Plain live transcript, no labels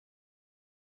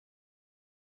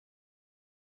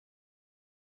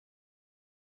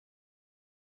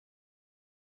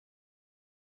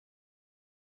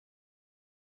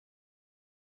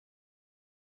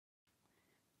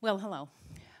Well, hello.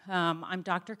 I'm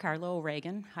Dr. Carla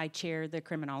O'Regan. I chair the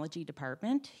Criminology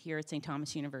department here at St.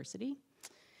 Thomas University.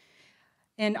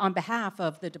 And on behalf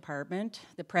of the department,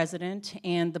 the president,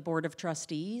 and the board of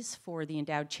trustees for the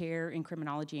Endowed Chair in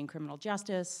Criminology and Criminal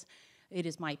Justice, it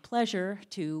is my pleasure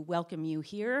to welcome you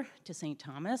here to St.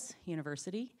 Thomas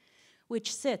University,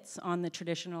 which sits on the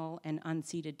traditional and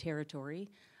unceded territory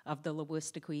of the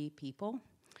Wolastoqey people,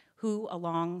 who,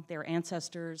 along their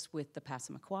ancestors with the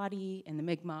Passamaquoddy and the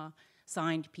Mi'kmaq,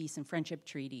 signed peace and friendship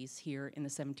treaties here in the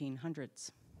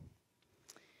 1700s.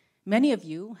 Many of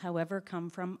you, however, come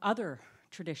from other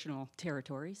traditional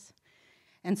territories,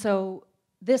 and so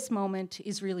this moment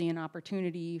is really an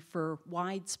opportunity for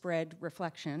widespread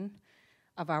reflection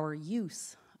of our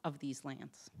use of these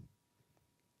lands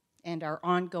and our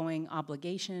ongoing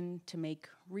obligation to make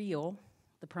real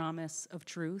the promise of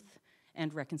truth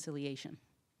and reconciliation.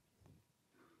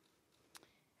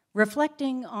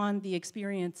 Reflecting on the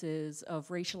experiences of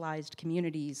racialized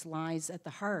communities lies at the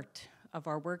heart of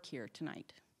our work here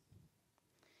tonight.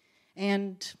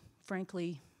 And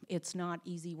frankly, it's not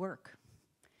easy work.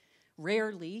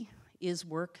 Rarely is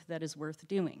work that is worth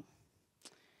doing.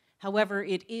 However,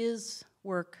 it is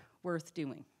work worth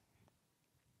doing.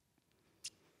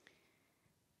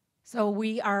 So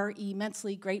we are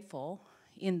immensely grateful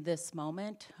in this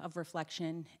moment of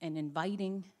reflection and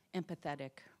inviting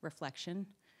empathetic reflection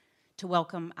to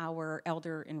welcome our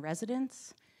elder in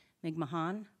residence,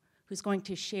 Miigam'agan, who's going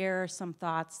to share some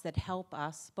thoughts that help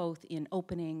us both in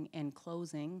opening and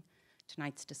closing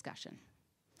tonight's discussion.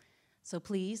 So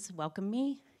please welcome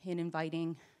me in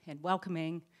inviting and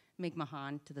welcoming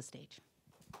Miigam'agan to the stage.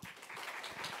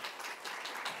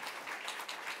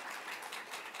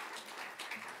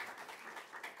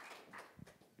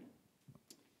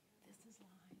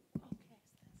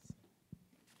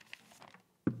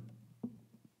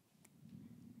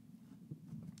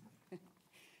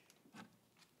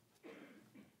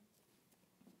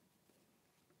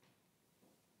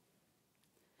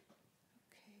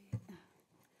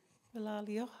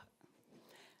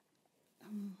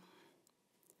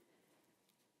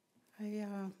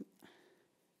 I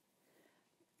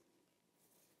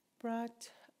brought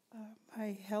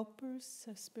my helpers,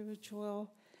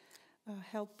 spiritual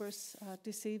helpers,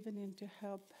 this evening to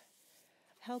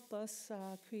help us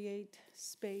create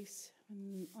space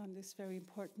on this very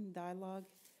important dialogue.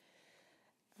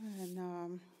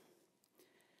 And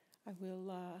I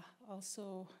will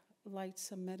also light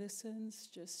some medicines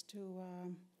just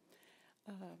to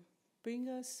bring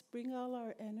all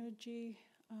our energy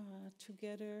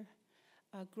together,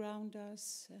 ground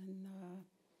us, and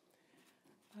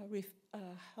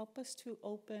help us to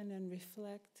open and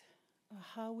reflect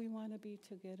how we want to be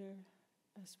together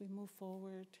as we move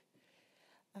forward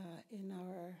in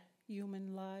our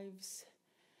human lives,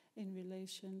 in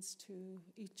relations to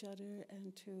each other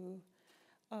and to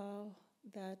all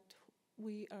that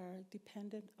we are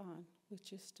dependent on,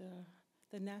 which is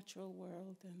the natural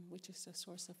world, and which is the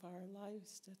source of our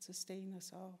lives that sustain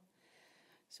us all.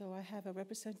 So I have a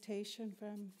representation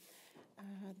from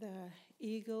the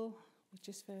eagle, which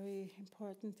is very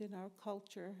important in our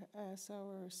culture as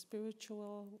our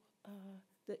spiritual,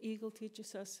 the eagle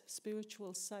teaches us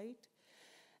spiritual sight,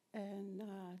 and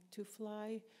to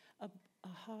fly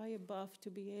high above to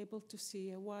be able to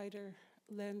see a wider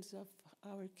lens of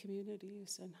our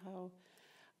communities and how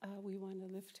we want to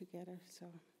live together. So,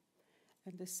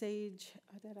 and the sage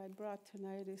that I brought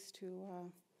tonight is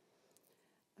to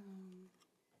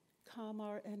calm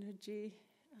our energy,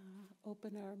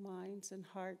 open our minds and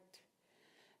heart,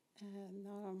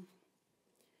 and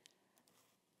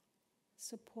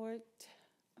support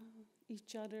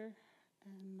each other,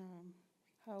 and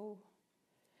how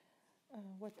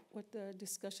what the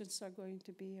discussions are going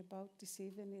to be about this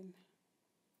evening.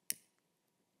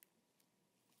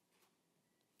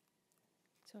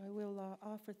 So I will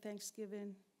offer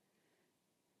thanksgiving,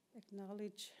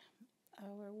 acknowledge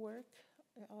our work,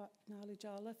 acknowledge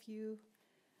all of you,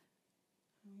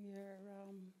 your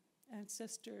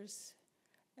ancestors,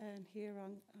 and here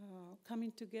on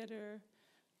coming together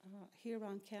here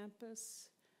on campus,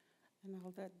 and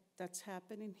all that's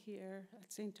happening here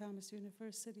at St. Thomas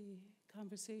University,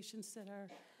 conversations that are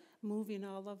moving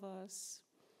all of us.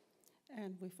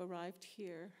 And we've arrived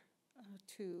here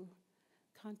to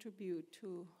contribute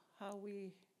to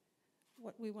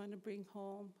what we want to bring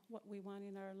home, what we want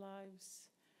in our lives,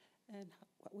 and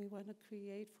what we want to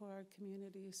create for our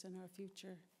communities and our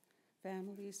future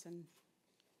families and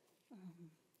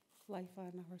life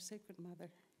on our Sacred Mother.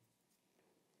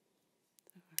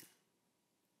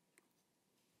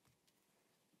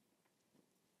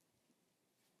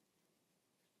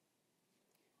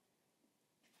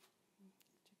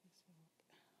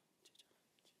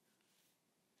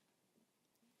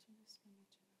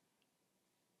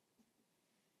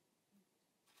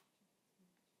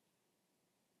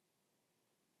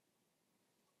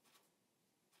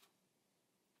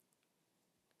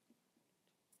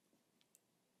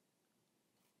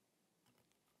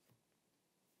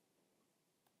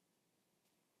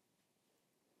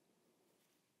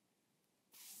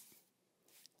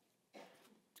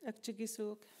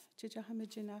 Akchigisuk,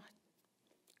 Chijahamijinah,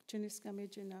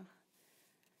 Chiniskamijinah,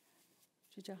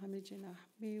 Chijahamijinah,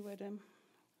 Miwedem,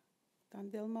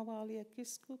 Tandel Mawali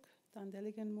Akiskuk,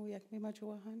 Tandeligan Muyak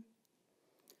Mimajuahan,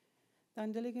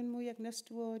 Tandeligan Muyak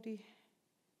Nestuodi,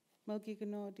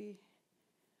 Mogiganodi,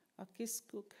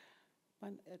 Akiskuk,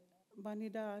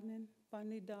 Banidanen,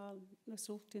 Banidal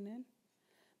Nasutinen,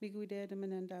 Miguidedem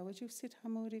and Endowed Sit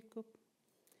Hamurikup,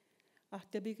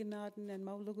 Ahtebiganaden and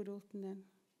Maulugurutinen,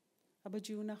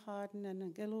 Abajuna Harden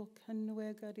and Geluk and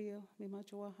Nuegadio,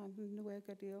 Mimajuahan and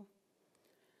Nuegadio,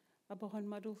 Abohan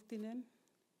Madultinen,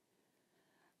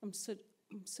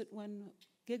 Sit one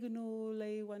Geganu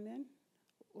lay one in,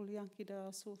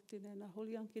 Ulyankida Sultinen, a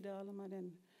Hulyankida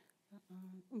Alamanen,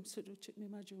 Suduchit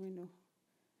Mimajuino.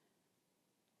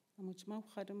 Amuch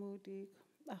Mauhadamudik,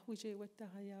 Ahuje Weta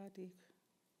Hayadik,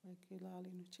 like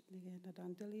Lali Nuchitnigan,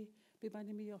 Dandeli,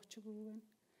 Bibanimi Yochuguan,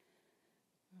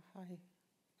 High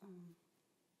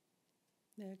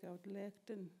Negaut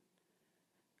Lekten,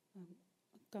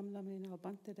 Gamlamin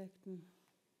Albantedekten,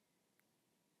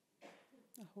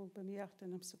 a whole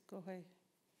Bamiachten of Sukohe.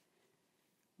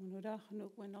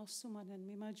 Munudachanuk when Alsuman and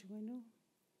Mimajuinu,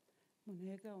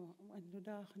 Munega, and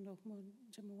Nudachanuk,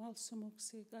 Jamual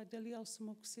Sumuksig, Adeli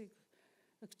Alsumuksig,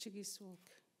 Akchigisuk,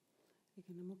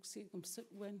 Iganamuksig, Sit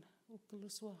when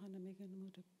Ukaluswahana Megan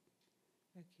Muda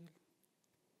Akil.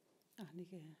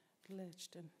 Anige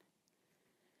Lechton.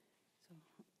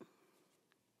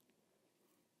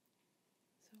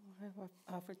 So I have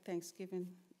offered thanksgiving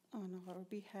on our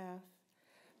behalf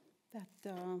that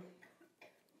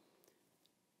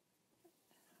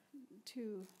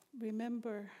to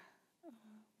remember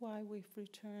why we've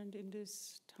returned in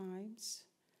these times,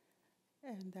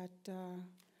 and that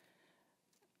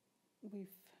in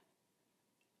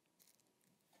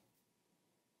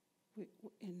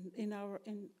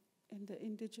the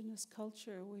indigenous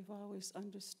culture, we've always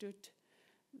understood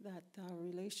that our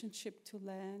relationship to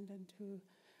land and to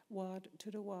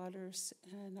the waters,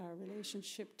 and our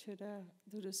relationship to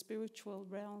the spiritual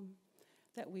realm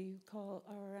that we call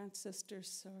our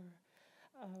ancestors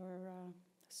or our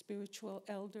spiritual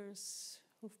elders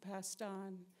who've passed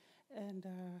on, and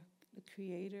the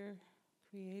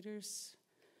creators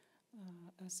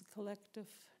as a collective.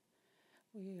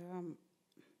 We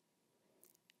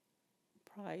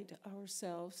pride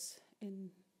ourselves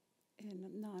in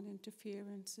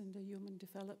non-interference in the human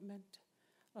development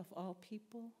of all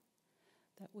people,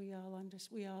 that we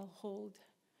all hold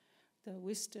the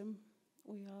wisdom,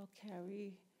 we all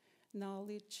carry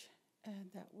knowledge,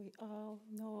 and that we all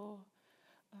know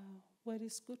what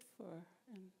is good for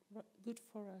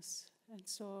us. And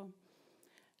so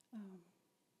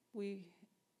we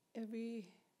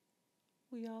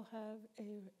all have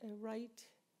a right,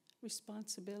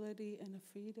 responsibility, and a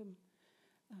freedom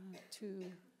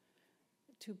to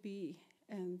be,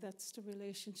 and that's the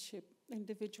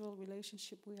individual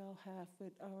relationship we all have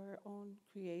with our own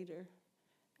Creator,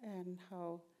 and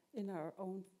how in our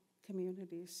own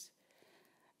communities.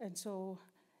 And so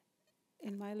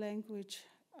in my language,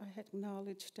 I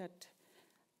acknowledge that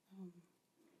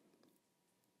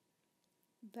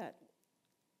that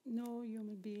no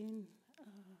human being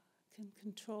can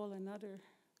control another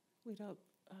without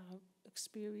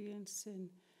experiencing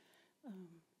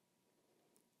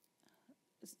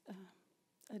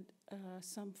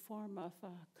some form of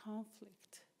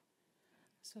conflict.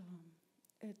 So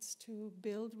it's to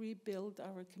rebuild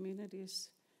our communities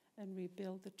and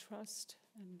rebuild the trust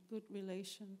and good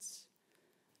relations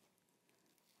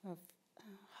of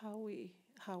how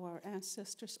our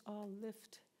ancestors all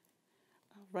lived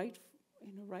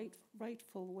in a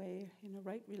rightful way, in a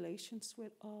right relations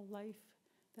with all life,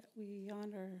 that we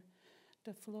honor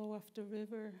the flow of the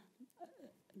river,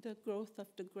 the growth of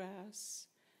the grass,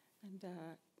 and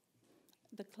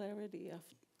the clarity of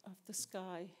the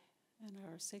sky and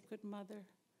our sacred mother,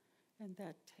 and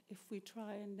that if we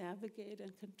try and navigate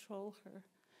and control her,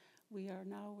 we are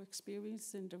now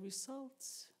experiencing the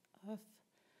results of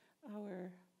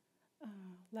our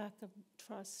lack of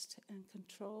trust and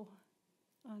control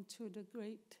onto the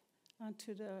great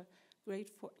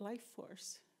life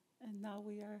force. And now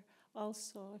we are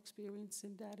also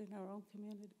experiencing that in our own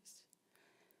communities.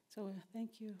 So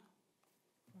thank you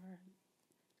for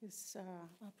this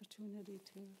opportunity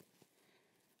to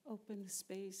open the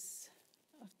space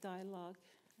of dialogue,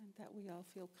 and that we all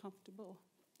feel comfortable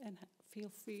and feel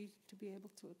free to be able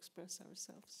to express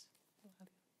ourselves.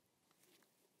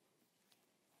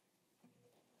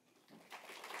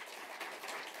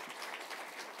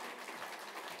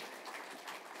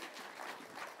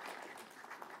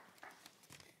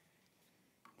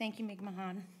 Thank you,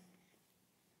 Miigam'agan.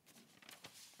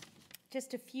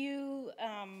 Just a few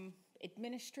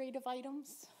administrative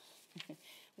items.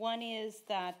 One is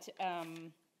that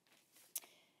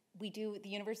the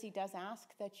university does ask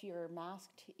that you're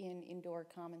masked in indoor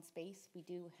common space. We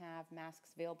do have masks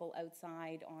available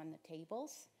outside on the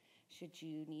tables, should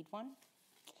you need one.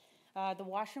 The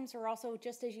washrooms are also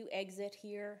just as you exit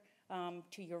here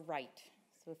to your right.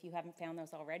 So if you haven't found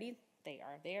those already, they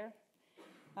are there.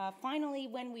 Finally,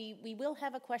 when we will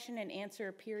have a question and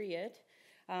answer period,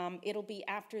 it'll be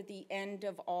after the end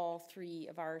of all three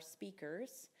of our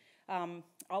speakers. I'll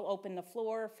open the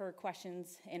floor for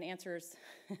questions and answers,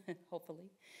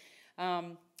 hopefully.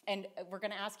 And we're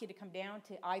going to ask you to come down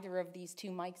to either of these two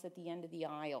mics at the end of the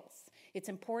aisles. It's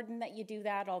important that you do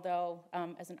that, although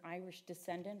as an Irish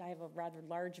descendant, I have a rather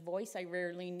large voice. I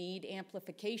rarely need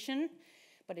amplification,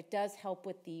 but it does help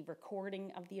with the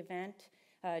recording of the event,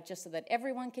 just so that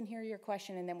everyone can hear your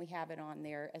question, and then we have it on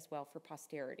there as well for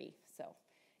posterity. So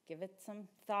give it some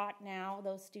thought now,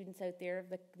 those students out there,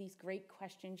 these great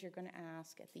questions you're going to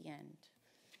ask at the end.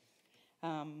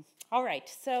 All right,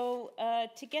 so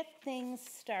to get things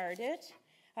started,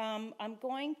 I'm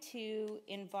going to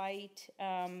invite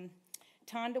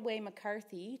Thandiwe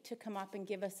McCarthy to come up and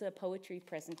give us a poetry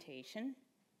presentation.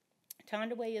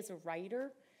 Thandiwe is a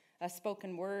writer, a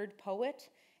spoken word poet,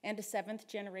 and a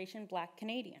seventh-generation Black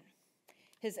Canadian.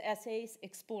 His essays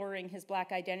exploring his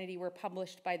Black identity were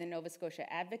published by the Nova Scotia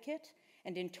Advocate,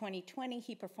 and in 2020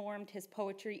 he performed his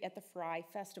poetry at the Fry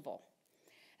Festival.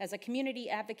 As a community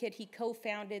advocate, he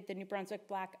co-founded the New Brunswick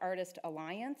Black Artist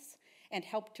Alliance and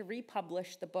helped to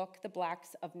republish the book, The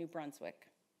Blacks of New Brunswick.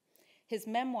 His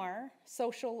memoir,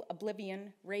 Social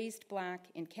Oblivion, Raised Black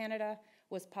in Canada,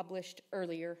 was published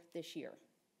earlier this year.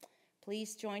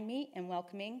 Please join me in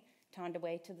welcoming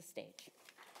Thandiwe to the stage.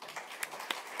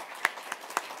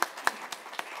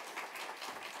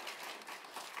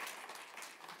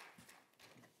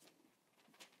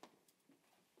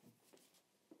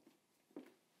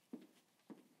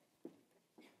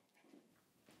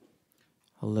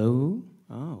 Hello?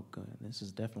 Oh, good. This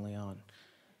is definitely on.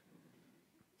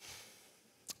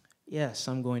 Yes,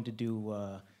 I'm going to do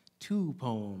two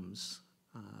poems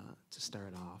to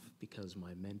start off because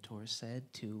my mentor said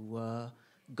to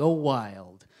go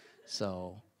wild.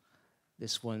 So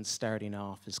this one starting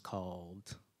off is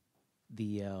called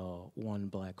The One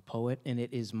Black Poet, and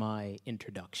it is my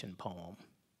introduction poem.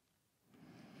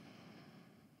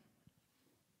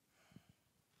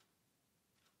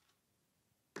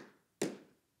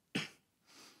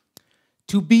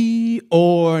 To be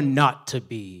or not to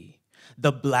be,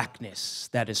 the blackness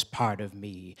that is part of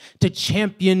me, to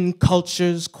champion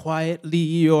cultures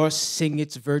quietly or sing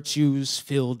its virtues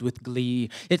filled with glee,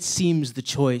 it seems the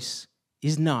choice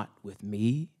is not with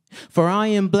me. For I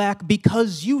am black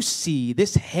because you see,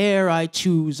 this hair I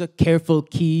choose a careful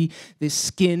key, this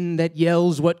skin that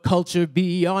yells what culture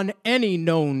be on any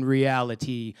known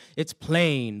reality. It's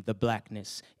plain the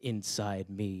blackness inside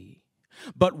me.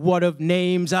 But what of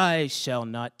names I shall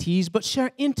not tease, but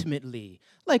share intimately,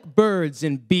 like birds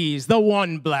and bees. The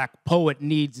one black poet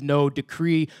needs no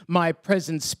decree. My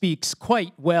presence speaks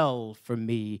quite well for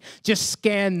me. Just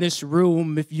scan this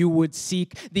room if you would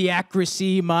seek the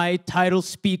accuracy my title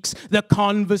speaks, the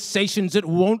conversations it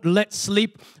won't let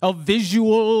sleep of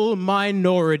visual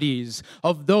minorities,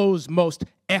 of those most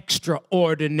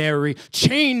extraordinary,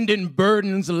 chained in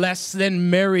burdens less than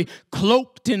merry,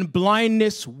 cloaked in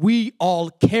blindness we all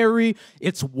carry.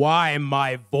 It's why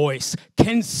my voice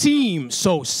can seem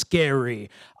so scary.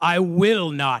 I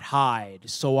will not hide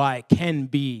so I can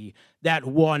be that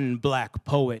one black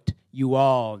poet you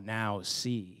all now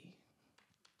see.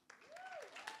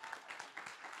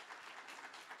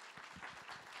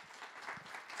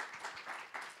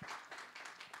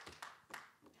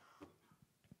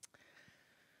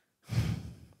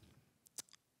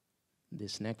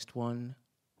 This next one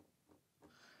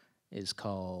is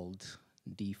called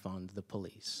Defund the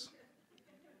Police.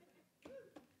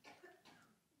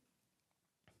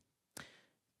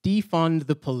 Defund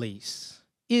the police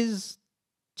is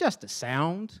just a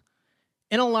sound,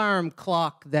 an alarm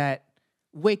clock that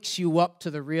wakes you up to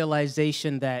the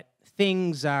realization that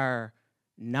things are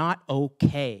not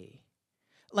okay.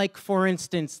 Like, for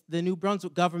instance, the New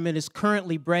Brunswick government is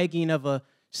currently bragging of a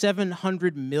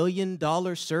 $700 million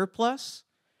surplus,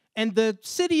 and the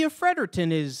city of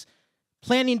Fredericton is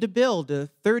planning to build a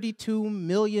 $32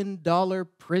 million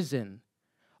prison,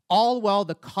 all while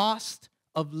the cost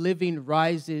of living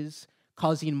rises,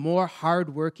 causing more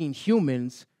hardworking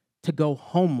humans to go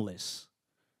homeless.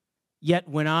 Yet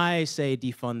when I say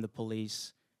defund the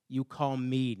police, you call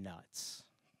me nuts.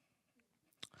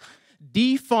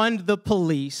 Defund the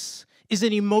police is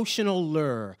an emotional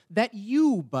lure that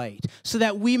you bite so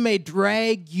that we may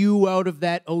drag you out of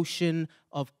that ocean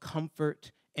of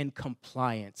comfort and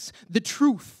compliance. The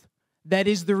truth, that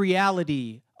is the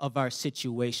reality of our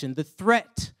situation. The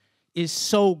threat is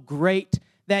so great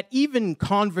that even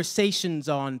conversations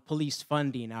on police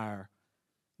funding are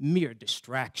mere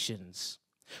distractions.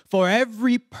 For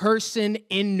every person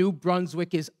in New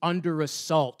Brunswick is under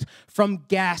assault, from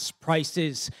gas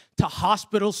prices to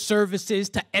hospital services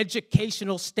to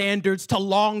educational standards to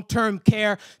long-term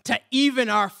care to even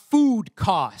our food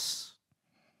costs.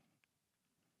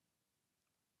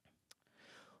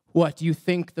 What, you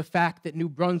think the fact that New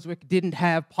Brunswick didn't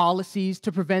have policies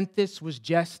to prevent this was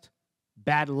just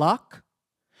bad luck?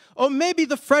 Or maybe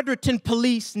the Fredericton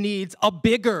Police needs a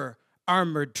bigger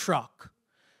armored truck.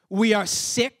 We are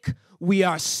sick, we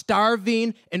are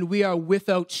starving, and we are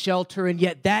without shelter, and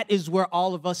yet that is where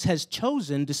all of us has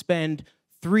chosen to spend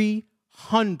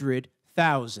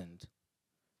 $300,000.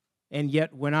 And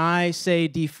yet when I say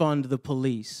defund the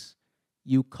police,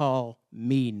 you call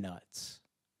me nuts.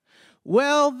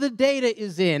 Well, the data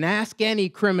is in. Ask any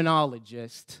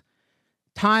criminologist.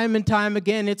 Time and time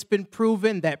again, it's been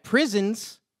proven that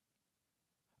prisons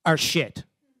are shit.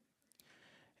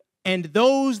 And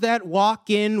those that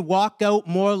walk in, walk out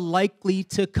more likely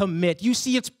to commit. You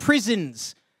see, it's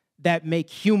prisons that make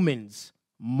humans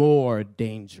more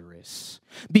dangerous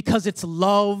because it's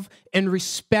love and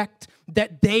respect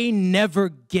that they never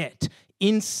get.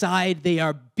 Inside, they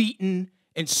are beaten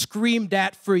and screamed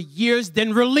at for years,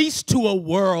 then released to a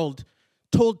world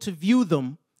told to view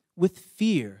them with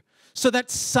fear. So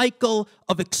that cycle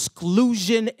of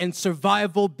exclusion and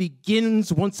survival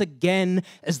begins once again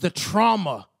as the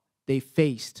trauma they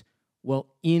faced while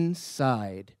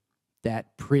inside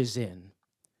that prison.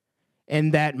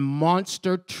 And that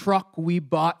monster truck we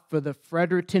bought for the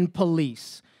Fredericton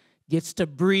Police gets to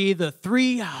breathe a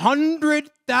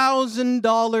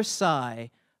 $300,000 sigh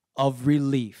of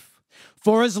relief.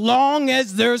 For as long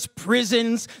as there's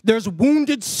prisons, there's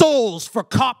wounded souls for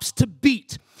cops to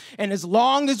beat. And as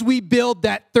long as we build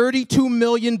that $32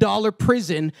 million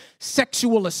prison,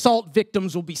 sexual assault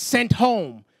victims will be sent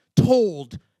home,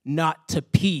 told not to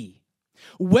pee.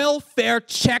 Welfare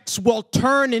checks will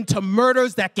turn into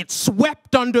murders that get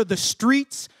swept under the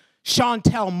streets.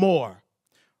 Chantel Moore,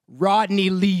 Rodney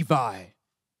Levi,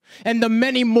 and the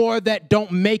many more that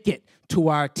don't make it to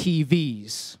our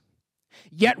TVs.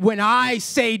 Yet when I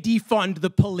say defund the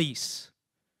police,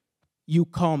 you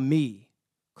call me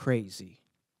crazy.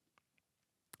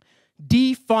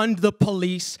 Defund the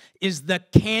police is the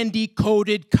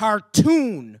candy-coated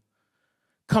cartoon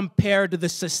compared to the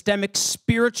systemic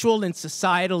spiritual and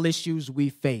societal issues we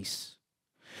face.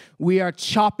 We are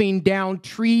chopping down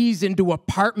trees into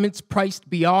apartments priced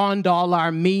beyond all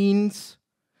our means.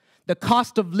 The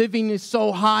cost of living is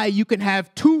so high you can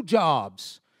have 2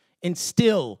 jobs and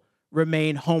still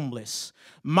remain homeless.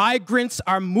 Migrants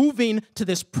are moving to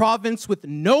this province with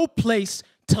no place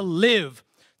to live.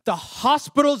 The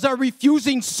hospitals are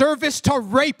refusing service to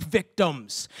rape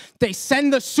victims. They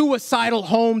send the suicidal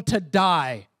home to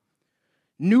die.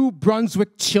 New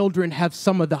Brunswick children have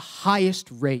some of the highest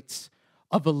rates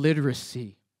of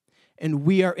illiteracy, and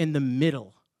we are in the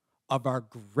middle of our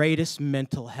greatest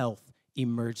mental health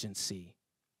emergency.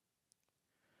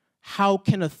 How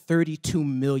can a $32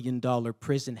 million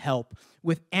prison help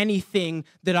with anything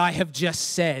that I have just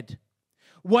said?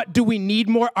 What, do we need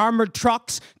more armored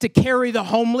trucks to carry the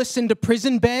homeless into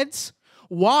prison beds?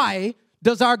 Why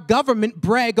does our government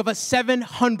brag of a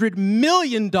 $700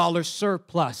 million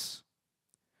surplus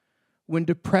when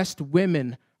depressed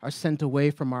women are sent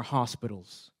away from our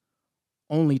hospitals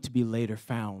only to be later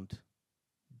found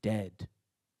dead?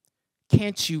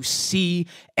 Can't you see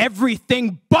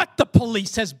everything but the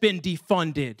police has been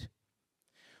defunded?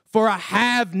 For a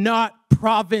have-not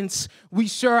province, we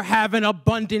sure have an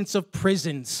abundance of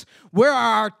prisons. Where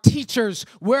are our teachers?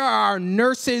 Where are our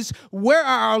nurses? Where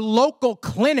are our local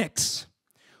clinics?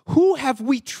 Who have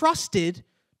we trusted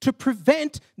to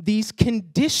prevent these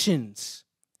conditions?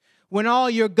 When all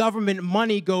your government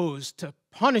money goes to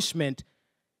punishment,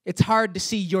 it's hard to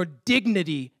see your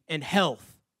dignity and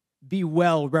health be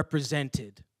well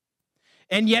represented.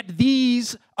 And yet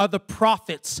these are the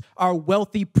profits our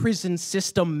wealthy prison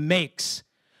system makes.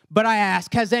 But I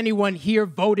ask, has anyone here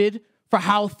voted for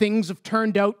how things have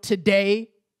turned out today?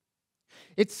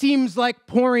 It seems like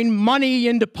pouring money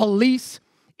into police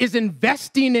is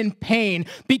investing in pain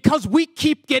because we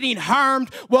keep getting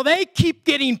harmed while they keep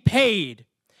getting paid.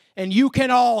 And you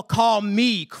can all call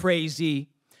me crazy,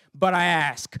 but I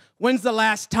ask, when's the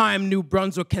last time New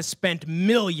Brunswick has spent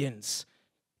millions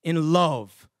in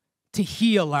love to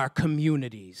heal our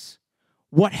communities?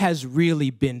 What has really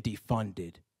been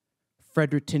defunded?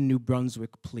 Fredericton, New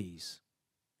Brunswick, please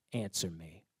answer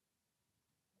me.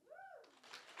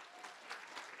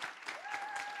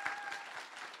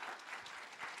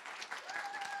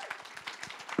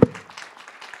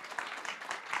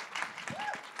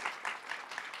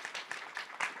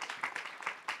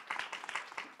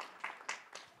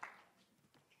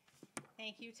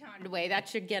 Thank you, Thandiwe. That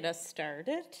should get us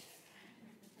started.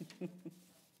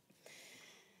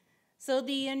 So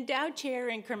the Endowed Chair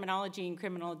in Criminology and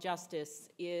Criminal Justice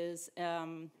is,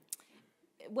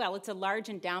 well, it's a large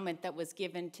endowment that was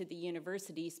given to the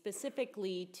university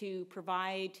specifically to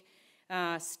provide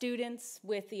students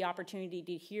with the opportunity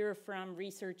to hear from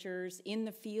researchers in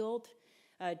the field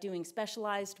doing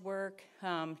specialized work,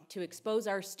 to expose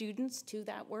our students to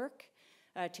that work,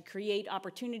 to create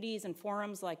opportunities and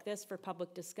forums like this for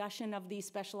public discussion of these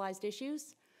specialized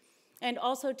issues, and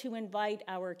also to invite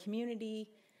our community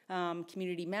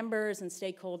members and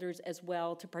stakeholders as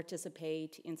well to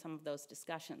participate in some of those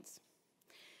discussions.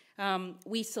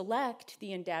 We select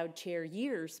the Endowed Chair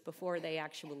years before they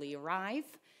actually arrive,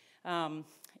 and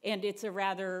it's a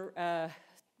rather,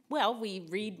 well, we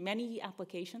read many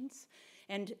applications,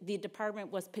 and the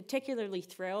department was particularly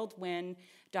thrilled when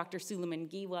Dr. Sulaimon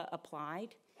Giwa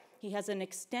applied. He has an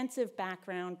extensive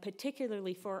background,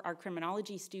 particularly for our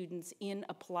criminology students, in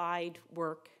applied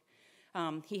work.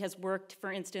 He has worked,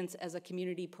 for instance, as a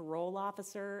community parole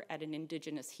officer at an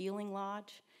Indigenous healing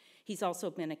lodge. He's also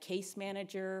been a case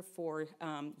manager for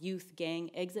youth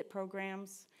gang exit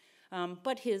programs.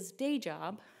 But his day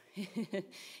job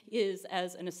is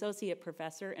as an associate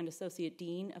professor and associate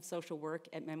dean of social work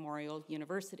at Memorial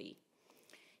University.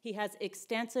 He has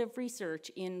extensive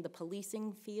research in the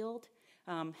policing field,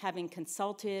 having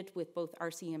consulted with both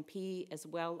RCMP as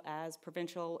well as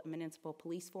provincial and municipal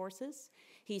police forces.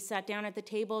 He sat down at the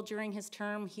table during his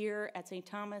term here at St.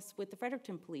 Thomas with the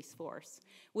Fredericton Police Force,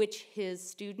 which his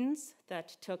students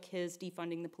that took his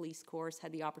Defunding the Police course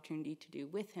had the opportunity to do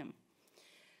with him.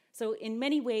 So in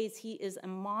many ways, he is a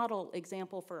model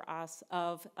example for us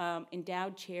of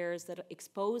endowed chairs that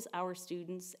expose our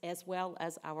students as well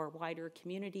as our wider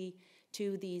community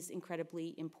to these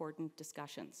incredibly important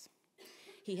discussions.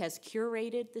 He has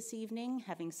curated this evening,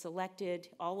 having selected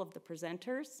all of the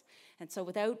presenters. And so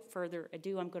without further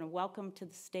ado, I'm going to welcome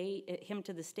him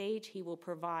to the stage. He will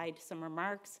provide some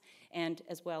remarks and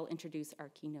as well introduce our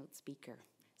keynote speaker.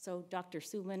 So Dr.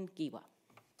 Sulaimon Giwa.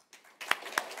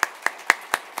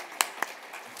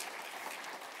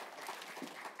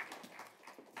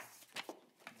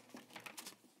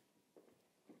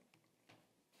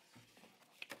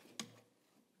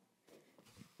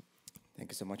 Thank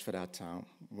you so much for that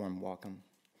warm welcome.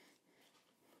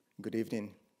 Good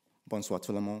evening. Bonsoir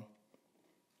tout le monde.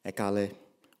 Ekale,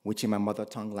 which in my mother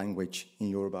tongue language in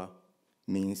Yoruba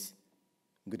means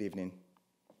good evening.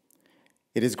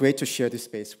 It is great to share this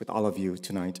space with all of you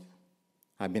tonight.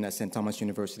 I've been at St. Thomas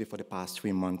University for the past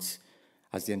 3 months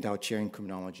as the Endowed Chair in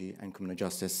Criminology and Criminal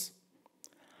Justice.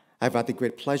 I've had the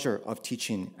great pleasure of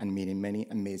teaching and meeting many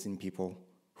amazing people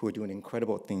who are doing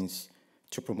incredible things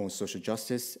to promote social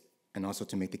justice and also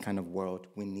to make the kind of world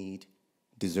we need,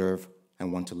 deserve,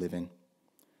 and want to live in.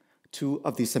 2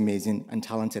 of these amazing and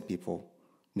talented people,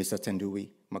 Mr. Thandiwe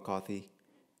McCarthy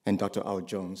and Dr. Al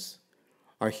Jones,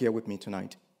 are here with me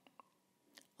tonight.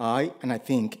 I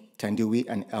think Thandiwe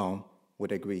and El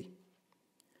would agree.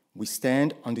 We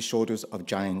stand on the shoulders of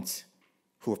giants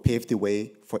who have paved the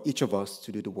way for each of us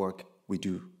to do the work we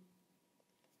do.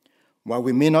 While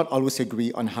we may not always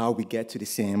agree on how we get to the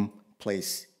same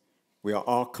place, we are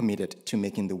all committed to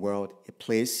making the world a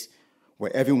place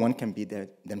where everyone can be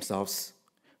themselves,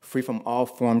 free from all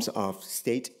forms of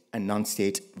state and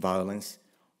non-state violence,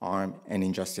 harm, and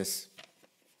injustice.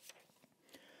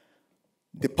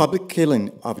 The public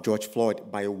killing of George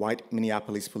Floyd by a white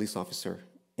Minneapolis police officer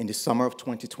in the summer of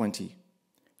 2020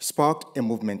 sparked a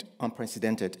movement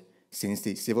unprecedented since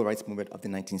the civil rights movement of the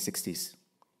 1960s.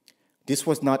 This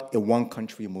was not a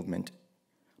one-country movement,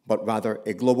 but rather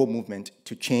a global movement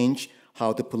to change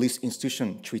how the police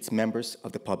institution treats members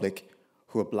of the public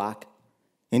who are Black,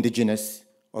 Indigenous,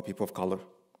 or people of color.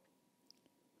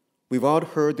 We've all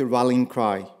heard the rallying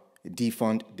cry,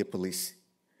 defund the police.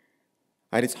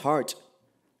 At its heart,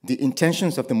 the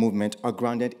intentions of the movement are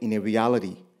grounded in a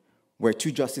reality where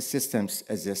 2 justice systems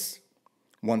exist,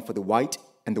 one for the white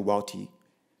and the wealthy,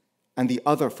 and the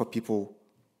other for people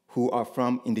who are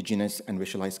from Indigenous and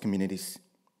racialized communities.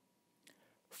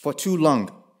 For too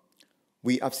long,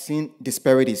 we have seen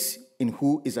disparities in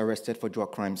who is arrested for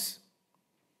drug crimes.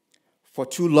 For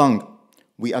too long,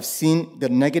 we have seen the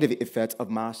negative effects of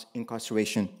mass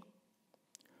incarceration.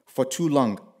 For too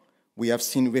long, we have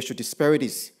seen racial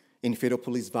disparities in fatal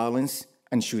police violence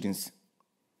and shootings.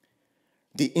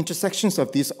 The intersections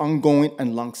of this ongoing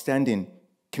and long-standing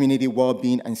community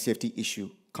well-being and safety issue,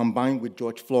 combined with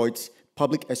George Floyd's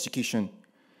public execution,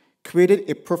 created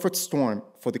a perfect storm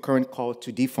for the current call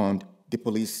to defund the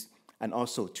police and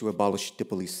also to abolish the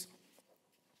police.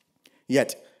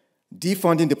 Yet,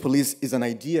 defunding the police is an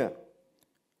idea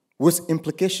whose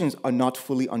implications are not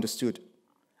fully understood,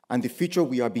 and the future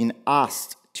we are being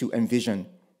asked to envision,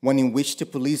 one in which the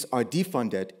police are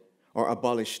defunded or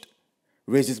abolished,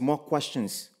 raises more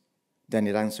questions than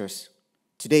it answers.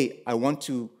 Today, I want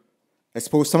to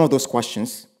expose some of those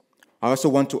questions. I also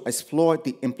want to explore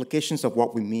the implications of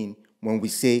what we mean when we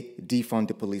say defund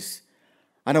the police.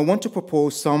 And I want to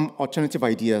propose some alternative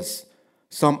ideas,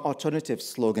 some alternative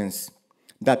slogans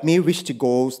that may reach the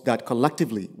goals that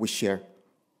collectively we share.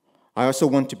 I also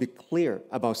want to be clear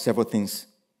about several things.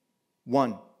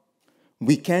 One,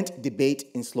 we can't debate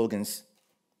in slogans.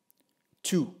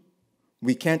 Two,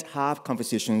 we can't have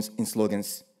conversations in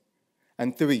slogans.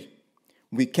 And three,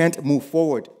 we can't move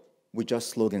forward with just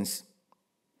slogans.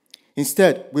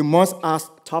 Instead, we must ask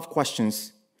tough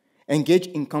questions, engage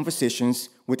in conversations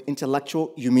with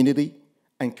intellectual humility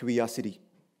and curiosity,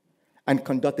 and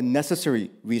conduct the necessary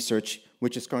research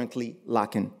which is currently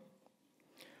lacking.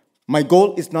 My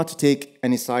goal is not to take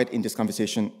any side in this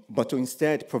conversation, but to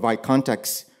instead provide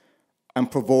context and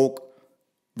provoke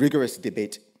rigorous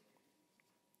debate.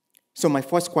 So my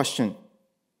first question,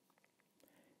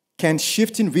 can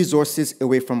shifting resources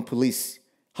away from police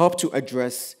help to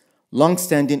address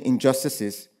long-standing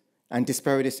injustices and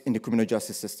disparities in the criminal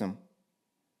justice system?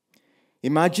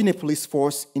 Imagine a police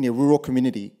force in a rural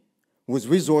community whose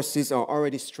resources are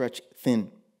already stretched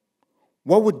thin.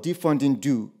 What would defunding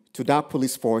do to that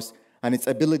police force and its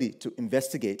ability to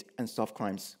investigate and solve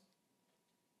crimes?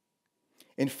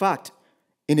 In fact,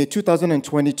 in a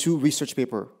 2022 research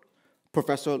paper,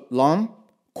 Professor Lam,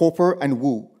 Cooper, and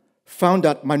Wu found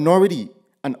that minority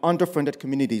and underfunded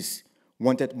communities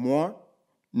wanted more,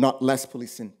 not less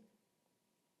policing.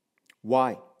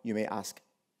 Why, you may ask?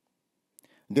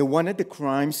 They wanted the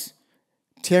crimes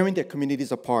tearing their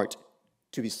communities apart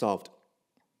to be solved.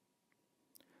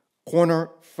 Coroner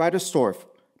Friedersdorf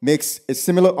makes a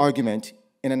similar argument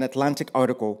in an Atlantic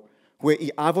article where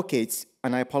he advocates,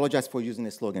 and I apologize for using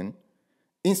a slogan,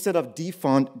 instead of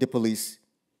defund the police,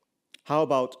 how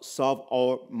about solve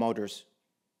all murders?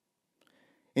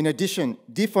 In addition,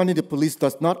 defunding the police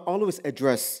does not always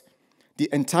address the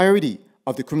entirety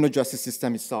of the criminal justice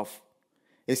system itself,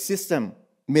 a system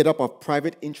made up of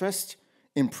private interest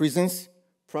in prisons,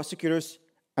 prosecutors,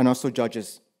 and also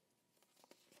judges.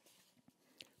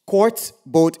 Courts,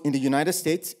 both in the United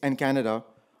States and Canada,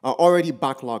 are already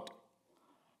backlogged.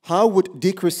 How would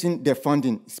decreasing their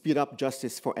funding speed up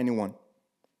justice for anyone?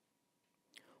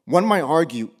 One might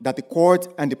argue that the court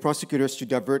and the prosecutors should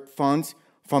divert funds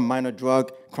from minor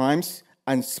drug crimes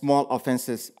and small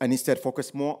offenses and instead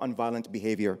focus more on violent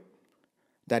behavior.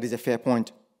 That is a fair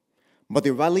point. But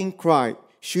the rallying cry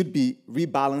should be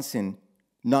rebalancing,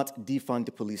 not defund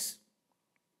the police.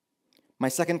 My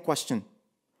second question,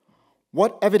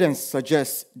 what evidence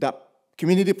suggests that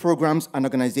community programs and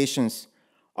organizations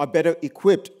are better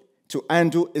equipped to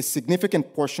handle a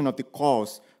significant portion of the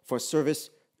calls for service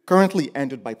currently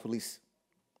handled by police?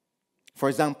 For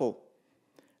example,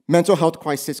 mental health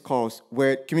crisis calls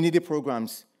where community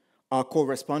programs are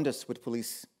co-responders with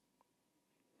police.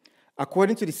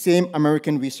 According to the same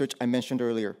American research I mentioned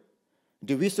earlier,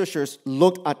 the researchers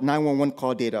looked at 911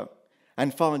 call data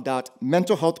and found that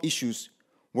mental health issues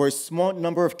were a small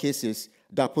number of cases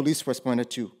that police responded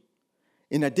to.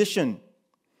 In addition,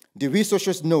 the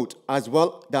researchers note as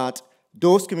well that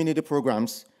those community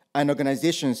programs and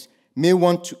organizations may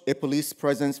want a police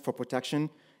presence for protection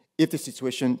if the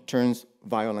situation turns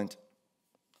violent.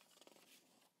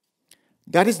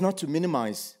 That is not to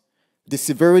minimize the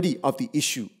severity of the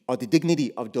issue or the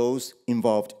dignity of those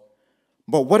involved.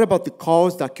 But what about the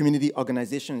calls that community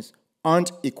organizations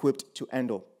aren't equipped to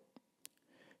handle?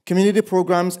 Community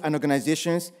programs and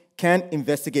organizations can't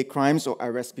investigate crimes or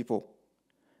arrest people.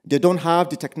 They don't have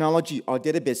the technology or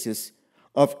databases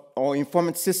or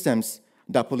informant systems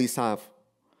that police have.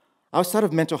 Outside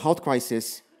of mental health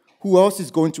crisis, who else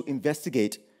is going to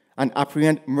investigate and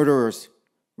apprehend murderers,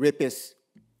 rapists,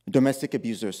 domestic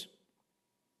abusers?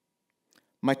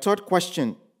 My third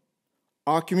question,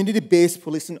 are community-based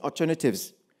policing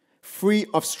alternatives free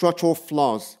of structural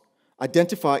flaws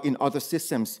identified in other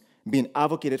systems being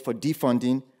advocated for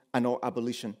defunding and or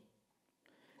abolition?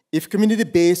 If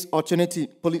community-based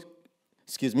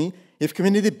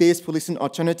policing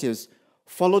alternatives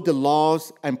follow the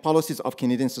laws and policies of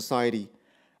Canadian society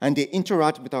and they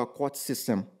interact with our court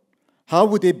system, how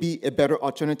would they be a better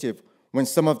alternative when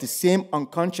some of the same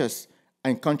unconscious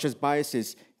and conscious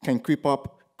biases can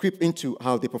creep into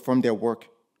how they perform their work?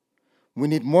 We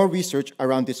need more research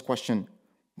around this question,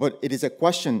 but it is a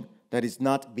question that is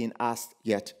not being asked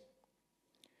yet.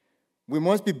 We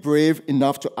must be brave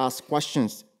enough to ask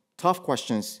questions, tough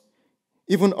questions,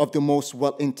 even of the most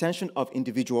well-intentioned of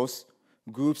individuals,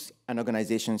 groups, and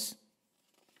organizations.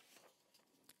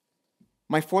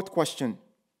 My fourth question: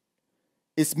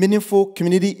 is meaningful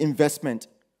community investment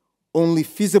only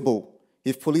feasible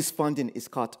if police funding is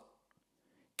cut?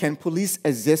 Can police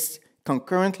exist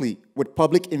concurrently with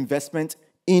public investment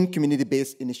in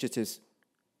community-based initiatives?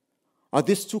 Are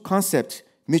these two concepts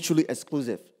mutually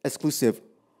exclusive,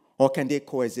 or can they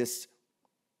coexist?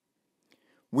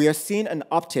 We are seeing an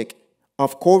uptick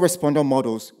of co-responder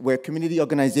models where community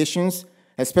organizations,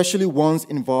 especially ones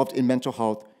involved in mental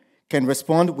health, can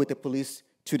respond with the police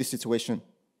to the situation.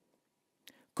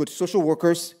 Could social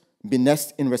workers be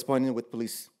next in responding with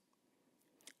police?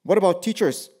 What about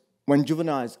teachers when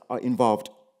juveniles are involved?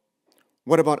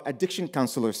 What about addiction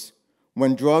counselors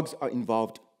when drugs are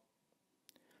involved?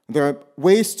 There are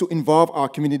ways to involve our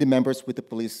community members with the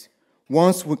police.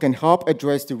 Once we can help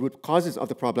address the root causes of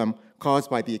the problem caused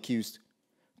by the accused.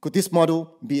 Could this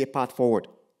model be a path forward?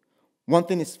 One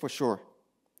thing is for sure: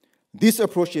 these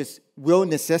approaches will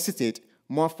necessitate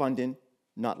more funding,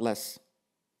 not less.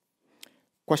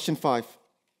 Question 5.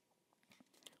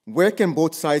 Where can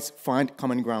both sides find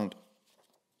common ground?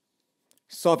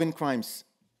 Solving crimes,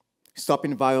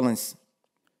 stopping violence,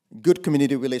 good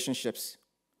community relationships.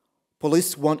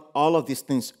 Police want all of these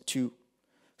things too.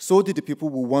 So do the people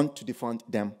who want to defund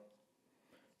them.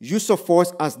 Use of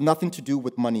force has nothing to do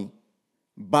with money.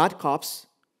 Bad cops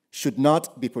should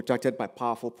not be protected by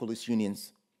powerful police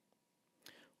unions.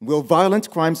 Will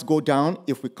violent crimes go down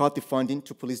if we cut the funding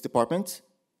to police departments?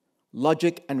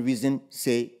 Logic and reason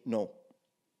say no.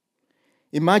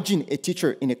 Imagine a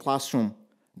teacher in a classroom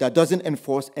that doesn't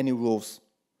enforce any rules.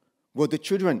 Will the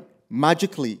children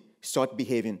magically start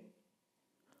behaving?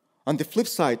 On the flip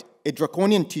side, a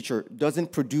draconian teacher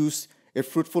doesn't produce a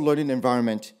fruitful learning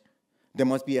environment. There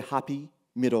must be a happy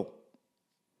middle.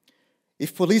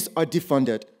 If police are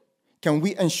defunded, can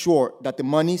we ensure that the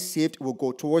money saved will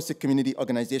go towards the community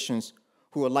organizations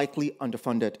who are likely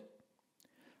underfunded?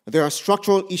 There are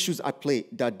structural issues at play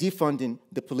that defunding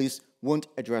the police won't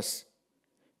address.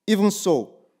 Even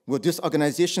so, will these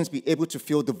organizations be able to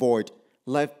fill the void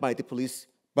left by the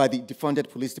defunded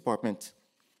police department?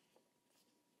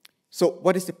 So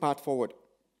what is the path forward?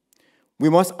 We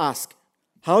must ask,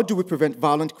 how do we prevent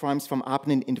violent crimes from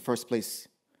happening in the first place?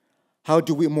 How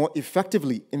do we more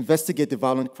effectively investigate the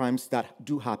violent crimes that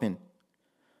do happen?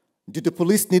 Do the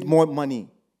police need more money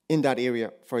in that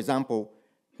area? For example,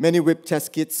 many rape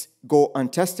test kits go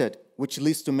untested, which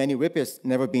leads to many rapists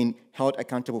never being held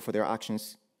accountable for their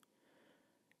actions.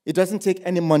 It doesn't take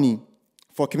any money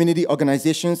for community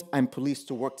organizations and police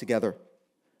to work together,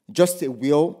 just a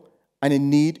will and a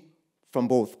need from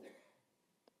both.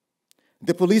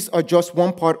 The police are just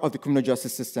one part of the criminal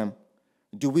justice system.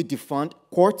 Do we defund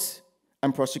courts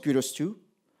and prosecutors too?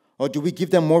 Or do we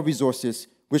give them more resources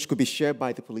which could be shared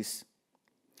by the police?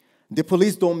 The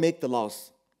police don't make the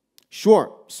laws.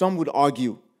 Sure, some would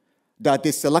argue that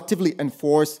they selectively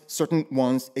enforce certain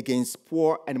ones against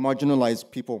poor and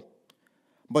marginalized people.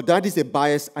 But that is a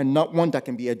bias and not one that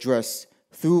can be addressed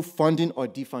through funding or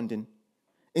defunding.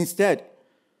 Instead,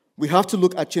 we have to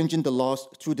look at changing the laws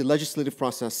through the legislative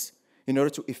process in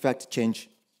order to effect change,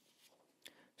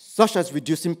 such as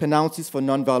reducing penalties for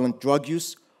nonviolent drug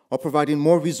use or providing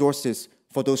more resources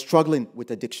for those struggling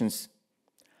with addictions.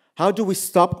 How do we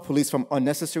stop police from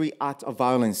unnecessary acts of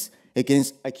violence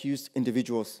against accused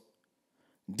individuals?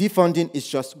 Defunding is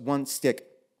just one stick.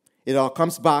 It all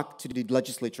comes back to the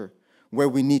legislature, where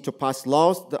we need to pass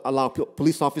laws that allow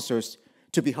police officers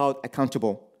to be held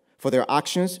accountable for their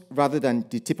actions rather than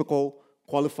the typical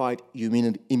qualified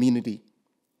immunity.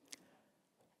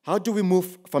 How do we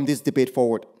move from this debate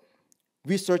forward?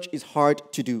 Research is hard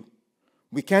to do.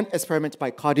 We can't experiment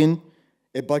by cutting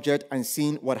a budget and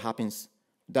seeing what happens.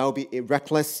 That would be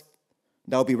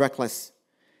reckless.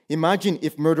 Imagine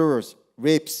if murderers,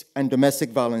 rapes, and domestic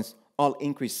violence all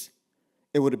increase.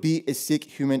 It would be a sick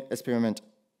human experiment.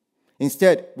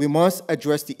 Instead, we must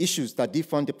address the issues that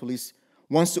defund the police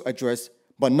wants to address,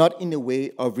 but not in a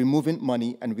way of removing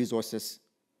money and resources.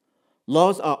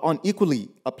 Laws are unequally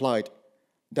applied.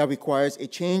 That requires a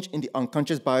change in the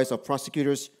unconscious bias of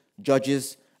prosecutors,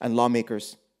 judges, and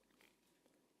lawmakers.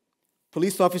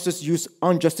 Police officers use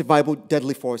unjustifiable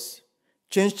deadly force.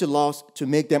 Change the laws to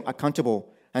make them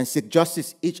accountable and seek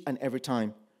justice each and every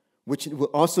time. which will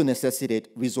also necessitate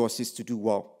resources to do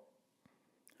well.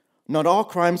 Not all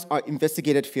crimes are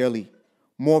investigated fairly.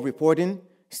 More reporting,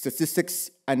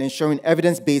 statistics, and ensuring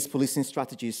evidence-based policing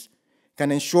strategies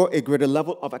can ensure a greater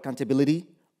level of accountability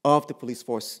of the police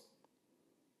force.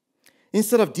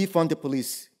 Instead of defund the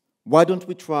police, why don't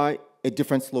we try a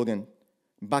different slogan,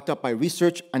 backed up by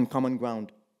research and common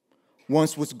ground,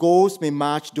 ones whose goals may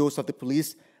match those of the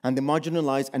police and the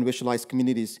marginalized and racialized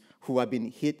communities who have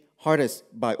been hit hardest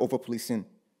by over-policing?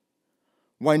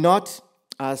 Why not,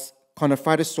 as Conor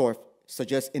Friedersdorf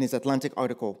suggests in his Atlantic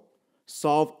article,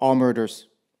 solve all murders?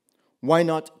 Why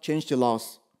not change the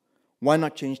laws? Why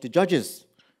not change the judges?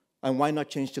 And why not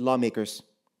change the lawmakers?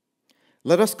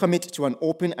 Let us commit to an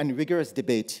open and rigorous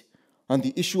debate on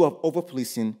the issue of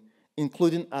over-policing,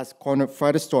 including, as Conor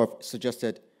Friedersdorf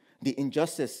suggested, the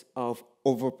injustice of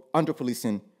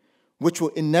under-policing, which will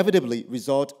inevitably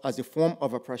result as a form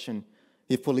of oppression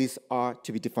if police are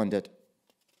to be defunded.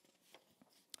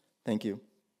 Thank you.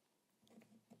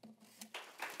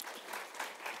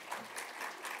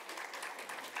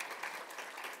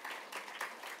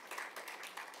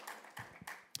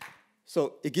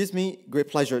 So it gives me great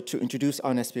pleasure to introduce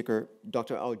our next speaker,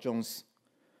 Dr. Al Jones.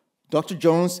 Dr.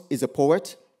 Jones is a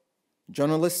poet,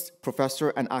 journalist,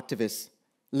 professor, and activist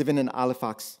living in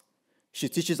Halifax. She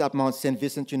teaches at Mount St.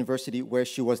 Vincent University, where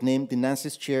she was named the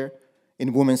Nance's Chair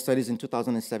in Women's Studies in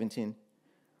 2017.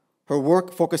 Her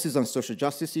work focuses on social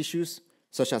justice issues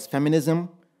such as feminism,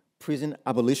 prison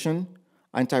abolition,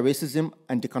 anti-racism,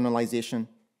 and decolonization.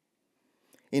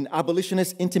 In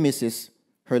Abolitionist Intimacies,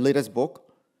 her latest book,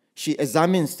 she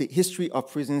examines the history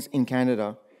of prisons in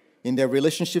Canada in their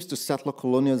relationships to settler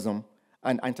colonialism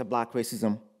and anti-Black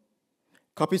racism.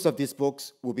 Copies of these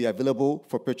books will be available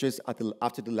for purchase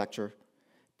after the lecture.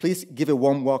 Please give a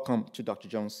warm welcome to Dr.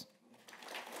 Jones.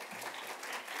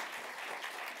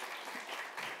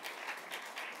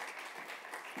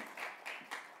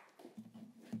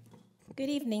 Good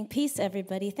evening. Peace,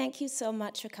 everybody. Thank you so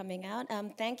much for coming out.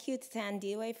 Thank you to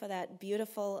Thandiwe for that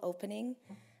beautiful opening.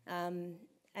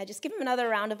 I just give him another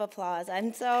round of applause.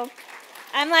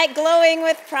 I'm like glowing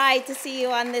with pride to see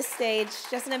you on this stage.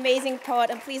 Just an amazing poet,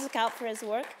 and please look out for his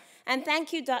work. And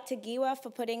thank you, Dr. Giwa, for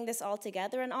putting this all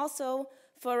together, and also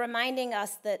for reminding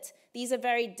us that these are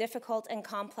very difficult and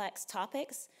complex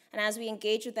topics, and as we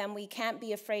engage with them, we can't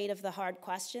be afraid of the hard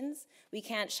questions. We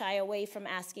can't shy away from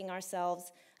asking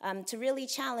ourselves to really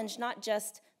challenge not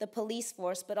just the police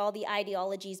force, but all the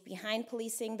ideologies behind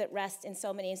policing that rest in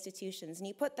so many institutions. And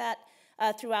you put that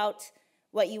throughout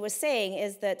what you were saying,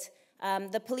 is that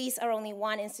the police are only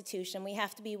one institution. We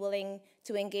have to be willing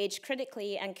to engage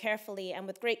critically and carefully and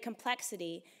with great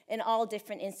complexity in all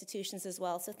different institutions as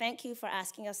well. So thank you for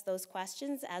asking us those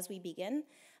questions as we begin.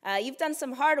 You've done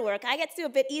some hard work. I get to do a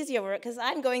bit easier work because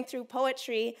I'm going through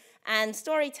poetry and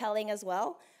storytelling as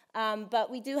well.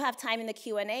 But we do have time in the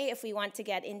Q&A if we want to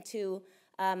get into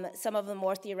some of the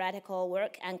more theoretical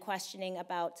work and questioning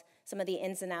about some of the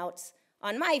ins and outs,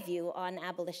 on my view, on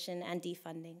abolition and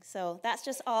defunding. So that's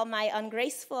just all my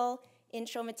ungraceful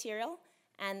intro material,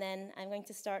 and then I'm going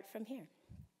to start from here.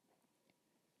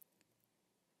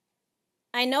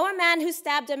 I know a man who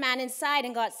stabbed a man inside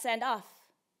and got sent off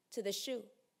to the SHU.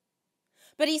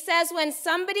 But he says, when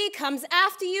somebody comes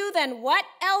after you, then what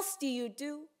else do you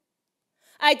do?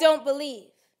 I don't believe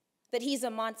that he's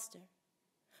a monster,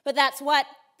 but that's what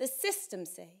the systems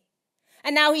say.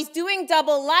 And now he's doing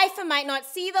double life and might not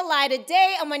see the light of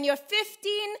day. And when you're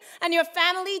 15 and your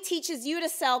family teaches you to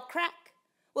sell crack,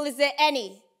 well, is there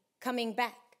any coming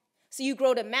back? So you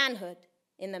grow to manhood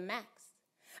in the max.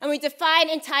 And we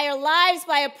define entire lives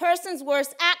by a person's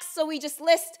worst acts, so we just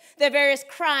list their various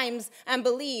crimes and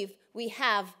believe we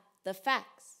have the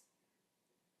facts.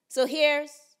 So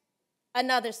here's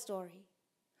another story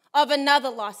of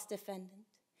another lost defendant.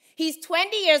 He's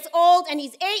 20 years old and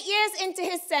he's 8 years into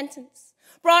his sentence.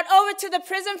 Brought over to the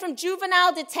prison from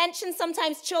juvenile detention.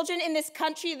 Sometimes children in this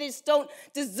country, they just don't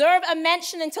deserve a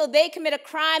mention until they commit a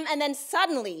crime, and then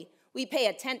suddenly we pay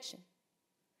attention.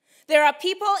 There are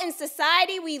people in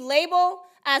society we label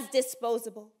as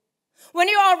disposable. When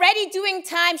you're already doing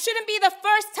time, shouldn't be the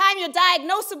first time you're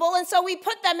diagnosable, and so we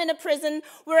put them in a prison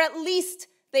where at least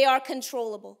they are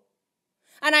controllable.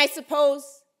 And I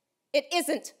suppose it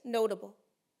isn't notable.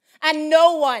 And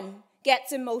no one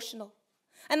gets emotional.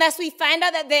 Unless we find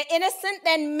out that they're innocent,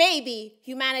 then maybe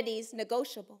humanity's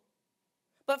negotiable.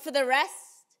 But for the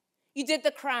rest, you did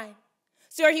the crime.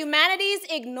 So your humanity's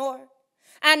ignored.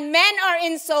 And men are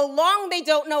in so long they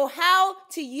don't know how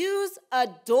to use a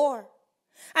door.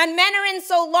 And men are in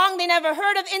so long they never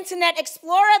heard of Internet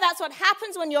Explorer. That's what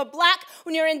happens when you're black,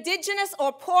 when you're indigenous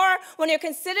or poor, when you're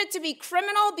considered to be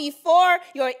criminal before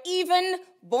you're even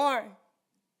born.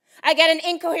 I get an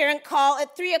incoherent call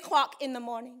at 3 o'clock in the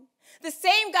morning. The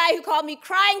same guy who called me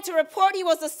crying to report he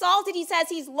was assaulted, he says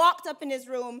he's locked up in his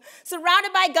room,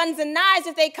 surrounded by guns and knives.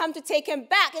 If they come to take him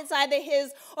back, it's either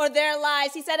his or their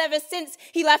lives. He said ever since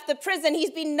he left the prison, he's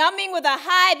been numbing with a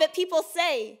high, but people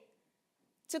say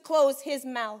to close his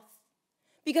mouth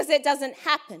because it doesn't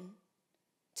happen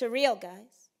to real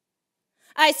guys.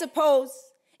 I suppose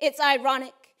it's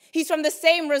ironic. He's from the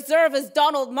same reserve as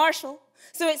Donald Marshall,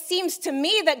 so it seems to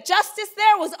me that justice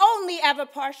there was only ever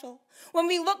partial. When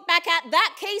we look back at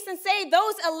that case and say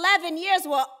those 11 years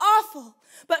were awful,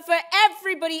 but for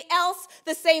everybody else,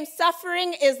 the same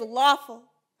suffering is lawful.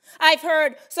 I've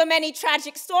heard so many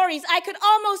tragic stories, I could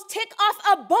almost tick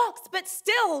off a box, but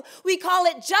still we call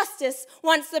it justice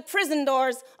once the prison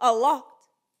doors are locked.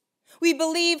 We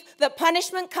believe that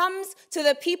punishment comes to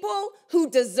the people who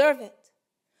deserve it,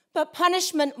 but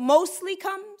punishment mostly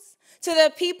comes to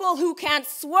the people who can't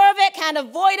swerve it, can't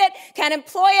avoid it, can't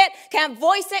employ it, can't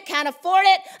voice it, can't afford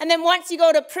it, and then once you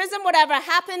go to prison, whatever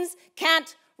happens,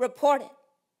 can't report it.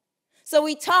 So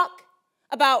we talk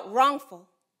about wrongful.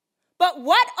 But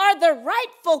what are the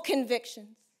rightful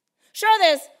convictions? Sure,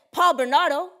 there's Paul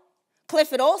Bernardo,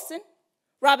 Clifford Olson,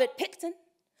 Robert Pickton.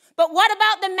 But what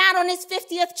about the man on his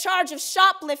 50th charge of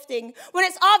shoplifting when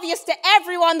it's obvious to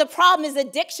everyone the problem is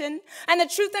addiction and the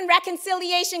Truth and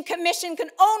Reconciliation Commission can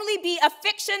only be a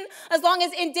fiction as long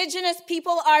as indigenous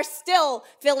people are still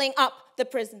filling up the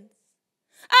prisons?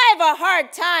 I have a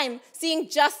hard time seeing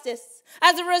justice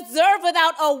as a reserve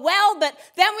without a well, but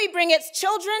then we bring its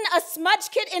children a smudge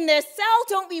kit in their cell.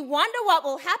 Don't we wonder what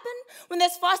will happen when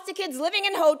there's foster kids living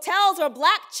in hotels or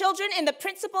black children in the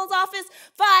principal's office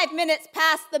 5 minutes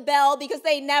past the bell because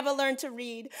they never learned to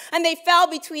read and they fell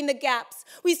between the gaps?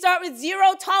 We start with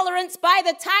zero tolerance by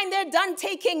the time they're done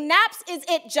taking naps. Is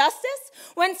it justice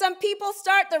when some people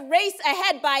start the race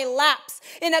ahead by laps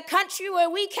in a country where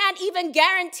we can't even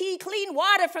guarantee clean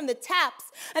water from the taps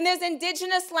and there's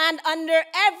indigenous land under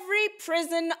every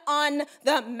prison on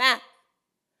the map?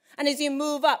 And as you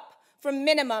move up from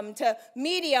minimum to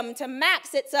medium to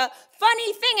max, it's a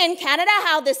funny thing in Canada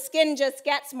how the skin just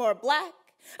gets more black.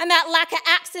 And that lack of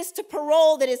access to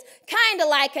parole that is kind of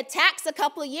like a tax, a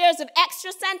couple of years of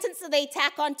extra sentence that they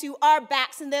tack onto our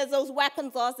backs, and there's those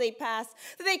weapons laws they pass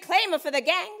that they claim are for the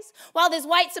gangs, while there's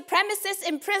white supremacists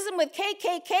in prison with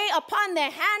KKK upon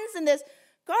their hands, and there's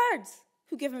guards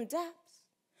who give them daps.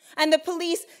 And the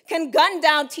police can gun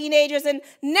down teenagers and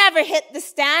never hit the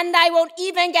stand. I won't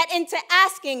even get into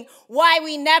asking why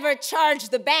we never charge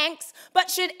the banks. But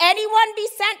should anyone be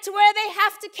sent to where they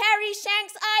have to carry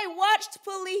shanks? I watched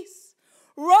police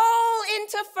roll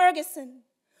into Ferguson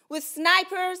with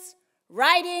snipers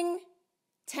riding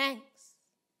tanks.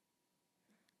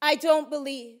 I don't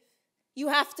believe you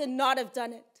have to not have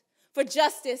done it for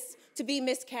justice to be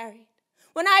miscarried.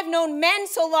 When I've known men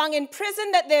so long in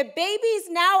prison that their babies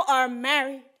now are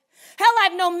married. Hell,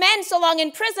 I've known men so long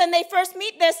in prison they first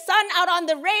meet their son out on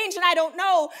the range, and I don't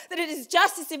know that it is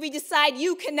justice if we decide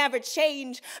you can never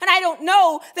change. And I don't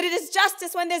know that it is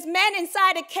justice when there's men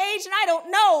inside a cage, and I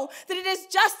don't know that it is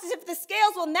justice if the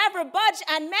scales will never budge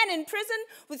and men in prison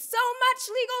with so much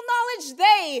legal knowledge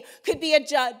they could be a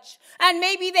judge. And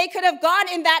maybe they could have gone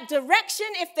in that direction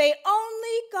if they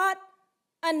only got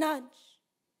a nudge.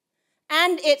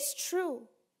 And it's true.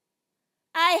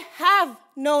 I have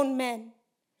known men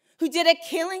who did a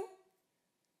killing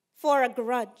for a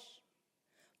grudge.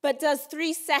 But does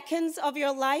 3 seconds of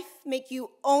your life make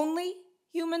you only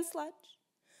human sludge?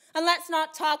 And let's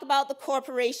not talk about the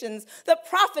corporations, the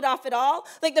profit off it all,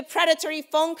 like the predatory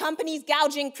phone companies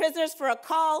gouging prisoners for a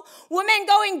call, women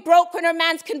going broke when her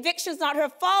man's conviction's not her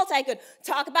fault. I could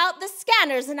talk about the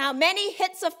scanners and how many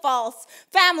hits are false,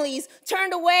 families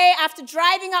turned away after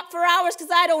driving up for hours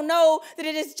because I don't know that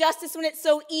it is justice when it's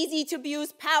so easy to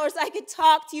abuse powers. I could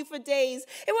talk to you for days.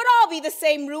 It would all be the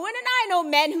same ruin, and I know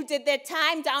men who did their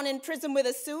time down in prison with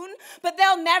us soon, but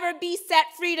they'll never be set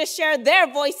free to share their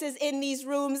voices in these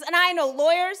rooms. And I know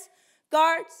lawyers,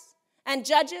 guards, and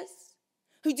judges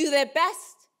who do their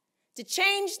best to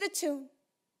change the tune.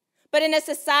 But in a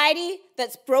society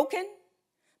that's broken,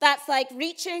 that's like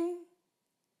reaching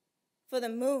for the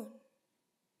moon.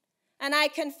 And I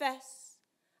confess,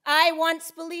 I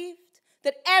once believed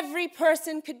that every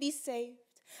person could be saved.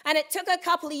 And it took a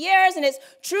couple of years, and it's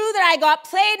true that I got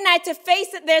played, and I had to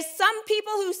face it. There's some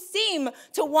people who seem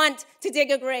to want to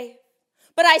dig a grave.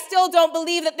 But I still don't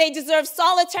believe that they deserve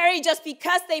solitary just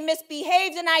because they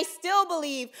misbehaved, and I still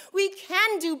believe we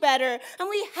can do better, and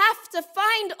we have to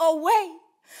find a way.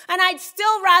 And I'd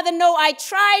still rather know I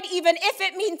tried, even if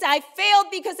it means I failed,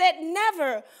 because it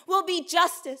never will be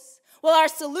justice. Well, our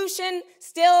solution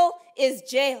still is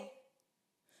jail.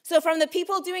 So from the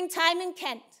people doing time in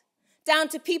Kent, down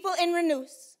to people in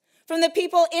Renouse, from the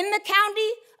people in the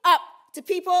county, up to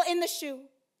people in the shoe,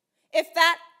 if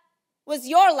that was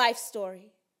your life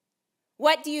story,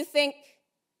 what do you think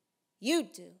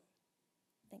you'd do?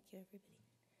 Thank you, everybody.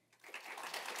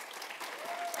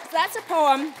 So that's a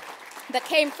poem that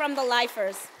came from the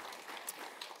lifers.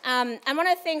 And one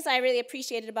of the things I really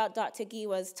appreciated about Dr.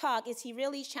 Giwa's talk is he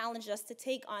really challenged us to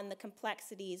take on the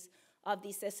complexities of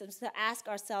these systems, to ask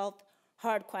ourselves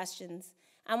hard questions.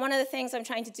 And one of the things I'm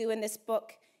trying to do in this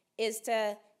book is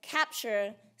to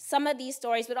capture some of these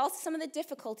stories, but also some of the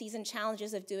difficulties and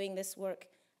challenges of doing this work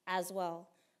as well.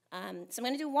 So I'm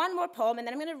going to do one more poem, and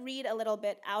then I'm going to read a little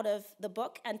bit out of the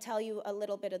book and tell you a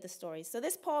little bit of the stories. So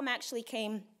this poem actually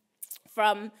came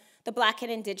from the Black and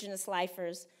Indigenous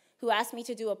lifers, who asked me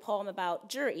to do a poem about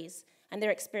juries and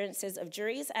their experiences of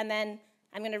juries. And then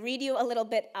I'm going to read you a little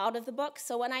bit out of the book.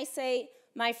 So when I say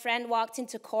my friend walked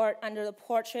into court under the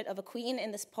portrait of a queen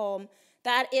in this poem,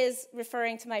 that is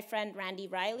referring to my friend Randy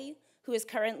Riley, who is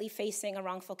currently facing a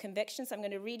wrongful conviction. So I'm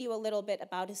going to read you a little bit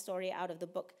about his story out of the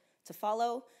book to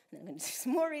follow, and then I'm going to do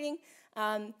some more reading.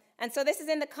 And so this is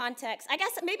in the context. I guess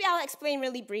maybe I'll explain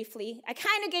really briefly. I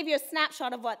kind of gave you a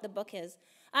snapshot of what the book is.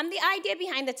 The idea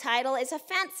behind the title is a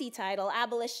fancy title,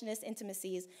 Abolitionist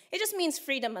Intimacies. It just means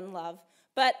freedom and love.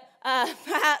 But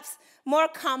perhaps more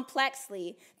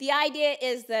complexly, the idea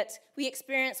is that we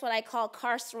experience what I call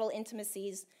carceral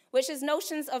intimacies, which is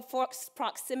notions of forced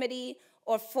proximity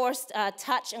or forced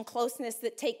touch and closeness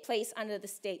that take place under the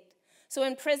state. So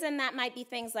in prison, that might be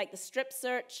things like the strip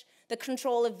search, the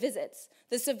control of visits,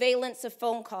 the surveillance of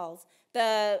phone calls,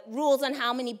 the rules on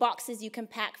how many boxes you can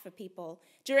pack for people.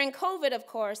 During COVID, of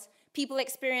course, people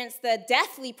experienced the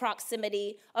deathly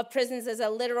proximity of prisons as a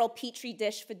literal petri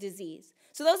dish for disease.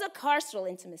 So those are carceral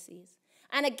intimacies.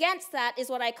 And against that is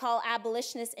what I call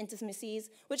abolitionist intimacies,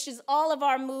 which is all of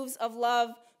our moves of love,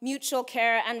 mutual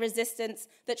care, and resistance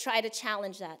that try to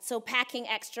challenge that. So packing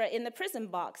extra in the prison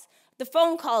box, the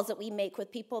phone calls that we make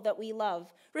with people that we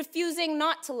love, refusing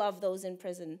not to love those in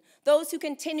prison, those who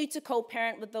continue to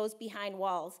co-parent with those behind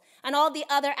walls, and all the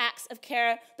other acts of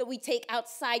care that we take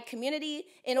outside community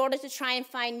in order to try and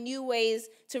find new ways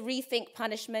to rethink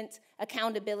punishment,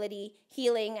 accountability,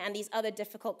 healing, and these other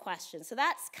difficult questions. So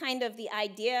that's kind of the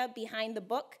idea behind the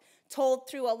book, told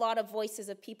through a lot of voices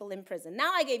of people in prison.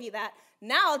 Now I gave you that.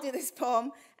 Now I'll do this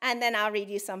poem, and then I'll read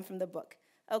you some from the book.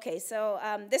 Okay, so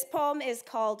this poem is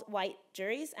called White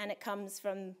Juries, and it comes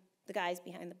from the guys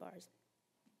behind the bars.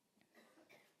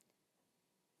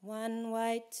 1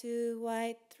 white, 2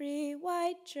 white, 3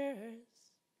 white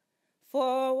jurors,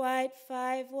 4 white,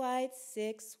 5 white,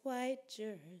 6 white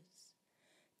jurors,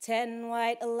 10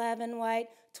 white, 11 white,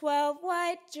 12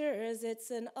 white jurors.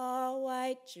 It's an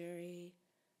all-white jury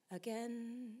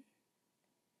again.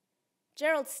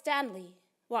 Gerald Stanley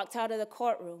walked out of the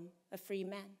courtroom a free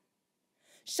man.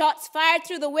 Shots fired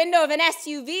through the window of an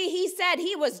SUV. He said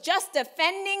he was just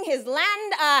defending his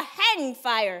land, a hang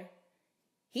fire.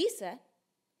 He said,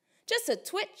 just a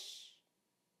twitch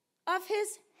of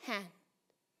his hand.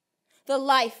 The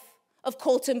life of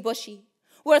Colton Bushy,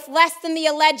 worth less than the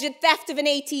alleged theft of an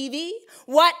ATV.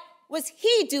 What was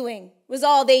he doing was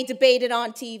all they debated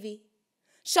on TV.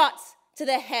 Shots to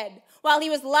the head while he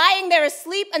was lying there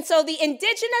asleep, and so the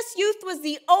indigenous youth was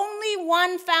the only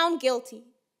one found guilty.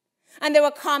 And there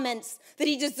were comments that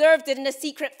he deserved it in a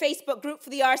secret Facebook group for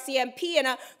the RCMP and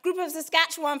a group of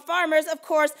Saskatchewan farmers. Of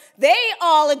course, they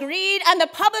all agreed, and the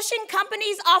publishing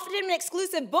companies offered him an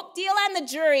exclusive book deal and the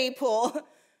jury pool.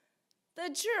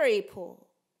 The jury pool.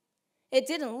 It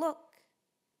didn't look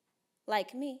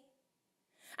like me.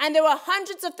 And there were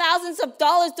hundreds of thousands of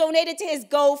dollars donated to his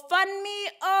GoFundMe.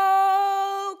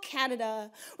 Oh,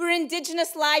 Canada, where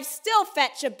Indigenous lives still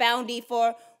fetch a bounty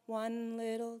for 1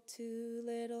 little, 2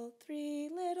 little, 3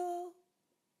 little.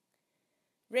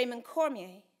 Raymond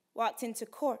Cormier walked into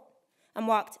court and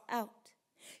walked out.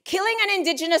 Killing an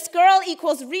Indigenous girl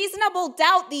equals reasonable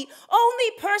doubt. The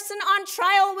only person on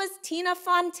trial was Tina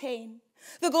Fontaine.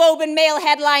 The Globe and Mail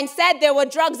headline said there were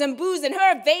drugs and booze in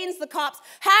her veins. The cops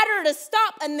had her to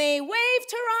stop, and they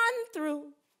waved her on through.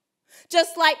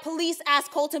 Just like police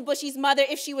asked Colton Bushy's mother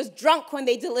if she was drunk when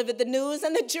they delivered the news,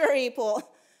 and the jury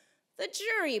pool. The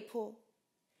jury pool.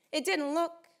 It didn't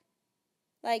look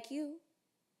like you.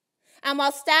 And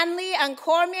while Stanley and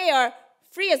Cormier are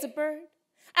free as a bird,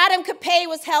 Adam Capay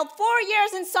was held 4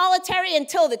 years in solitary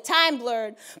until the time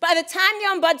blurred. By the time the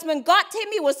ombudsman got to him,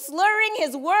 he was slurring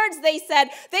his words. They said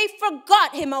they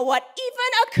forgot him or what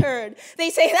even occurred. They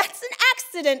say that's an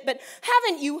accident, but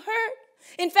haven't you heard?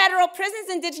 In federal prisons,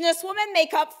 Indigenous women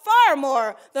make up far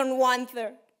more than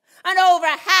 1/3. And over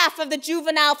half of the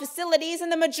juvenile facilities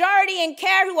and the majority in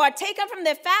care who are taken from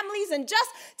their families and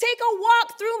just take a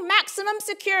walk through maximum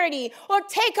security or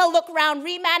take a look around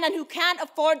remand and who can't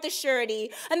afford the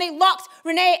surety. And they locked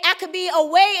Renee Ackaby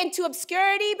away into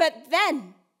obscurity, but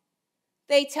then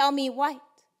they tell me white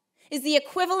is the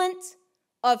equivalent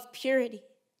of purity.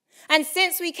 And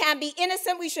since we can't be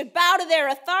innocent, we should bow to their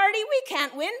authority. We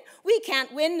can't win. We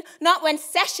can't win. Not when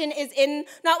session is in.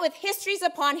 Not with histories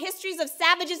upon histories of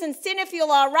savages and sin. If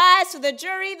you'll all rise to the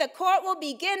jury, the court will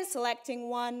begin selecting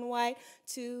 1 white,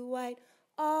 2 white,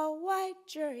 all white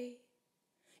jury.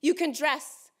 You can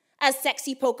dress as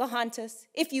sexy Pocahontas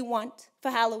if you want for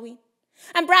Halloween.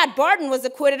 And Brad Barton was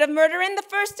acquitted of murder in the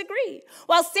 1st degree,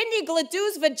 while Cindy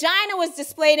Gladou's vagina was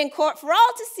displayed in court for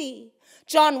all to see.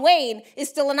 John Wayne is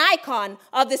still an icon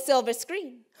of the silver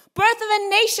screen. Birth of a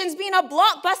Nation's been a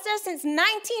blockbuster since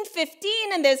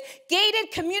 1915, and there's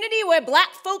gated community where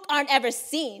black folk aren't ever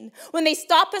seen. When they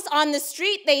stop us on the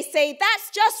street, they say, that's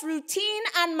just routine,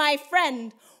 and my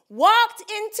friend walked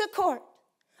into court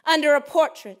under a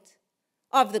portrait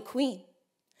of the Queen.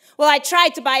 Well, I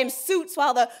tried to buy him suits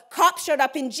while the cops showed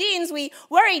up in jeans. We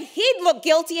worried he'd look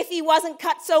guilty if he wasn't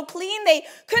cut so clean. They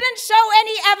couldn't show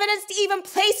any evidence to even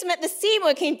place him at the scene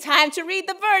when it came time to read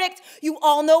the verdict. You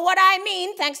all know what I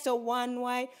mean, thanks to 1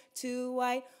 white, 2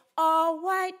 white, all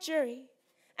white jury.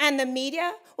 And the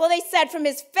media, well, they said from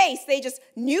his face, they just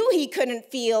knew he couldn't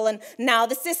feel. And now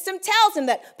the system tells him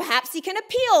that perhaps he can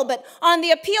appeal. But on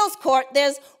the appeals court,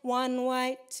 there's 1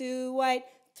 white, 2 white,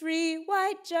 3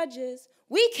 white judges.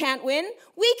 We can't win.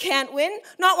 We can't win.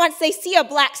 Not once they see a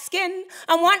black skin.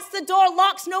 And once the door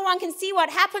locks, no one can see what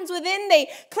happens within. They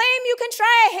claim you can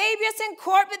try a habeas in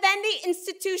court, but then the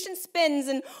institution spins.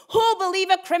 And who'll believe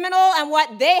a criminal and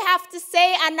what they have to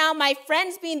say? And now my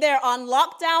friend's been there on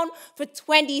lockdown for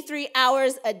 23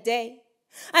 hours a day.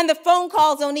 And the phone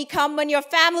calls only come when your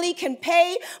family can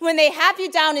pay. When they have you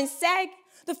down in SEG,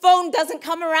 the phone doesn't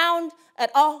come around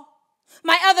at all.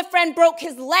 My other friend broke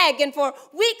his leg, and for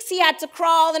weeks he had to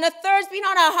crawl, and a third's been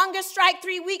on a hunger strike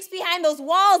 3 weeks behind those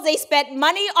walls. They spent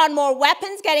money on more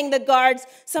weapons, getting the guards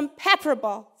some pepper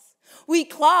balls. We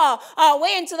claw our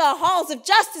way into the halls of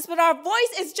justice, but our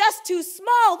voice is just too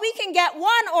small. We can get 1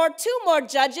 or 2 more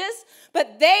judges,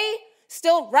 but they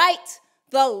still write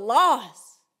the laws.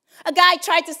 A guy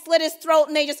tried to slit his throat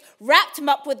and they just wrapped him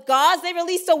up with gauze. They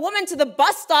released a woman to the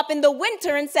bus stop in the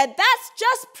winter and said, that's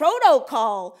just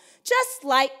protocol. Just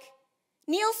like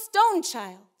Neil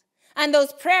Stonechild and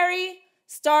those prairie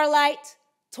starlight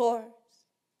tours.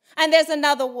 And there's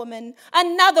another woman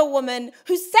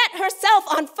who set herself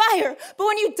on fire. But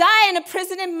when you die in a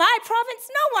prison in my province,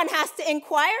 no one has to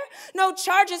inquire. No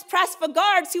charges pressed for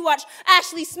guards who watch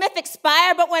Ashley Smith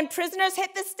expire. But when prisoners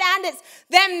hit the stand, it's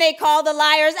them they call the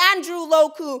liars. Andrew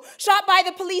Loku, shot by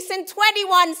the police in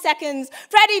 21 seconds.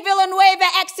 Freddie Villanueva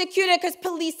executed because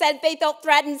police said they felt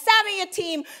threatened. Sammy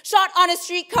Yatim, shot on a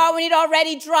streetcar when he'd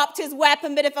already dropped his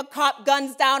weapon. But if a cop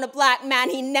guns down a black man,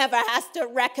 he never has to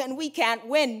reckon. We can't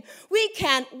win. We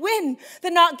can't win. The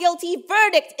not guilty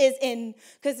verdict is in,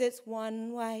 because it's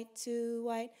 1 white, 2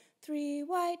 white, 3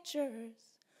 white jurors,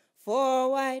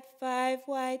 4 white, 5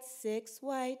 white, 6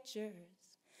 white jurors,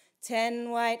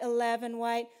 10 white, 11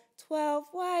 white, 12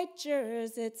 white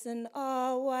jurors. It's an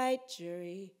all-white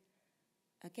jury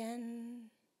again.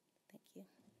 Thank you.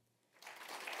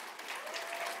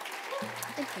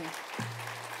 Thank you.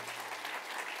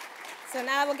 So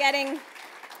now we're getting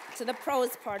to the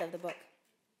prose part of the book.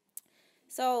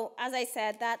 So, as I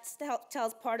said, that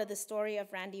tells part of the story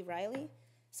of Randy Riley.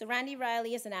 So Randy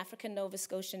Riley is an African Nova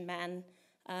Scotian man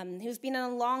who's been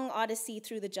on a long odyssey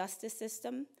through the justice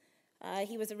system.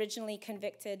 He was originally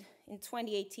convicted in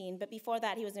 2018, but before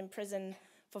that he was in prison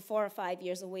for 4 or 5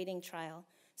 years awaiting trial.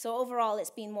 So overall,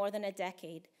 it's been more than a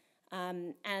decade.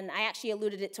 And I actually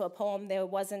alluded it to a poem. There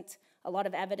wasn't a lot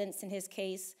of evidence in his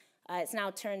case. It's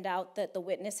now turned out that the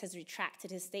witness has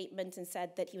retracted his statement and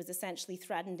said that he was essentially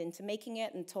threatened into making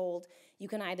it and told, you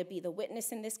can either be the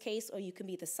witness in this case or you can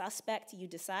be the suspect, you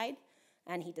decide.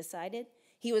 And he decided.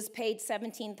 He was paid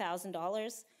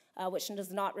 $17,000, which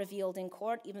was not revealed in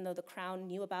court, even though the Crown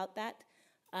knew about that.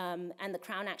 And the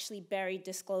Crown actually buried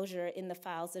disclosure in the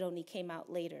files that only came out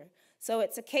later. So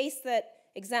it's a case that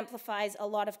exemplifies a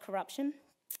lot of corruption.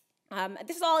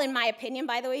 This is all in my opinion,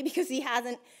 by the way, because he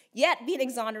hasn't yet been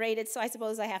exonerated, so I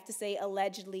suppose I have to say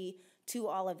allegedly to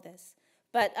all of this.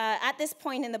 But at this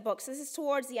point in the book, so this is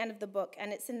towards the end of the book,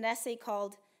 and it's an essay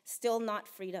called Still Not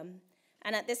Freedom.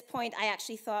 And at this point, I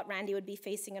actually thought Randy would be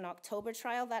facing an October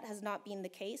trial. That has not been the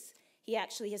case. He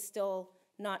actually has still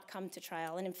not come to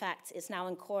trial. And in fact, it's now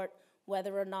in court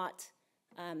whether or not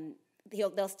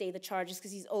they'll stay the charges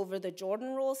because he's over the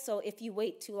Jordan rule. So if you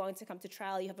wait too long to come to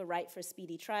trial, you have a right for a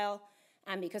speedy trial.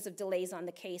 And because of delays on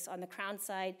the case on the Crown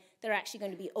side, they're actually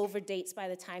going to be over dates by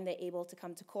the time they're able to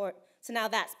come to court. So now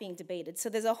that's being debated. So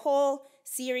there's a whole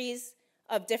series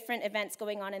of different events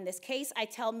going on in this case. I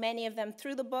tell many of them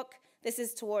through the book. This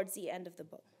is towards the end of the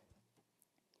book.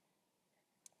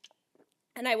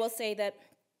 And I will say that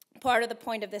part of the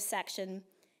point of this section,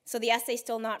 so the essay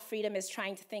Still Not Freedom is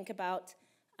trying to think about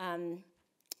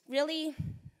really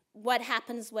what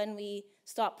happens when we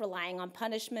stop relying on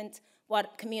punishment,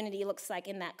 what community looks like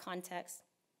in that context,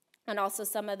 and also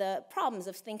some of the problems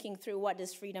of thinking through what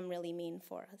does freedom really mean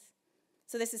for us.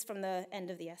 So this is from the end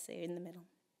of the essay in the middle.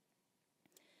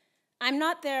 I'm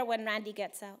not there when Randy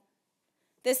gets out.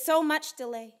 There's so much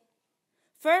delay.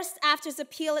 First, after his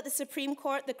appeal at the Supreme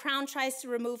Court, the Crown tries to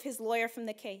remove his lawyer from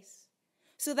the case.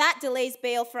 So that delays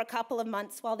bail for a couple of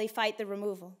months while they fight the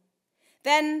removal.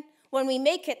 Then, when we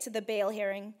make it to the bail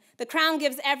hearing, the Crown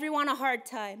gives everyone a hard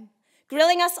time,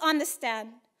 grilling us on the stand,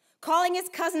 calling his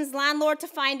cousin's landlord to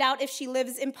find out if she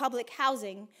lives in public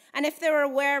housing, and if they're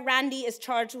aware Randy is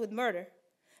charged with murder.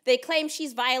 They claim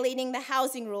she's violating the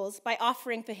housing rules by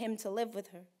offering for him to live with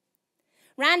her.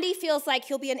 Randy feels like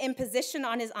he'll be an imposition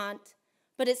on his aunt,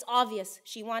 but it's obvious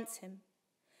she wants him.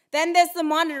 Then there's the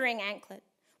monitoring anklet,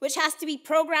 which has to be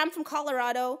programmed from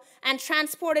Colorado and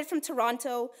transported from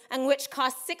Toronto, and which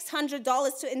costs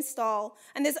 $600 to install,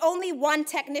 and there's only one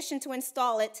technician to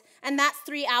install it, and that's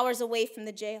 3 hours away from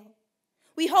the jail.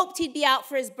 We hoped he'd be out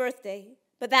for his birthday,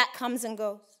 but that comes and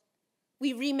goes.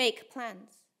 We remake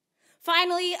plans.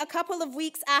 Finally, a couple of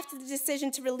weeks after the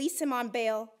decision to release him on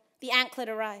bail, the anklet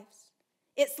arrives.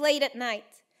 It's late at night,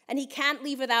 and he can't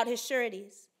leave without his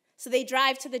sureties, so they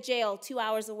drive to the jail 2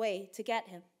 hours away to get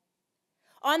him.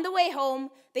 On the way home,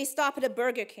 they stop at a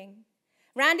Burger King.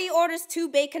 Randy orders 2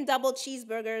 bacon double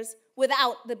cheeseburgers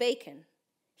without the bacon.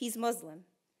 He's Muslim.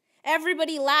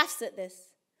 Everybody laughs at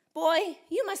this. Boy,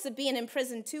 you must have been in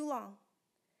prison too long.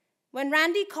 When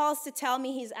Randy calls to tell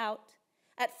me he's out,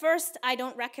 at first I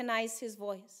don't recognize his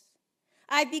voice.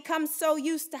 I've become so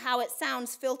used to how it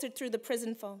sounds filtered through the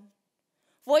prison phone.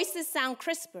 Voices sound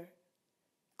crisper,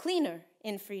 cleaner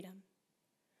in freedom.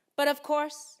 But of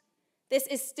course, this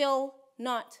is still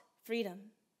not freedom.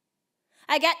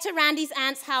 I get to Randy's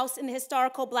aunt's house in the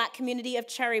historical Black community of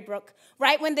Cherrybrook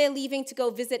right when they're leaving to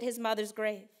go visit his mother's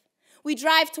grave. We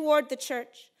drive toward the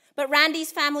church, but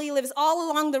Randy's family lives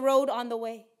all along the road on the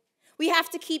way. We have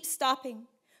to keep stopping,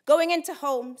 going into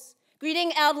homes,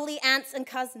 greeting elderly aunts and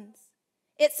cousins.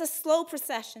 It's a slow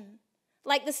procession,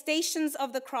 like the Stations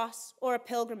of the Cross or a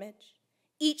pilgrimage.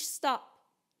 Each stop,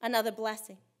 another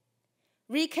blessing.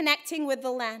 Reconnecting with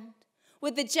the land,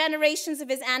 with the generations of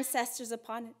his ancestors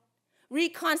upon it,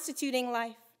 reconstituting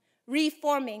life,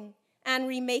 reforming, and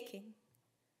remaking.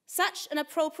 Such an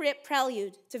appropriate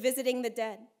prelude to visiting the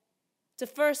dead, to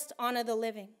first honor the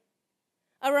living.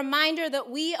 A reminder that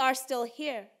we are still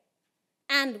here,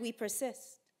 and we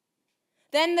persist.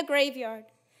 Then the graveyard,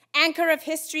 anchor of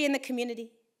history in the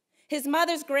community. His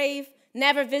mother's grave,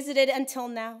 never visited until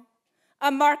now.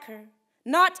 A marker,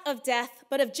 not of death,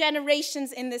 but of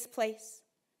generations in this place,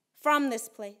 from this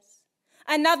place.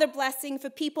 Another blessing for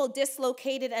people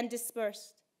dislocated and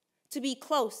dispersed, to be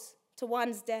close to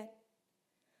one's dead.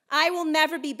 I will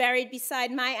never be buried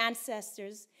beside my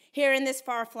ancestors here in this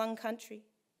far-flung country.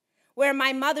 Where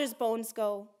my mother's bones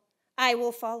go, I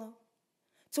will follow.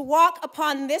 To walk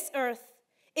upon this earth,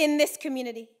 in this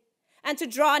community, and to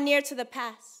draw near to the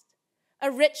past, a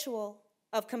ritual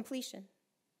of completion.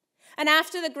 And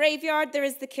after the graveyard, there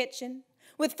is the kitchen,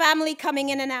 with family coming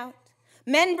in and out.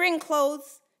 Men bring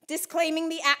clothes, disclaiming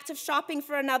the act of shopping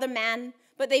for another man,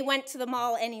 but they went to the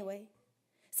mall anyway.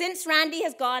 Since Randy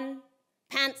has gone,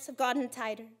 pants have gotten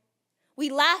tighter. We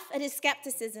laugh at his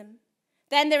skepticism.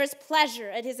 Then there is pleasure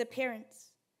at his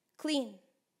appearance. Clean,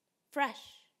 fresh,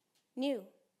 new,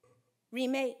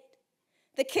 remade.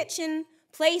 The kitchen,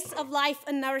 place of life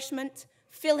and nourishment,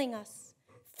 filling us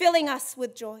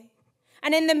with joy.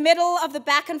 And in the middle of the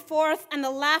back and forth and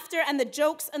the laughter and the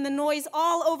jokes and the noise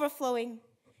all overflowing,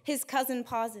 his cousin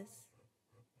pauses.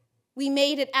 We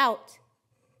made it out,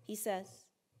 he says.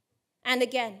 And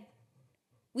again,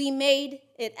 we made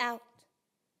it out.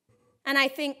 And I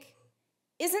think,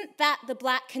 isn't that the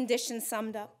Black condition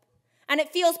summed up? and it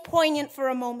feels poignant for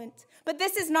a moment. But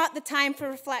this is not the time for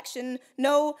reflection.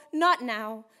 No, not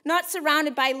now. Not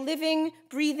surrounded by living,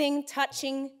 breathing,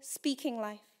 touching, speaking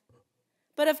life.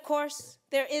 But of course,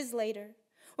 there is later.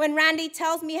 When Randy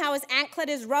tells me how his anklet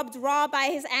is rubbed raw by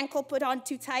his ankle put on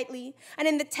too tightly, and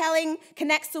in the telling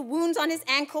connects the wounds on his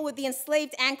ankle with the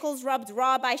enslaved ankles rubbed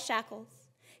raw by shackles.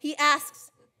 He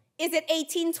asks, is it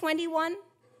 1821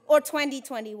 or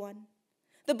 2021?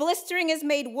 The blistering is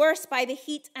made worse by the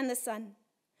heat and the sun.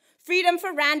 Freedom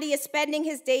for Randy is spending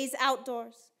his days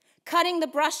outdoors, cutting the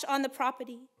brush on the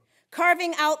property,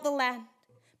 carving out the land,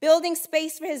 building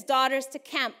space for his daughters to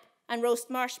camp and roast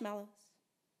marshmallows.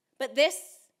 But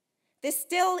this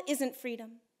still isn't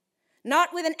freedom.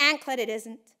 Not with an anklet it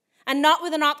isn't, and not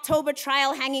with an October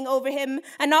trial hanging over him,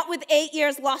 and not with 8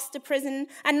 years lost to prison,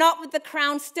 and not with the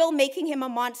crown still making him a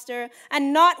monster,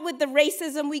 and not with the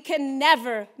racism we can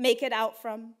never make it out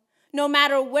from, no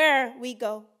matter where we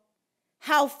go,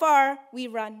 how far we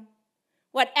run,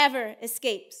 whatever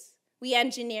escapes, we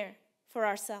engineer for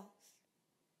ourselves.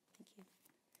 Thank you.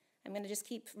 I'm going to just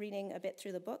keep reading a bit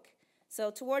through the book. So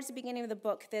towards the beginning of the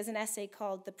book, there's an essay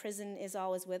called "The Prison is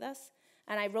Always With Us,"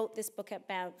 and I wrote this book at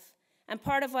Banff. And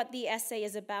part of what the essay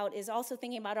is about is also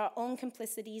thinking about our own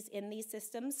complicities in these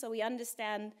systems. So we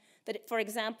understand that, for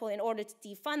example, in order to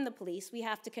defund the police, we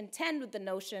have to contend with the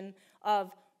notion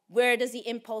of where does the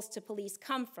impulse to police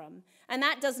come from? And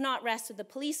that does not rest with the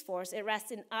police force. It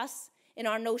rests in us, in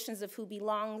our notions of who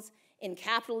belongs, in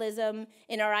capitalism,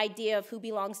 in our idea of who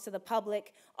belongs to the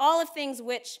public, all of things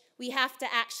which we have to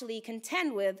actually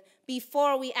contend with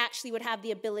before we actually would have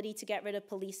the ability to get rid of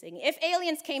policing. If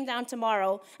aliens came down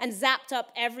tomorrow and zapped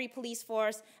up every police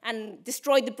force and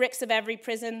destroyed the bricks of every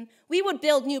prison, we would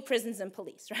build new prisons and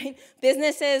police, right?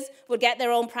 Businesses would get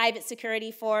their own private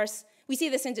security force. We see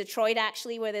this in Detroit,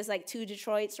 actually, where there's like 2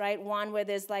 Detroits, right? One where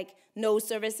there's like no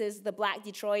services, the black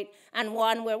Detroit, and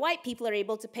one where white people are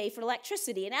able to pay for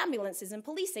electricity and ambulances and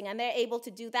policing, and they're able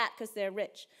to do that because they're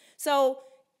rich. So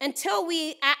until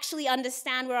we actually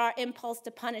understand where our impulse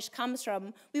to punish comes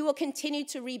from, we will continue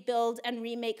to rebuild and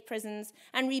remake prisons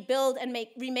and rebuild and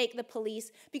remake the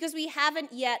police because we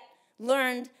haven't yet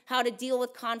learned how to deal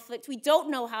with conflict. We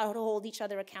don't know how to hold each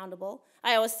other accountable.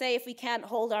 I always say if we can't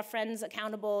hold our friends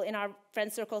accountable in our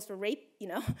friend circles for rape,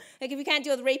 like if we can't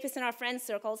deal with rapists in our friend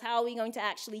circles, how are we going to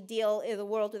actually deal in a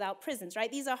world without prisons,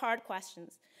 right? These are hard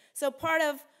questions. So part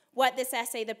of what this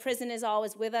essay, "The Prison is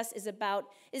Always With Us," is about,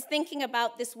 is thinking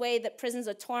about this way that prisons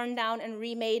are torn down and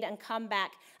remade and come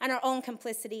back, and our own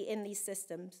complicity in these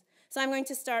systems. So I'm going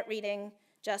to start reading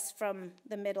just from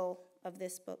the middle of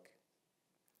this book,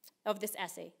 of this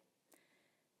essay.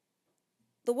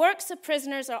 The works of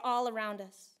prisoners are all around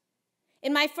us.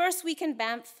 In my first week in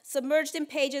Banff, submerged in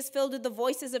pages filled with the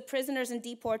voices of prisoners and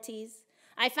deportees,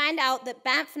 I find out that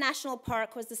Banff National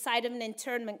Park was the site of an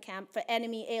internment camp for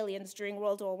enemy aliens during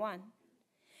World War I.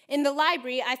 In the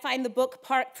library, I find the book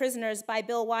Park Prisoners by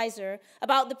Bill Weiser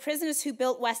about the prisoners who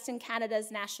built Western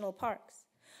Canada's national parks.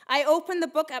 I open the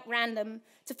book at random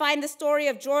to find the story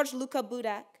of George Luca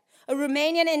Budak, a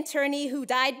Romanian internee who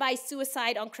died by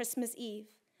suicide on Christmas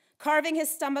Eve, carving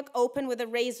his stomach open with a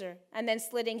razor and then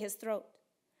slitting his throat.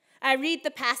 I read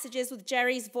the passages with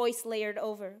Jerry's voice layered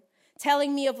over,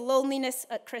 telling me of loneliness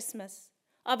at Christmas,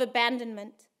 of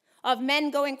abandonment, of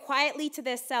men going quietly to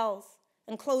their cells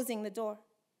and closing the door.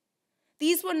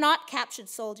 These were not captured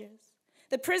soldiers.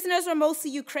 The prisoners were mostly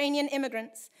Ukrainian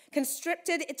immigrants,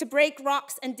 conscripted to break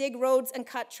rocks and dig roads and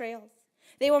cut trails.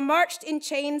 They were marched in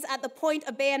chains at the point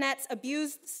of bayonets,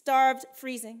 abused, starved,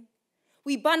 freezing.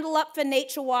 We bundle up for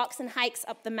nature walks and hikes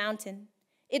up the mountain.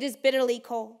 It is bitterly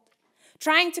cold.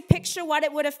 Trying to picture what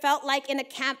it would have felt like in a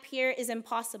camp here is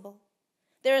impossible.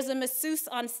 There is a masseuse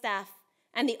on staff,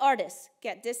 and the artists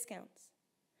get discounts.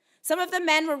 Some of the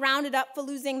men were rounded up for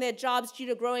losing their jobs due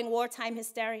to growing wartime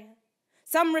hysteria.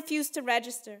 Some refused to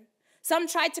register. Some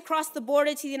tried to cross the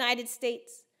border to the United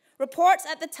States. Reports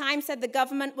at the time said the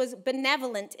government was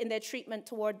benevolent in their treatment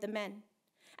toward the men.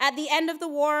 At the end of the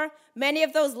war, many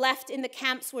of those left in the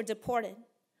camps were deported.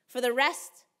 For the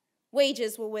rest,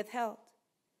 wages were withheld.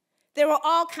 There were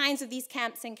all kinds of these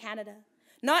camps in Canada,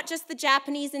 not just the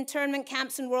Japanese internment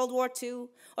camps in World War II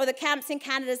or the camps in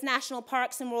Canada's national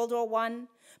parks in World War I,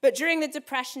 but during the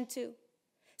Depression too.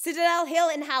 Citadel Hill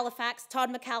in Halifax, Todd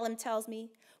McCallum tells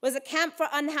me, was a camp for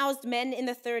unhoused men in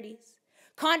the 30s.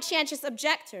 Conscientious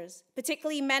objectors,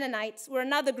 particularly Mennonites, were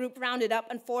another group rounded up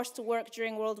and forced to work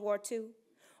during World War II.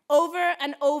 Over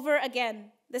and over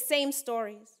again, the same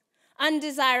stories.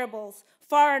 Undesirables,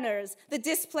 foreigners, the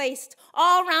displaced,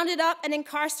 all rounded up and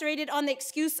incarcerated on the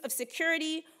excuse of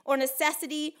security or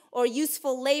necessity or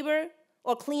useful labor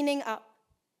or cleaning up.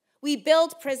 We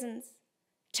build prisons,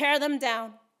 tear them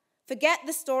down, forget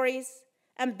the stories,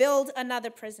 and build another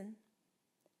prison.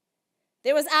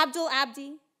 There was Abdul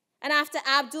Abdi, and after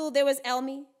Abdul, there was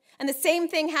Elmi, and the same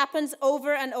thing happens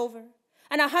over and over.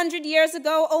 And 100 years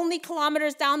ago, only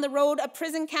kilometers down the road, a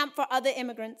prison camp for other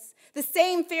immigrants. The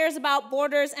same fears about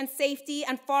borders and safety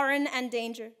and foreign and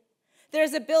danger.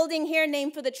 There's a building here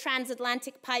named for the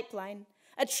transatlantic pipeline,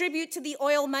 a tribute to the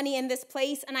oil money in this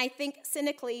place, and I think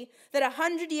cynically that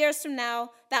 100 years from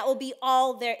now, that will be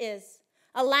all there is,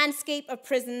 a landscape of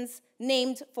prisons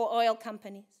named for oil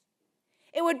companies.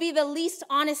 It would be the least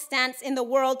honest stance in the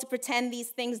world to pretend these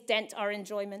things dent our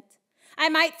enjoyment. I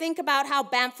might think about how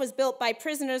Banff was built by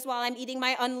prisoners while I'm eating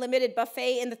my unlimited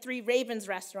buffet in the Three Ravens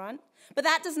restaurant, but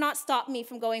that does not stop me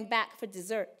from going back for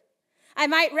dessert. I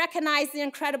might recognize the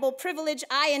incredible privilege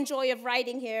I enjoy of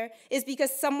writing here is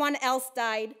because someone else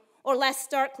died, or less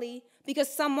starkly,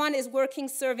 because someone is working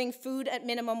serving food at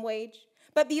minimum wage.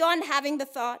 But beyond having the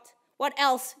thought, what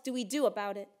else do we do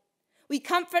about it? We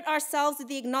comfort ourselves with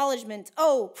the acknowledgement,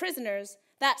 oh, prisoners,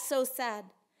 that's so sad.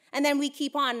 And then we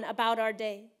keep on about our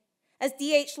day. As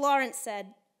D.H. Lawrence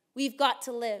said, we've got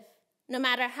to live, no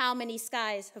matter how many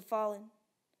skies have fallen.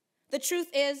 The truth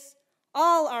is,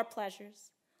 all our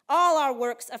pleasures, all our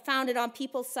works are founded on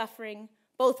people's suffering,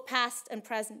 both past and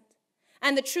present.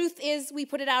 And the truth is, we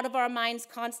put it out of our minds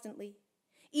constantly.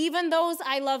 Even those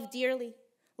I love dearly,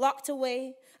 locked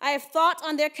away, I have thought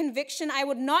on their conviction I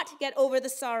would not get over the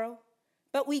sorrow,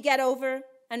 but we get over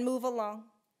and move along.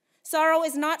 Sorrow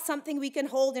is not something we can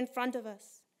hold in front of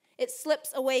us. It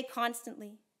slips away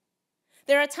constantly.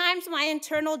 There are times my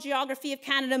internal geography of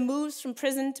Canada moves from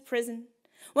prison to prison.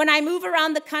 When I move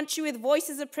around the country with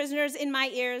voices of prisoners in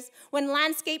my ears, when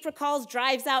landscape recalls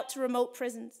drives out to remote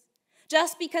prisons.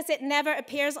 Just because it never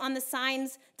appears on the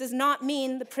signs does not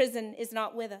mean the prison is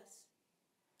not with us.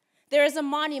 There is a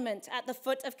monument at the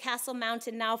foot of Castle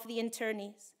Mountain now for the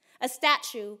internees, a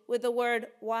statue with the word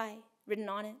 "why" written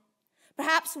on it.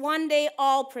 Perhaps one day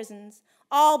all prisons,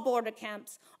 all border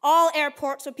camps, all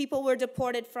airports where people were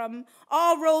deported from,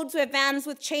 all roads where vans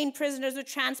with chained prisoners were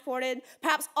transported,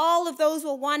 perhaps all of those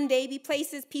will one day be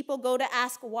places people go to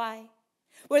ask why,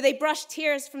 where they brush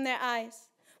tears from their eyes,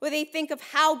 where they think of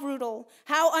how brutal,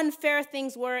 how unfair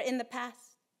things were in the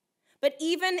past. But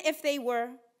even if they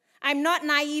were, I'm not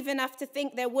naive enough to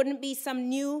think there wouldn't be some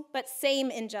new but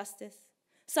same injustice,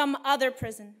 some other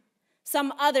prison,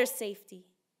 some other safety,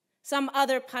 some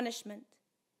other punishment.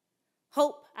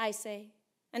 Hope, I say,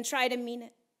 and try to mean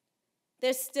it.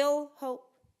 There's still hope.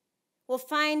 We'll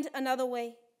find another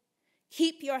way.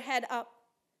 Keep your head up.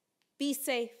 Be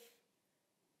safe.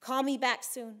 Call me back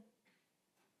soon.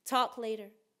 Talk later.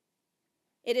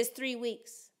 It is 3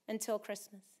 weeks until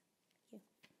Christmas. Thank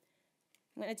you.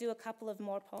 I'm going to do a couple of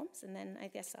more poems, and then I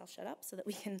guess I'll shut up so that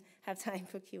we can have time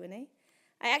for Q&A.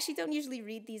 I actually don't usually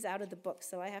read these out of the book,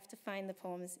 so I have to find the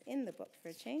poems in the book for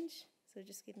a change. So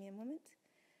just give me a moment.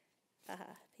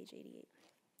 Page 88.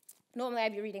 Normally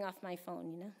I'd be reading off my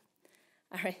phone, you know.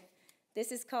 All right.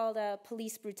 This is called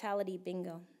Police Brutality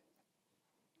Bingo.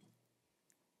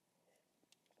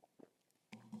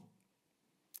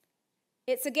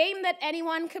 It's a game that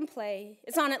anyone can play.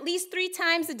 It's on at least 3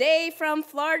 times a day from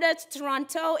Florida to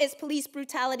Toronto. It's Police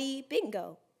Brutality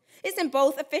Bingo. It's in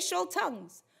both official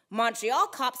tongues. Montreal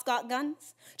cops got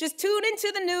guns. Just tune into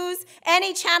the news.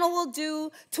 Any channel will do.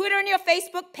 Twitter and your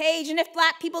Facebook page. And if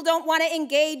black people don't want to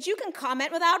engage, you can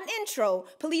comment without an intro.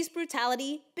 Police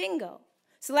Brutality Bingo.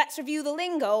 So let's review the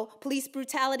lingo. Police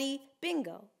Brutality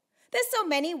Bingo. There's so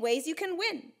many ways you can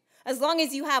win, as long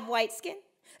as you have white skin.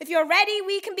 If you're ready,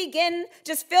 we can begin.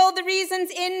 Just fill the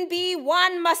reasons in.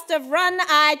 B1 must have run.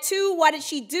 I2, what did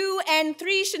she do?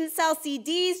 N3 shouldn't sell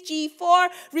CDs. G4,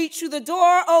 reach through the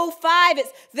door. O5,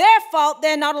 it's their fault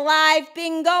they're not alive.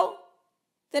 Bingo,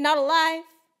 they're not alive.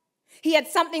 He had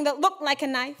something that looked like a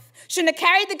knife. Shouldn't have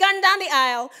carried the gun down the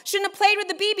aisle. Shouldn't have played with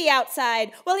the BB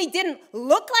outside. Well, he didn't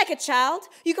look like a child.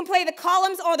 You can play the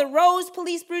columns or the rows.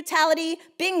 Police Brutality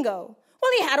Bingo.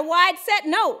 Well, he had a wide set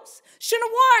nose. Shouldn't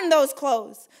have worn those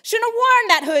clothes. Shouldn't have worn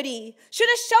that hoodie. Should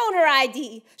have shown her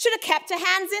ID. Should have kept her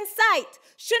hands in sight.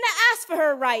 Shouldn't have asked for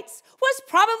her rights. Was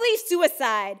probably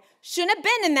suicide. Shouldn't have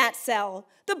been in that cell.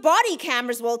 The body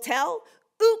cameras will tell.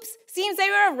 Oops, seems they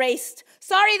were erased.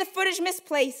 Sorry, the footage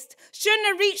misplaced. Shouldn't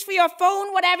have reached for your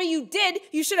phone. Whatever you did,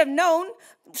 you should have known.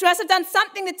 Must have done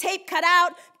something the tape cut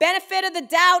out. Benefit of the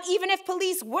doubt, even if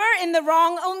police were in the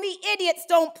wrong, only idiots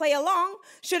don't play along.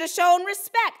 Should have shown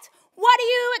respect. What do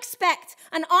you expect?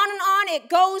 And on it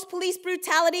goes, Police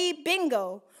Brutality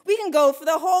Bingo. We can go for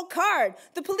the whole card.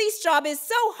 The police job is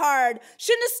so hard.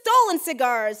 Shouldn't have stolen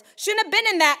cigars. Shouldn't have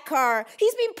been in that car.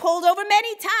 He's been pulled over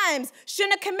many times.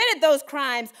 Shouldn't have committed those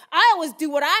crimes. I always do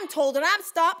what I'm told and I'm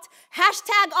stopped.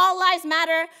 Hashtag all lives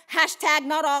matter. Hashtag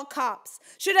not all cops.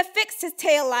 Should have fixed his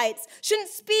taillights. Shouldn't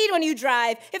speed when you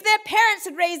drive. If their parents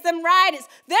had raised them right, it's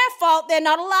their fault they're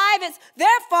not alive. It's their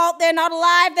fault they're not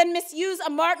alive. Then misuse a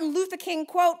Martin Luther King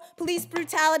quote, police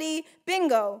brutality,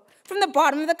 bingo. From the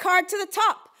bottom of the card to the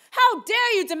top. How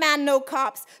dare you demand no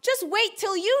cops? Just wait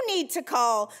till you need to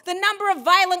call. The number of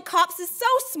violent cops is so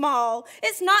small.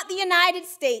 It's not the United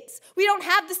States. We don't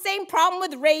have the same problem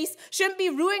with race. Shouldn't be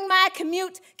ruining my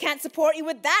commute. Can't support you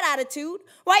with that attitude.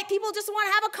 White people just want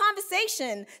to have a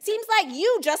conversation. Seems like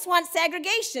you just want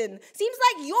segregation. Seems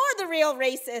like you're the real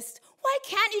racist. Why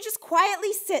can't you just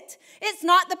quietly sit? It's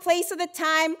not the place or the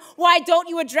time. Why don't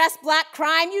you address black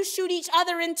crime? You shoot each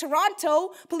other in Toronto.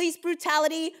 Police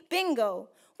brutality, bingo.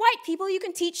 White people, you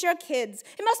can teach your kids.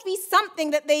 It must be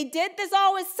something that they did. There's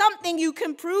always something you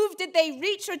can prove. Did they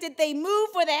reach or did they move?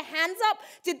 Were their hands up?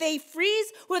 Did they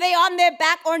freeze? Were they on their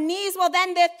back or knees? Well,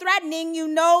 then they're threatening. You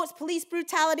know it's police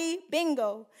brutality.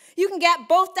 Bingo. You can get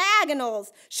both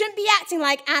diagonals. Shouldn't be acting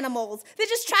like animals. They're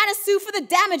just trying to sue for the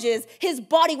damages. His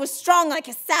body was strong like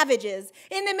a savage's.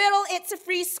 In the middle, it's a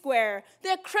free square.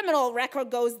 Their criminal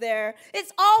record goes there.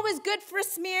 It's always good for a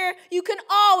smear. You can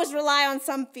always rely on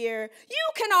some fear. You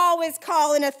can always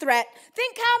call in a threat.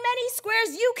 Think how many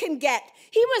squares you can get.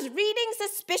 He was reading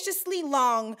suspiciously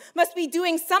long. Must be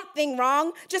doing something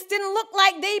wrong. Just didn't look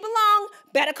like they belong.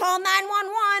 Better call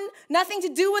 911. Nothing to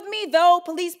do with me, though.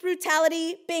 Police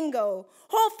brutality, bingo.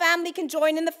 Whole family can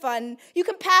join in the fun. You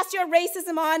can pass your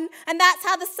racism on, and that's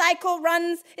how the cycle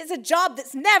runs. It's a job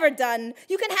that's never done.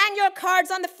 You can hang your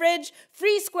cards on the fridge,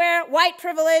 free square, white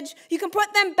privilege. You can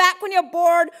put them back when you're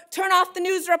bored, turn off the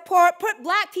news report, put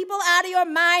black people out of your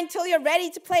mind till you're ready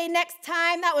to play next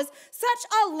time. That was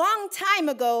such a long time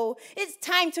ago. It's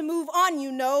time to move on,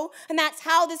 you know, and that's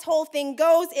how this whole thing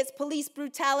goes. It's police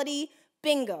brutality,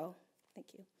 bingo. Thank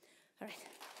you. All right.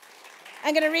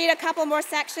 I'm going to read a couple more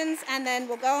sections, and then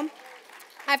we'll go.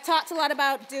 I've talked a lot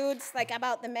about dudes, like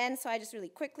about the men, so I just really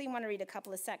quickly want to read a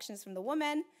couple of sections from the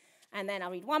women, and then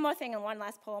I'll read one more thing and one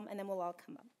last poem, and then we'll all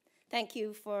come up. Thank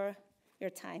you for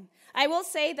your time. I will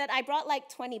say that I brought like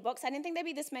 20 books. I didn't think there'd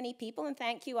be this many people, and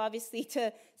thank you, obviously,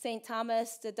 to St.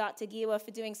 Thomas, to Dr. Giwa for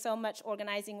doing so much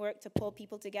organizing work to pull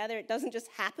people together. It doesn't just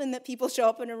happen that people show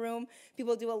up in a room.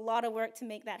 People do a lot of work to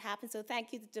make that happen, so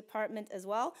thank you to the department as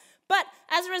well. But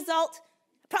as a result,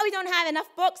 probably don't have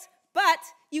enough books, but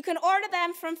you can order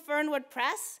them from Fernwood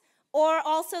Press or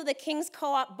also the King's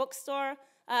Co-op bookstore.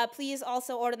 Please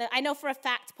also order them. I know for a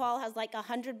fact Paul has like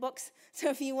 100 books, so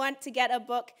if you want to get a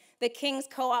book, the King's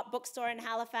Co-op bookstore in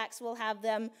Halifax will have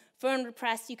them. Fernwood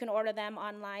Press, you can order them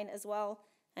online as well,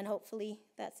 and hopefully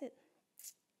that's it.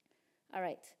 All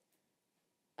right.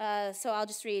 So I'll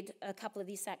just read a couple of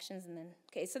these sections and then,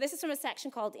 okay, so this is from a section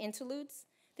called Interludes.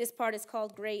 This part is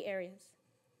called Gray Areas.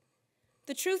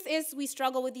 The truth is, we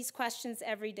struggle with these questions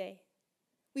every day.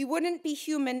 We wouldn't be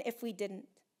human if we didn't.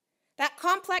 That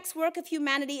complex work of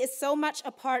humanity is so much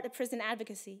a part of prison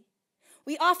advocacy.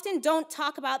 We often don't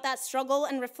talk about that struggle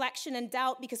and reflection and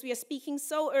doubt because we are speaking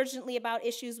so urgently about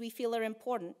issues we feel are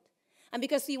important, and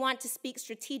because we want to speak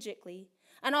strategically,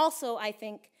 and also, I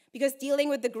think, because dealing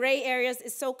with the gray areas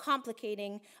is so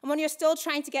complicating, and when you're still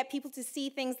trying to get people to see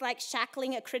things like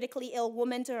shackling a critically ill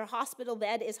woman to her hospital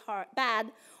bed is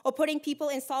bad, or putting people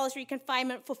in solitary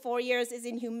confinement for 4 years is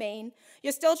inhumane,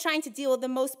 you're still trying to deal with the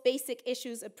most basic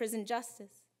issues of prison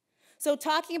justice. So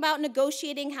talking about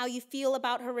negotiating how you feel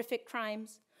about horrific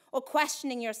crimes, or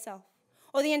questioning yourself,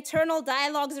 or the internal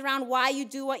dialogues around why you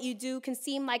do what you do can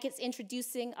seem like it's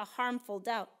introducing a harmful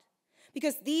doubt.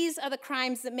 Because these are the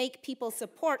crimes that make people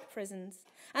support prisons,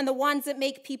 and the ones that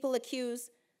make people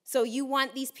accuse, so you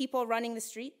want these people running the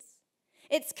streets?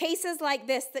 It's cases like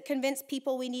this that convince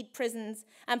people we need prisons,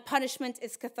 and punishment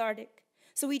is cathartic.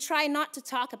 So we try not to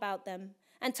talk about them,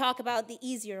 and talk about the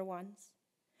easier ones.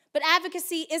 But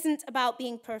advocacy isn't about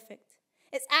being perfect.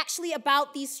 It's actually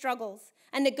about these struggles,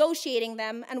 and negotiating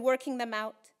them, and working them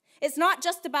out. It's not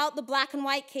just about the black and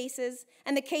white cases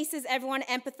and the cases everyone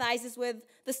empathizes with,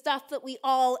 the stuff that we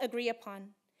all agree upon.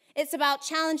 It's about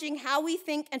challenging how we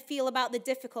think and feel about the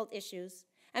difficult issues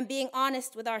and being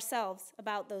honest with ourselves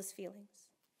about those feelings.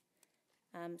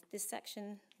 This section,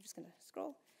 I'm just going to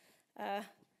scroll. All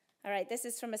right, this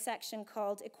is from a section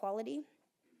called Equality.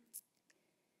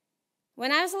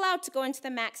 When I was allowed to go into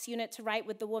the Max unit to write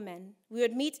with the women, we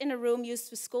would meet in a room used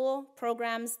for school,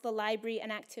 programs, the library,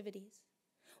 and activities.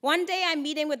 One day I'm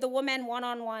meeting with the women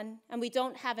one-on-one, and we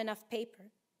don't have enough paper.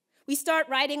 We start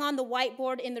writing on the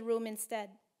whiteboard in the room instead.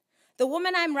 The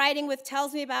woman I'm writing with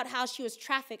tells me about how she was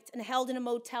trafficked and held in a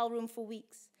motel room for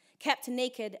weeks, kept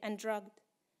naked and drugged.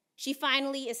 She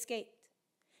finally escaped.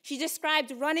 She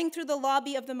described running through the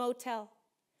lobby of the motel,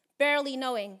 barely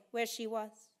knowing where she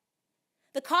was.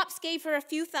 The cops gave her a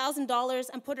few $1,000s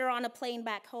and put her on a plane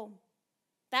back home.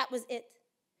 That was it.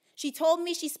 She told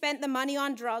me she spent the money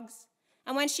on drugs,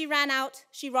 and when she ran out,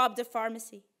 she robbed a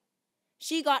pharmacy.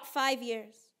 She got 5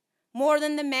 years, more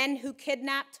than the men who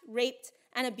kidnapped, raped,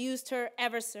 and abused her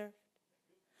ever served.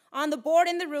 On the board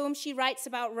in the room, she writes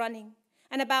about running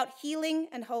and about healing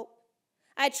and hope.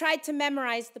 I tried to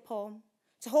memorize the poem,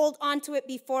 to hold onto it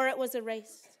before it was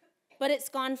erased, but it's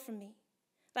gone from me,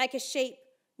 like a shape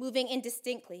moving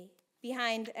indistinctly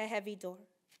behind a heavy door.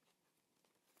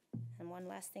 And one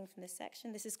last thing from this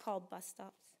section, this is called Bus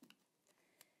Stops.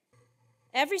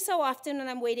 Every so often when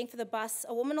I'm waiting for the bus,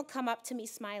 a woman will come up to me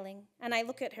smiling, and I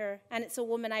look at her, and it's a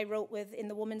woman I wrote with in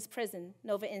the women's prison,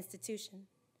 Nova Institution.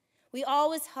 We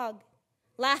always hug,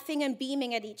 laughing and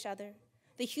beaming at each other,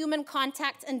 the human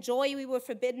contact and joy we were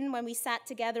forbidden when we sat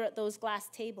together at those glass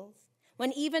tables,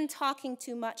 when even talking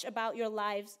too much about your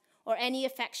lives or any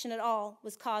affection at all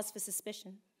was cause for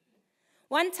suspicion.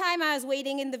 One time I was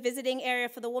waiting in the visiting area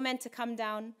for the woman to come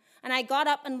down, and I got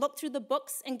up and looked through the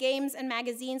books and games and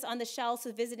magazines on the shelves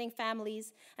of visiting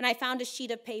families, and I found a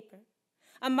sheet of paper.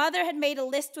 A mother had made a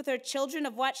list with her children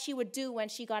of what she would do when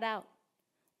she got out.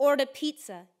 Order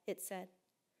pizza, it said.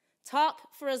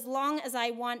 Talk for as long as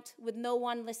I want with no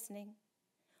one listening.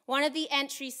 One of the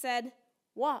entries said,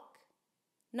 walk,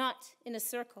 not in a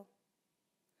circle.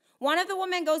 One of the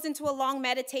women goes into a long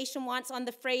meditation once on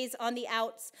the phrase on the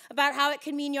outs, about how it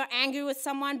can mean you're angry with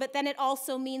someone, but then it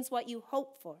also means what you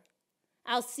hope for.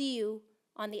 I'll see you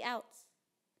on the outs.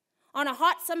 On a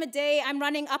hot summer day, I'm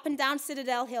running up and down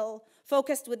Citadel Hill,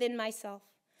 focused within myself.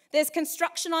 There's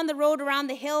construction on the road around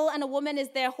the hill, and a woman is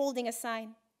there holding a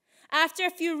sign. After a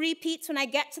few repeats, when I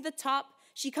get to the top,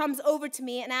 she comes over to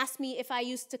me and asks me if I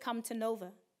used to come to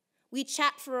Nova. We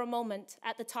chat for a moment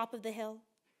at the top of the hill.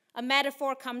 A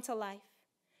metaphor come to life.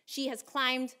 She has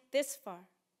climbed this far.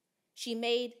 She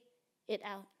made it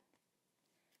out.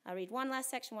 I'll read one last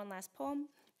section, one last poem.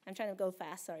 I'm trying to go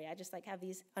fast, sorry. I just have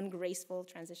these ungraceful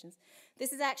transitions.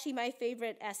 This is actually my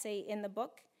favorite essay in the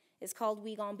book. It's called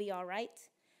We Gon' Be All Right.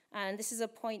 And this is a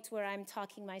point where I'm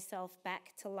talking myself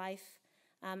back to life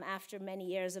after many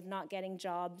years of not getting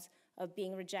jobs, of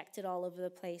being rejected all over the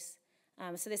place.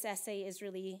 So this essay is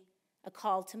really a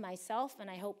call to myself, and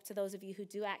I hope to those of you who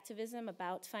do activism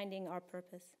about finding our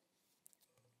purpose.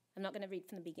 I'm not going to read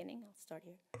from the beginning. I'll start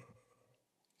here.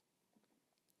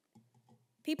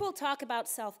 People talk about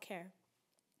self-care,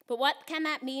 but what can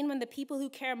that mean when the people who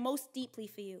care most deeply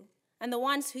for you and the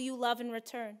ones who you love in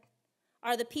return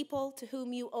are the people to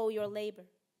whom you owe your labor?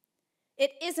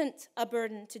 It isn't a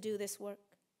burden to do this work.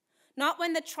 Not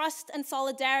when the trust and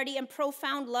solidarity and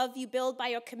profound love you build by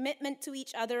your commitment to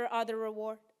each other are the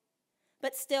reward.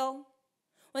 But still,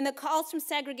 when the calls from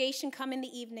segregation come in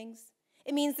the evenings,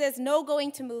 it means there's no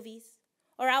going to movies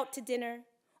or out to dinner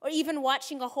or even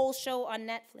watching a whole show on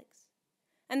Netflix.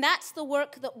 And that's the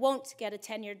work that won't get a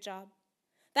tenured job.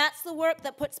 That's the work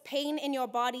that puts pain in your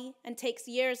body and takes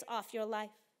years off your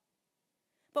life.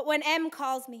 But when M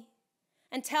calls me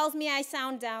and tells me I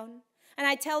sound down, and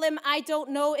I tell him I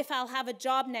don't know if I'll have a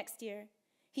job next year,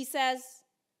 he says,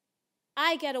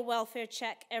 I get a welfare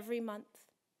check every month.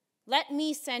 Let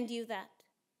me send you that.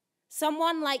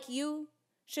 Someone like you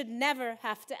should never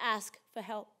have to ask for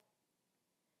help.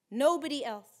 Nobody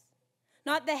else,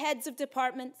 not the heads of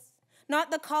departments, not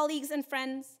the colleagues and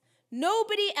friends,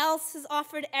 nobody else has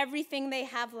offered everything they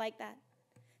have like that.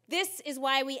 This is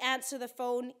why we answer the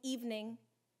phone evening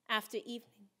after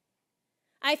evening.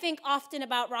 I think often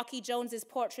about Rocky Jones's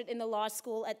portrait in the law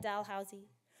school at Dalhousie.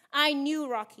 I knew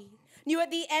Rocky, knew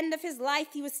at the end of his life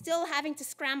he was still having to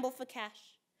scramble for cash.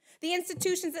 The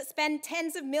institutions that spend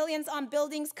tens of millions on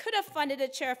buildings could have funded a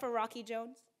chair for Rocky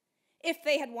Jones. If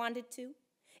they had wanted to,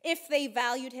 if they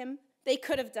valued him, they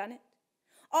could have done it.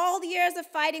 All the years of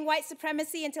fighting white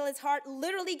supremacy until his heart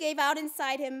literally gave out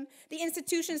inside him, the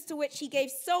institutions to which he gave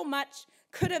so much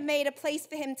could have made a place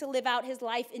for him to live out his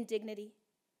life in dignity.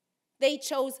 They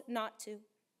chose not to.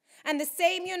 And the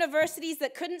same universities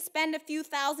that couldn't spend a few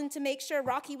thousand to make sure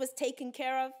Rocky was taken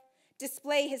care of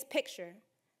display his picture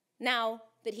now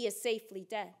that he is safely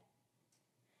dead.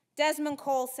 Desmond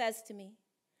Cole says to me,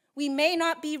 we may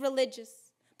not be religious,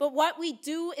 but what we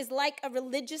do is like a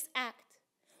religious act.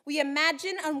 We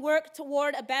imagine and work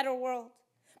toward a better world,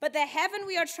 but the heaven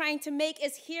we are trying to make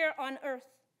is here on earth.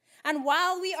 And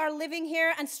while we are living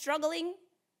here and struggling,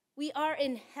 we are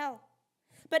in hell.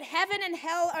 But heaven and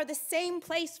hell are the same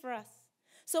place for us.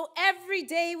 So every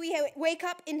day we wake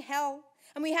up in hell,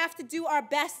 and we have to do our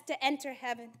best to enter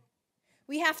heaven.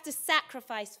 We have to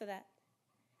sacrifice for that.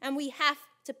 And we have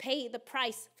to pay the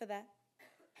price for that.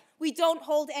 We don't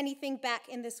hold anything back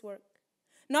in this work.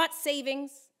 Not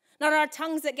savings, not our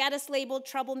tongues that get us labeled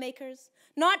troublemakers,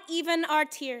 not even our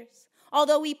tears,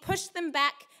 although we push them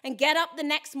back and get up the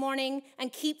next morning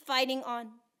and keep fighting on.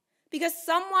 Because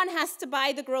someone has to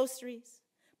buy the groceries,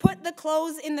 put the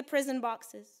clothes in the prison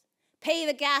boxes, pay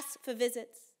the gas for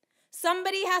visits.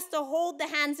 Somebody has to hold the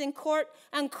hands in court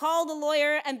and call the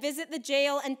lawyer and visit the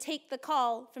jail and take the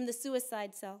call from the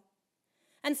suicide cell.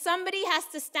 And somebody has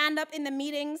to stand up in the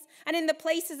meetings and in the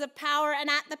places of power and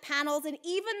at the panels and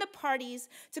even the parties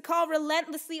to call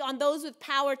relentlessly on those with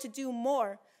power to do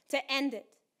more, to end it.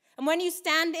 And when you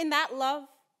stand in that love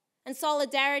and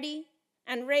solidarity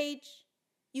and rage,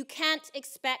 you can't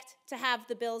expect to have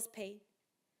the bills paid.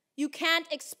 You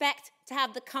can't expect to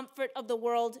have the comfort of the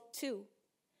world too.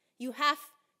 You have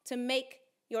to make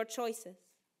your choices.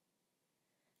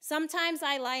 Sometimes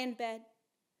I lie in bed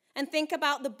and think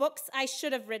about the books I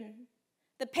should have written,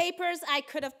 the papers I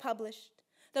could have published,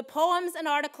 the poems and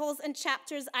articles and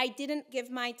chapters I didn't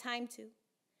give my time to.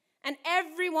 And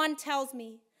everyone tells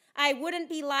me I wouldn't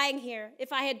be lying here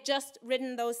if I had just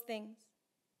written those things.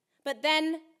 But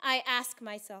then I ask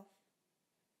myself,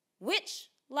 which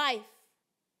life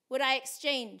would I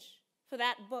exchange for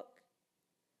that book?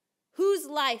 Whose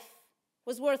life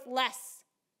was worth less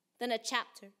than a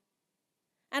chapter?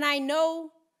 And I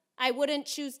know I wouldn't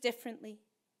choose differently,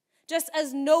 just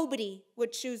as nobody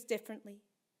would choose differently.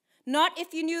 Not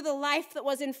if you knew the life that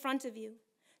was in front of you,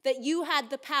 that you had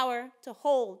the power to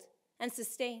hold and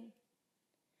sustain.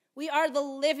 We are the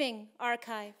living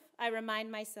archive, I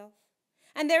remind myself.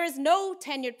 And there is no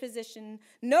tenured position,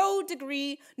 no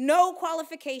degree, no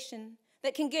qualification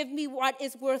that can give me what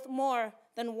is worth more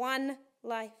than one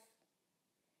life.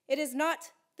 It is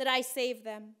not that I save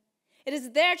them. It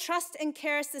is their trust and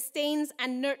care sustains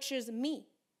and nurtures me.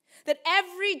 That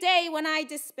every day when I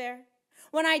despair,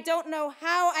 when I don't know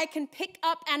how I can pick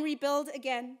up and rebuild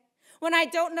again, when I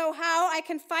don't know how I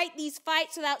can fight these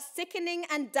fights without sickening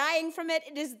and dying from it,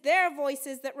 it is their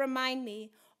voices that remind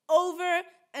me over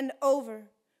and over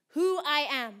who I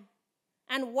am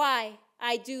and why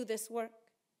I do this work.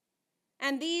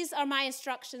 And these are my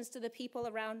instructions to the people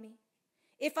around me.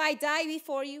 If I die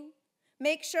before you,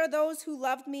 make sure those who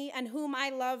loved me and whom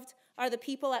I loved are the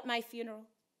people at my funeral.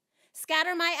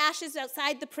 Scatter my ashes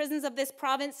outside the prisons of this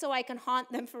province so I can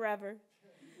haunt them forever.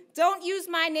 Don't use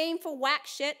my name for whack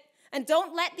shit, and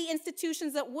don't let the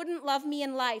institutions that wouldn't love me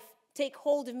in life take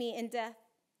hold of me in death.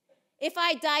 If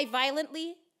I die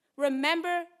violently,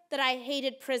 remember that I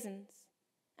hated prisons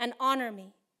and honor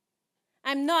me.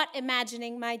 I'm not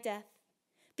imagining my death.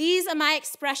 These are my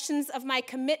expressions of my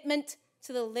commitment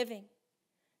to the living,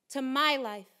 to my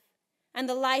life and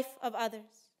the life of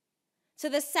others, to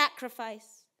the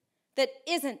sacrifice that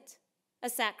isn't a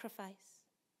sacrifice,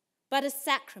 but a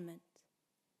sacrament,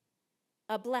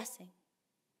 a blessing.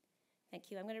 Thank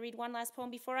you. I'm going to read one last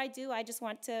poem. Before I do, I just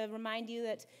want to remind you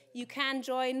that you can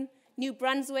join New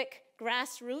Brunswick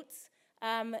Grassroots.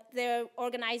 They're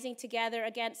organizing together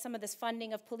against some of this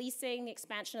funding of policing, the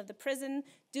expansion of the prison.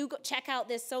 Do go check out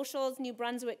their socials, New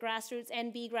Brunswick Grassroots,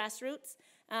 NB Grassroots.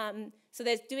 So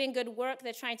they're doing good work.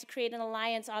 They're trying to create an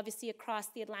alliance, obviously, across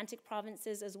the Atlantic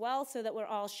provinces as well, so that we're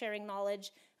all sharing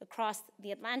knowledge across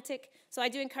the Atlantic. So I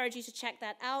do encourage you to check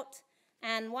that out.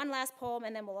 And one last poem,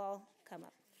 and then we'll all come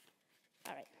up.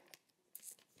 All right.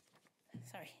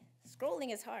 Sorry.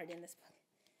 Scrolling is hard in this book.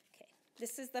 Okay.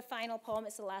 This is the final poem.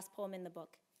 It's the last poem in the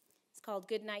book. It's called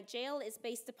Goodnight Jail. It's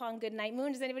based upon Goodnight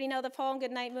Moon. Does anybody know the poem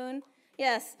Goodnight Moon?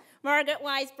 Yes. Margaret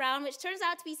Wise Brown, which turns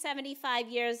out to be 75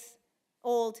 years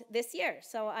old this year.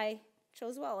 So I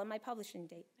chose well on my publishing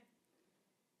date.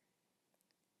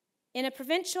 In a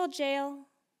provincial jail,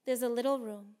 there's a little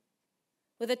room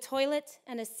with a toilet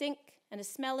and a sink and a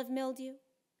smell of mildew,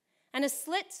 and a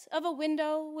slit of a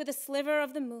window with a sliver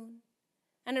of the moon,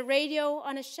 and a radio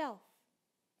on a shelf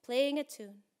playing a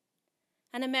tune,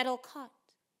 and a metal cot,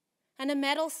 and a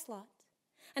metal slot,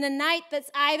 and a night that's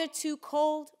either too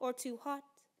cold or too hot,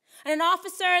 and an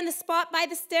officer in the spot by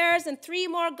the stairs, and 3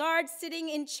 more guards sitting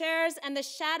in chairs, and the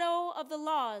shadow of the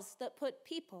laws that put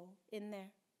people in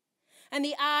there, and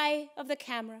the eye of the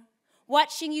camera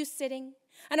watching you sitting,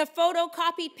 and a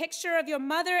photocopied picture of your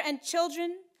mother and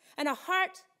children, and a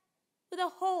heart with a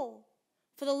hole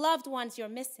for the loved ones you're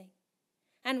missing,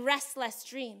 and restless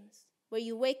dreams where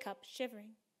you wake up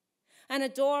shivering, and a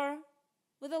door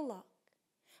with a lock,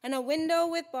 and a window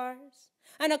with bars,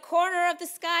 and a corner of the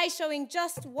sky showing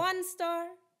just one star,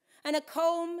 and a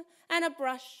comb and a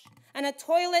brush, and a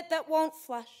toilet that won't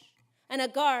flush, and a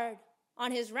guard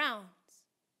on his rounds,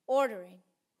 ordering,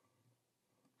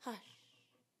 hush.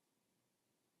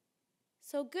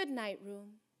 So good night,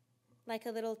 room, like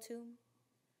a little tomb.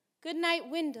 Good night,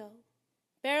 window,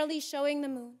 barely showing the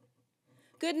moon.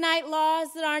 Good night,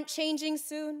 laws that aren't changing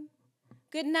soon.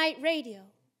 Good night, radio.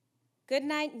 Good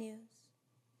night, news.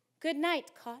 Good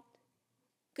night, cot.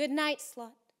 Good night,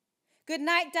 slot. Good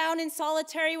night, down in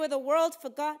solitary where the world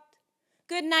forgot.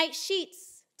 Good night,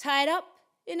 sheets tied up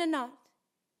in a knot.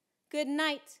 Good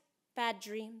night, bad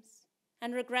dreams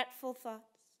and regretful thoughts.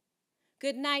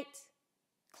 Good night,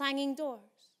 clanging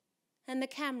doors and the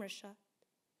camera shut.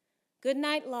 Good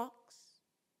night, locks.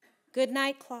 Good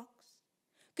night, clocks.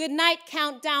 Good night,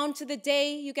 countdown to the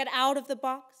day you get out of the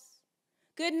box.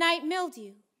 Good night,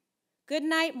 mildew. Good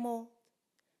night, mold.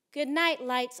 Good night,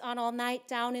 lights on all night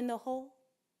down in the hole.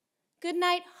 Good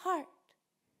night, heart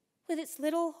with its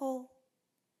little hole.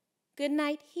 Good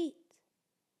night, heat.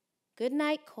 Good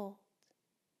night, cold.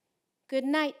 Good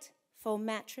night, foam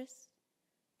mattress.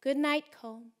 Good night,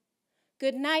 comb.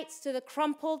 Good nights to the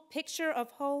crumpled picture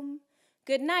of home.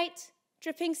 Good night,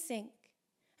 dripping sink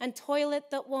and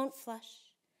toilet that won't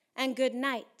flush. And good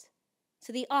night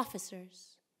to the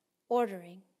officers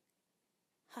ordering,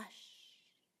 hush.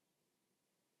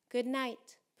 Good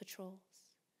night, patrols.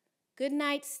 Good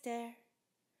night, stare.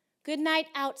 Good night,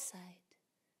 outside.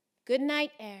 Good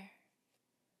night, air.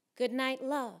 Good night,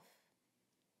 love.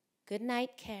 Good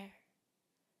night, care.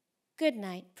 Good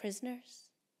night, prisoners,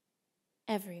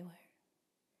 everywhere.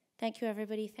 Thank you,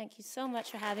 everybody. Thank you so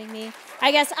much for having me.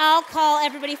 I guess I'll call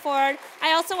everybody forward.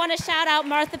 I also want to shout out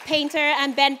Martha Painter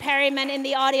and Ben Perryman in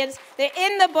the audience. They're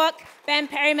in the book. Ben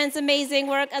Perryman's amazing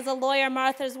work as a lawyer,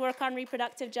 Martha's work on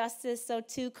reproductive justice, so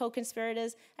two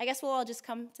co-conspirators. I guess we'll all just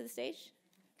come to the stage.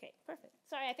 Okay, perfect.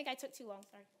 Sorry, I think I took too long.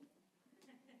 Sorry.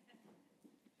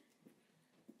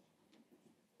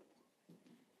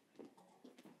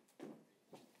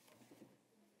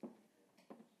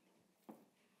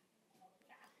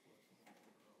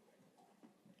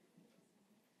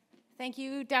 Thank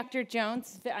you, Dr.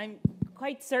 Jones. I'm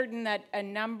quite certain that a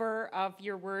number of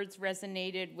your words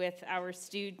resonated with our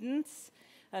students.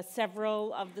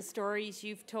 Several of the stories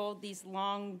you've told, these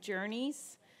long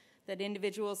journeys that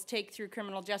individuals take through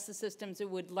criminal justice systems, it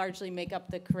would largely make up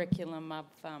the curriculum of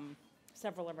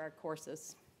several of our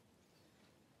courses.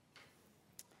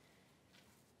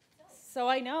 So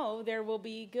I know there will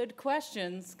be good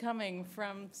questions coming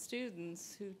from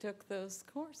students who took those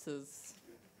courses.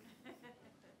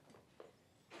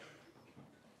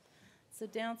 The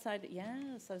downside,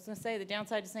 yes, I was going to say the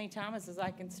downside to St. Thomas is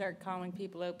I can start calling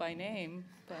people out by name,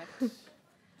 but.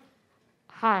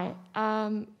 Hi,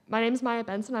 my name is Maya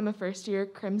Benson. I'm a first-year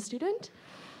crim student.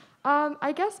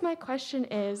 I guess my question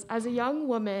is, as a young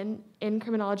woman in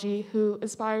criminology who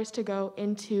aspires to go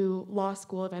into law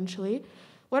school eventually,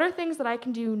 what are things that I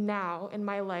can do now in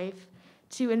my life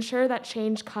to ensure that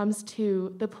change comes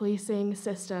to the policing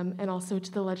system and also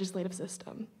to the legislative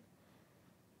system?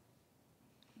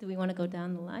 Do we want to go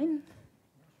down the line?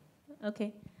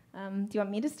 Okay. Do you want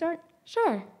me to start?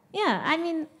 Sure. Yeah, I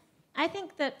mean, I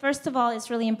think that first of all, it's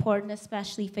really important,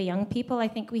 especially for young people. I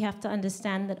think we have to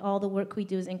understand that all the work we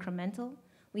do is incremental.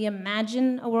 We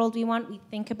imagine a world we want, we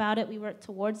think about it, we work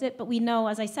towards it, but we know,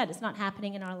 as I said, it's not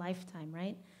happening in our lifetime,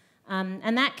 right?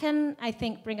 And that can, I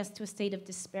think, bring us to a state of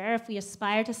despair if we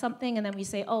aspire to something and then we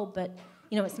say, oh, but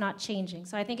it's not changing.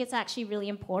 So I think it's actually really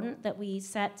important that we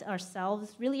set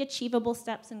ourselves really achievable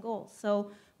steps and goals.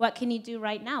 So what can you do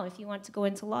right now if you want to go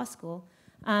into law school?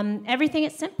 Everything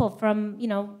is simple, from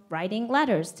writing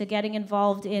letters to getting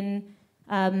involved in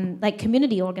like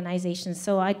community organizations.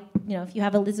 So if you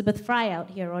have Elizabeth Fry out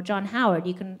here or John Howard,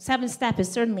 you can. 7 Step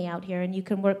is certainly out here, and you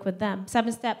can work with them.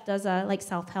 7 Step does like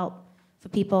self-help for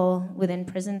people within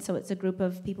prison. So it's a group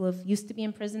of people who used to be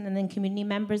in prison and then community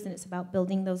members, and it's about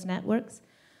building those networks.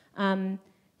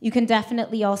 You can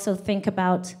definitely also think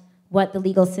about what the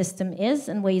legal system is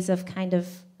and ways of kind of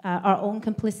our own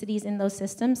complicities in those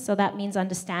systems. So that means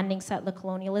understanding settler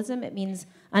colonialism. It means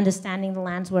understanding the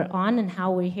lands we're on and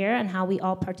how we're here and how we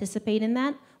all participate in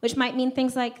that, which might mean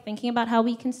things like thinking about how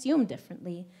we consume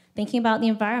differently, thinking about the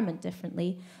environment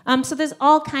differently. So there's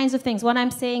all kinds of things. What I'm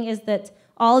saying is that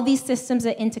all of these systems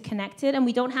are interconnected, and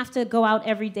we don't have to go out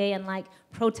every day and like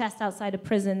protest outside a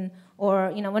prison,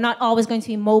 or we're not always going to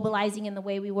be mobilizing in the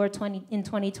way we were in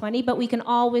 2020, but we can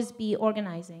always be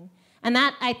organizing. And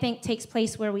that, I think, takes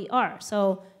place where we are.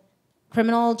 So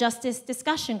criminal justice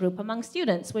discussion group among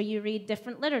students where you read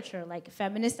different literature, like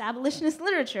feminist abolitionist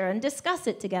literature, and discuss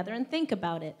it together and think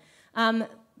about it.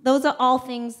 Those are all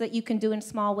things that you can do in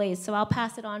small ways. So I'll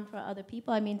pass it on for other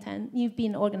people. I mean, you've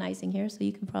been organizing here, so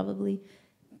you can probably,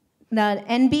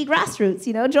 NB Grassroots,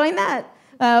 join that,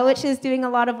 which is doing a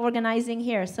lot of organizing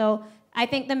here. So I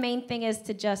think the main thing is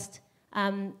to just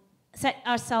set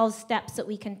ourselves steps that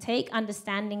we can take,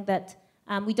 understanding that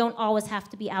we don't always have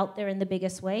to be out there in the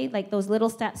biggest way. Like those little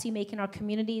steps you make in our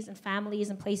communities and families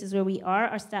and places where we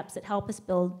are steps that help us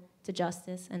build to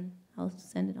justice. And I'll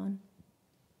send it on.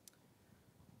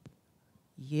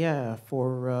 Yeah,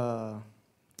 for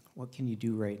what can you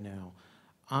do right now?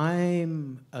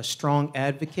 I'm a strong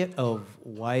advocate of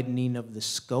widening of the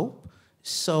scope,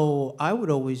 so I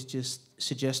would always just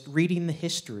suggest reading the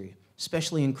history,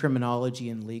 especially in criminology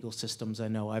and legal systems. I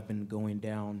know I've been going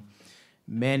down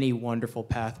many wonderful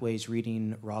pathways,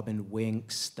 reading Robin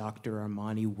Winks, Dr.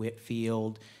 Armani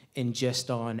Whitfield, and just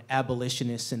on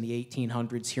abolitionists in the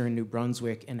 1800s here in New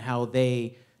Brunswick and how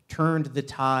they turned the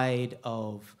tide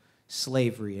of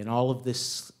slavery and all of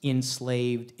this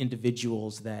enslaved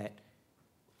individuals that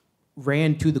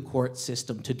ran to the court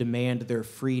system to demand their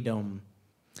freedom.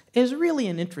 Is really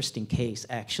an interesting case,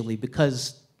 actually,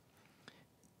 because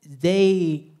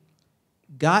they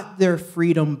got their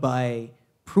freedom by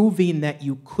proving that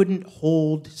you couldn't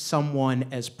hold someone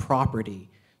as property.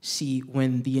 See,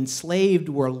 when the enslaved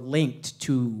were linked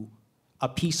to a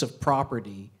piece of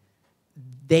property,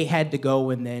 they had to go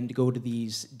and then go to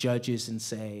these judges and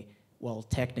say, well,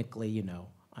 technically,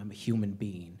 I'm a human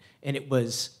being. And it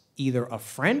was either a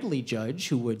friendly judge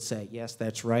who would say, yes,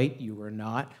 that's right, you were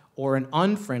not, or an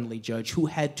unfriendly judge who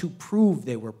had to prove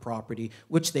they were property,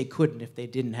 which they couldn't if they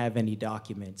didn't have any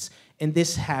documents. And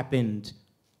this happened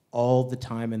all the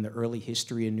time in the early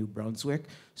history in New Brunswick.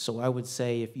 So I would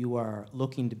say if you are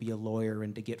looking to be a lawyer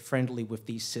and to get friendly with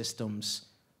these systems,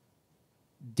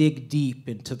 dig deep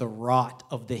into the rot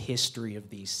of the history of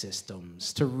these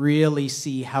systems to really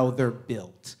see how they're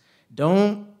built.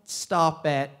 Don't stop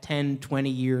at 10, 20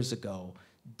 years ago.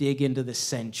 Dig into the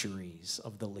centuries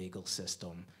of the legal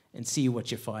system and see what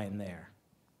you find there.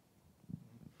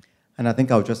 And I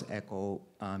think I'll just echo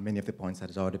many of the points that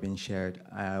has already been shared.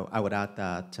 I would add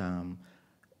that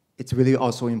it's really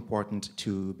also important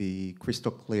to be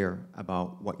crystal clear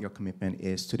about what your commitment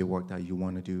is to the work that you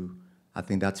want to do. I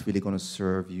think that's really going to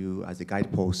serve you as a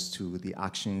guidepost to the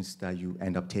actions that you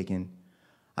end up taking.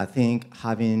 I think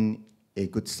having a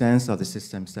good sense of the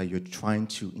systems that you're trying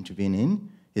to intervene in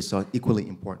is equally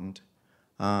important.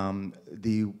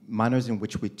 The manners in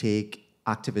which we take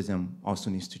activism also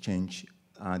needs to change.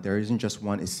 There isn't just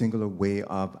a singular way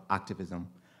of activism.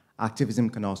 Activism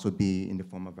can also be in the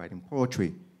form of writing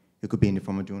poetry. It could be in the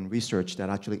form of doing research that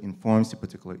actually informs the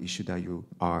particular issue that you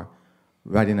are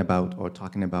writing about or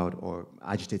talking about or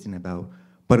agitating about.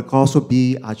 But it could also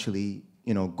be actually,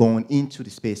 going into the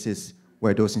spaces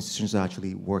where those institutions are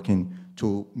actually working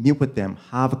to meet with them,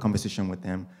 have a conversation with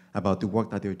them about the work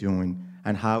that they're doing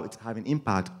and how it's having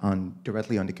impact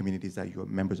directly on the communities that you're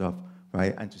members of,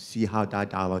 right? And to see how that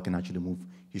dialogue can actually move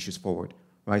issues forward,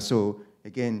 right? So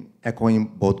again, echoing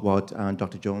both what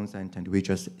Dr. Jones and Thandiwe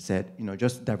just said,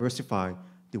 just diversify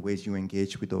the ways you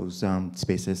engage with those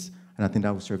spaces. And I think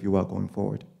that will serve you well going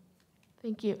forward.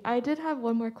 Thank you. I did have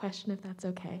one more question, if that's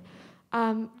okay.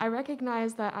 I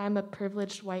recognize that I'm a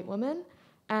privileged white woman,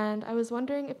 and I was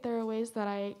wondering if there are ways that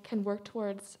I can work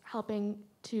towards helping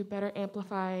to better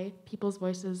amplify people's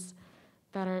voices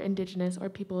that are Indigenous or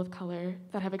people of color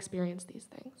that have experienced these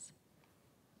things,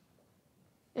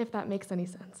 if that makes any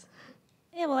sense.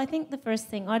 Yeah, well, I think the first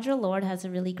thing, Audre Lorde has a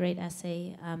really great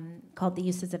essay called The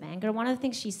Uses of Anger. One of the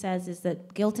things she says is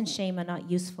that guilt and shame are not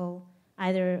useful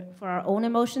either for our own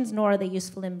emotions, nor are they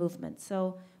useful in movement.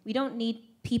 So we don't need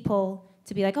people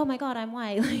to be like, oh my God, I'm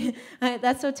white.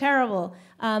 That's so terrible.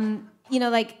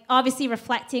 Obviously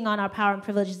reflecting on our power and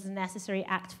privilege is a necessary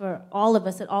act for all of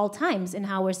us at all times in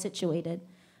how we're situated.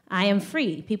 I am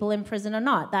free. People in prison are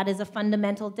not. That is a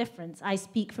fundamental difference. I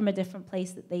speak from a different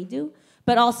place that they do.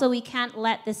 But also we can't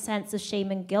let this sense of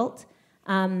shame and guilt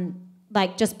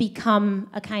just become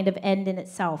a kind of end in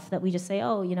itself, that we just say,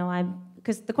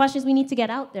 because the question is we need to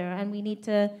get out there and we need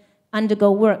to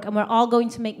undergo work. And we're all going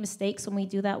to make mistakes when we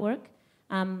do that work.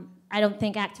 I don't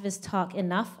think activists talk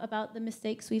enough about the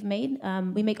mistakes we've made.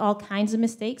 We make all kinds of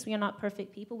mistakes. We are not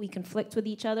perfect people. We conflict with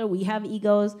each other. We have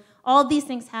egos. All of these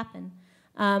things happen.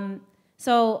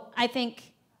 So I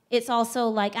think it's also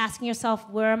like asking yourself,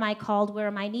 where am I called, where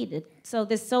am I needed? So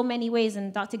there's so many ways,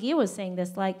 and Dr. Giwa was saying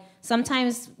this,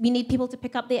 sometimes we need people to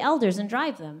pick up the elders and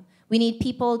drive them. We need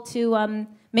people to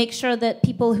make sure that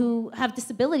people who have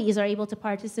disabilities are able to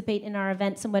participate in our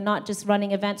events, and we're not just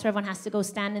running events where everyone has to go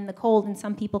stand in the cold, and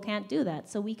some people can't do that.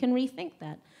 So we can rethink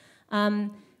that.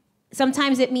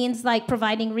 Sometimes it means like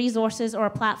providing resources or a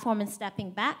platform and stepping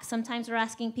back. Sometimes we're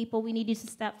asking people, we need you to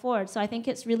step forward. So I think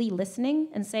it's really listening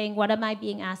and saying, what am I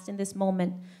being asked in this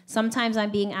moment? Sometimes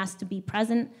I'm being asked to be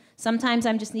present. Sometimes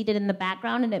I'm just needed in the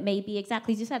background, and it may be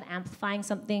exactly as you said, amplifying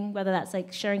something, whether that's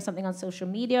like sharing something on social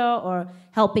media or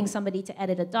helping somebody to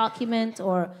edit a document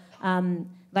or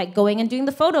like going and doing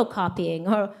the photocopying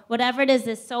or whatever it is.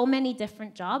 There's so many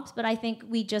different jobs, but I think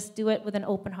we just do it with an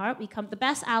open heart. We come the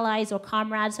best allies or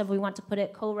comrades, however we want to put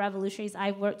it, co-revolutionaries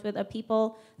I've worked with are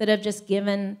people that have just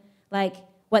given like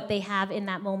what they have in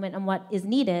that moment and what is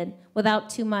needed without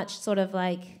too much sort of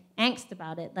like angst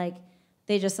about it. Like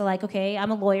they just are like, okay,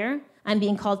 I'm a lawyer. I'm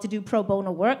being called to do pro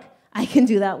bono work. I can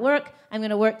do that work. I'm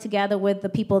gonna work together with the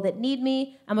people that need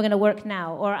me, and we're gonna work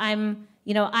now. Or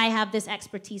I have this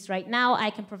expertise right now, I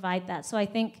can provide that. So I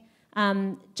think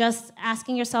just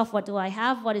asking yourself, what do I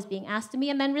have, what is being asked of me,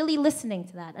 and then really listening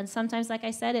to that. And sometimes, like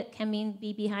I said, it can mean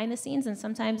be behind the scenes, and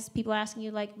sometimes people are asking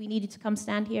you, like, we need you to come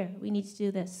stand here, we need to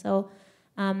do this. So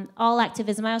all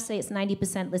activism, I always say it's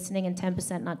 90% listening and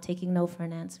 10% not taking no for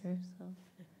an answer. So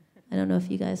I don't know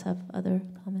if you guys have other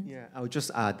comments. Yeah, I would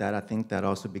just add that I think that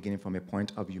also beginning from a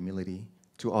point of humility,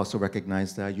 to also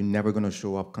recognize that you're never gonna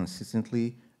show up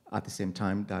consistently at the same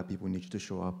time that people need you to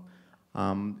show up.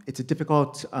 It's a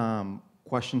difficult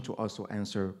question to also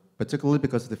answer, particularly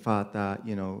because of the fact that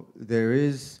there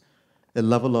is a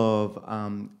level of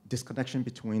disconnection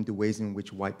between the ways in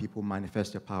which white people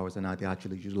manifest their powers and how they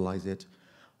actually utilize it.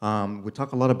 We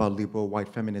talk a lot about liberal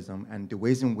white feminism and the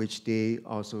ways in which they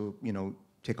also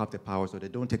take up their powers or they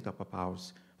don't take up their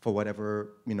powers for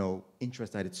whatever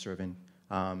interest that it's serving.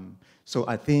 So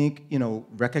I think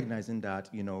recognizing that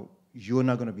you're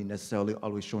not going to be necessarily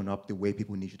always showing up the way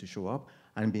people need you to show up,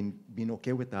 and being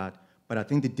okay with that. But I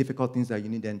think the difficult things that you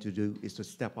need then to do is to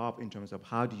step up in terms of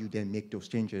how do you then make those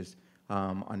changes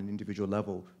on an individual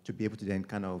level to be able to then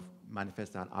kind of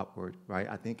manifest that outward, right?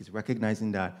 I think it's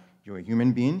recognizing that you're a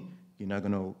human being, you're not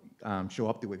going to show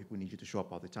up the way people need you to show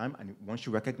up all the time, and once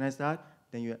you recognize that,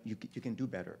 then you can do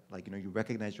better. Like, you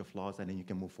recognize your flaws, and then you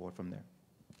can move forward from there.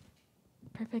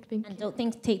 Perfect, thank you. And don't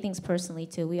take things personally,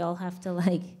 too. We all have to,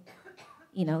 like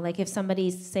if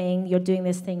somebody's saying you're doing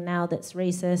this thing now that's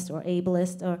racist or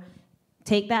ableist, or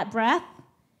take that breath.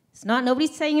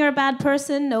 Nobody's saying you're a bad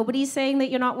person. Nobody's saying that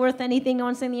you're not worth anything. No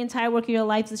one's saying the entire work of your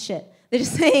life is shit. They're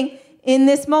just saying, in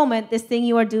this moment, this thing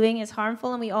you are doing is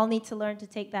harmful, and we all need to learn to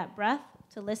take that breath,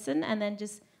 to listen, and then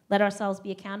just let ourselves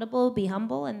be accountable, be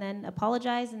humble, and then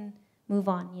apologize and move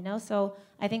on, So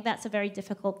I think that's a very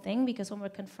difficult thing, because when we're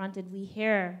confronted, we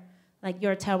hear, like,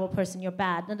 you're a terrible person, you're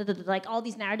bad, like all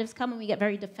these narratives come and we get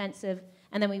very defensive,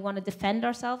 and then we want to defend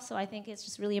ourselves. So I think it's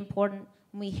just really important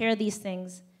when we hear these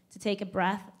things to take a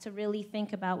breath, to really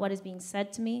think about what is being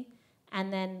said to me,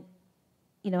 and then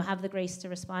have the grace to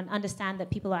respond, understand that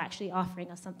people are actually offering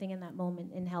us something in that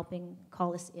moment and helping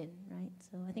call us in, right?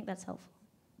 So I think that's helpful.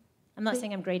 I'm not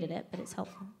saying I'm great at it, but it's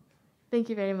helpful. Thank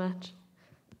you very much.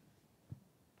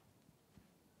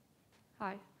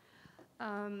 Hi.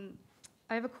 I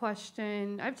have a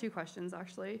question. I have two questions,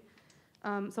 actually.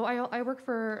 So I work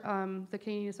for the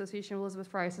Canadian Association of Elizabeth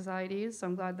Fry Societies, so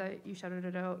I'm glad that you shouted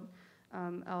it out.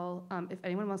 If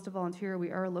anyone wants to volunteer,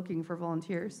 we are looking for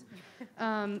volunteers.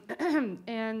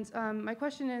 And my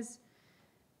question is,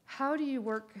 how do you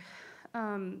work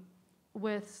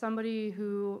with somebody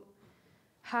who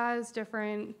has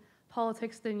different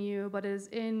politics than you, but is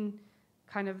in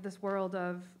kind of this world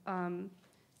of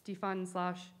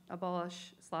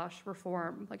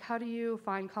defund/abolish/reform? Like, how do you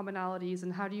find commonalities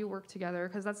and how do you work together?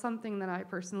 Because that's something that I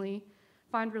personally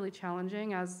find really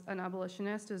challenging as an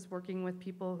abolitionist, is working with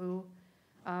people who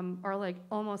are like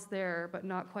almost there but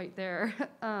not quite there.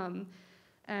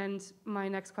 And my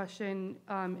next question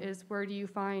is, where do you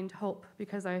find hope?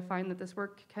 Because I find that this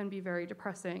work can be very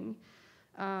depressing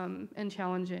and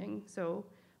challenging. So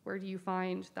where do you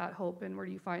find that hope, and where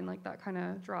do you find like that kind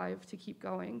of drive to keep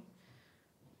going?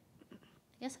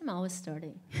 I guess I'm always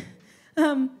starting.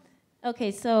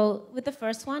 Okay, so with the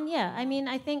first one, yeah,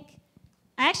 I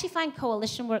actually find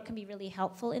coalition work can be really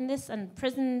helpful in this, and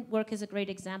prison work is a great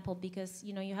example, because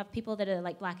you have people that are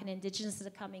like Black and Indigenous that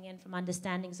are coming in from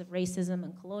understandings of racism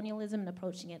and colonialism and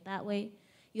approaching it that way.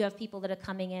 You have people that are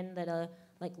coming in that are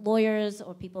like lawyers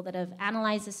or people that have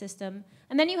analyzed the system,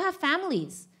 and then you have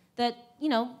families that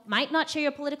might not share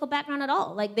your political background at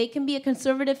all. Like, they can be a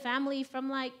conservative family from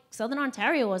like Southern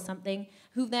Ontario or something,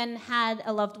 who then had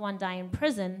a loved one die in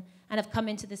prison and have come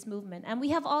into this movement. And we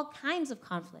have all kinds of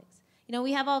conflicts. You know,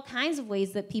 we have all kinds of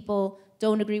ways that people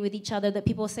don't agree with each other, that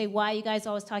people say, why are you guys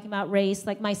always talking about race?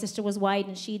 Like, my sister was white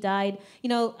and she died. You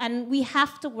know, and we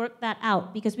have to work that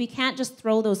out, because we can't just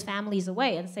throw those families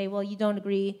away and say, well, you don't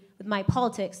agree with my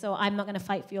politics, so I'm not going to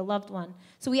fight for your loved one.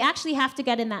 So we actually have to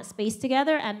get in that space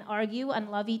together and argue and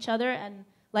love each other and,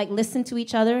 like, listen to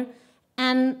each other.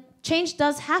 And change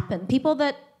does happen. People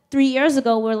that 3 years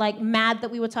ago were, like, mad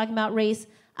that we were talking about race,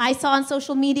 I saw on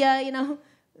social media, you know,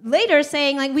 later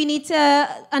saying, like, we need to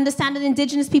understand that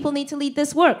Indigenous people need to lead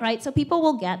this work, right? So people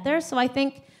will get there. So I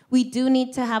think we do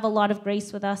need to have a lot of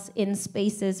grace with us in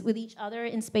spaces, with each other,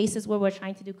 in spaces where we're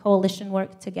trying to do coalition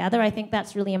work together. I think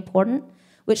that's really important,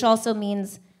 which also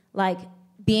means, like,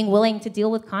 being willing to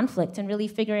deal with conflict and really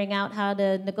figuring out how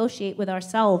to negotiate with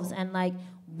ourselves and, like,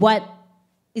 what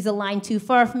is a line too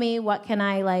far for me? What can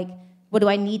I, like, what do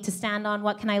I need to stand on?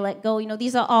 What can I let go? You know,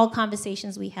 these are all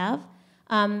conversations we have.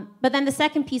 But then the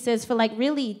second piece is for, like,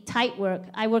 really tight work.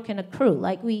 I work in a crew.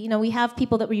 Like, we have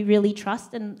people that we really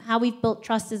trust, and how we've built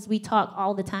trust is we talk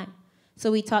all the time. So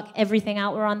we talk everything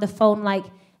out. We're on the phone, like,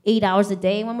 8 hours a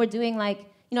day. When we're doing, like,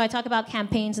 you know, I talk about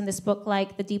campaigns in this book,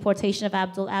 like the deportation of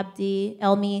Abdul Abdi,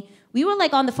 Elmi. We were,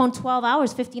 like, on the phone 12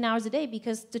 hours, 15 hours a day,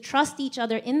 because to trust each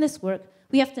other in this work,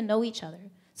 we have to know each other.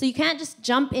 So you can't just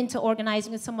jump into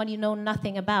organizing with someone you know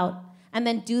nothing about and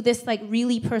then do this, like,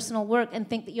 really personal work and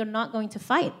think that you're not going to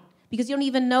fight, because you don't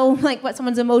even know, like, what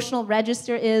someone's emotional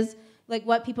register is, like,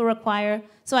 what people require.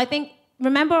 So I think,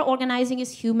 remember, organizing is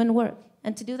human work.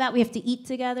 And to do that, we have to eat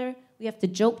together, we have to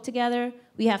joke together,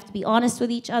 we have to be honest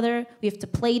with each other, we have to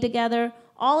play together,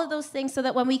 all of those things, so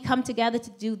that when we come together to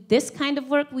do this kind of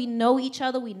work, we know each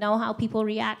other, we know how people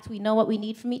react, we know what we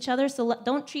need from each other. So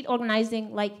don't treat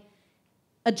organizing like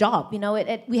a job, you know.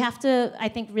 We have to, I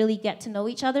think, really get to know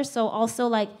each other. So also,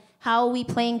 like, how are we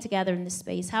playing together in this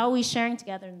space? How are we sharing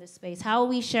together in this space? How are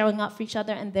we showing up for each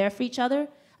other and there for each other?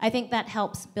 I think that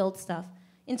helps build stuff.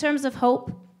 In terms of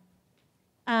hope,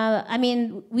 I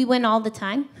mean, we win all the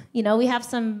time. You know, we have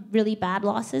some really bad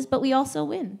losses, but we also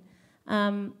win.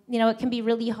 You know, it can be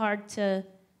really hard to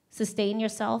sustain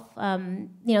yourself.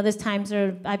 You know, there's times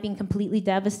where I've been completely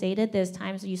devastated. There's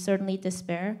times where you certainly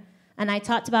despair. And I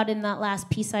talked about in that last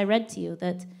piece I read to you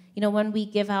that, you know, when we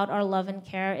give out our love and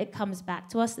care, it comes back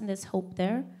to us, and there's hope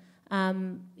there.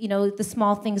 You know, the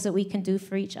small things that we can do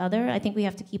for each other, I think we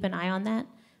have to keep an eye on that.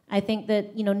 I think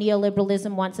that, you know,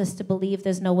 neoliberalism wants us to believe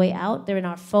there's no way out. They're in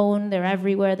our phone, they're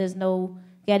everywhere, there's no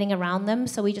getting around them.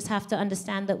 So we just have to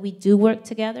understand that we do work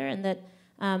together, and that,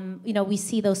 you know, we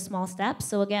see those small steps.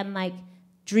 So again, like,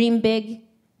 dream big,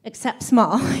 accept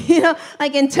small, you know,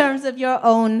 like, in terms of your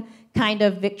own kind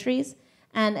of victories.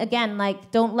 And again,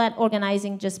 like, don't let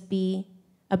organizing just be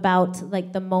about,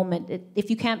 like, the moment. If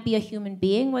you can't be a human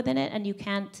being within it, and you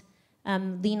can't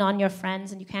lean on your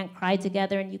friends, and you can't cry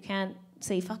together, and you can't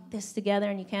say fuck this together,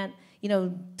 and you can't, you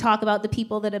know, talk about the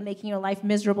people that are making your life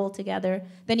miserable together,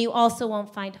 then you also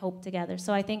won't find hope together.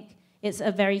 So I think it's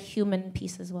a very human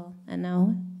piece as well. And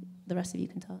now the rest of you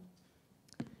can talk.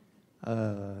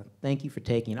 Thank you for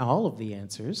taking all of the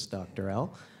answers, Dr.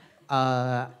 L.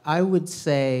 I would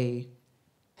say,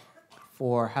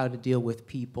 for how to deal with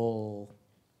people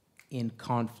in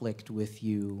conflict with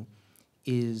you,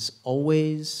 is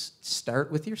always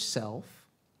start with yourself.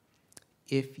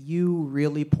 If you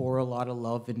really pour a lot of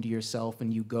love into yourself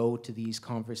and you go to these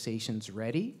conversations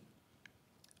ready,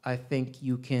 I think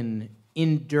you can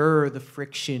endure the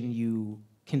friction you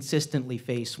consistently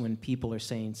face when people are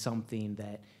saying something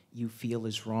that you feel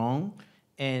is wrong,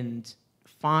 and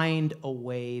find a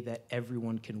way that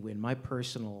everyone can win. My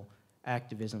personal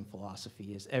activism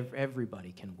philosophy is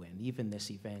everybody can win. Even this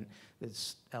event,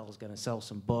 Elle is going to sell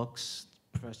some books.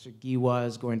 Professor Giwa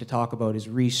is going to talk about his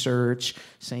research.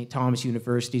 St. Thomas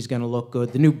University is going to look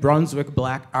good. The New Brunswick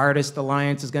Black Artist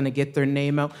Alliance is going to get their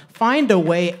name out. Find a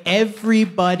way,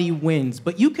 everybody wins.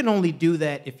 But you can only do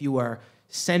that if you are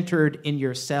centered in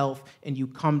yourself and you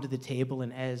come to the table,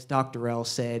 and as Dr. L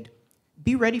said,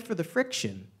 be ready for the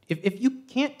friction. If you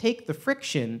can't take the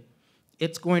friction,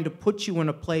 it's going to put you in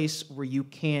a place where you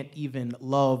can't even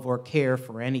love or care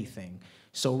for anything.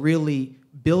 So really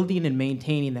building and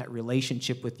maintaining that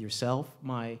relationship with yourself.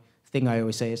 My thing I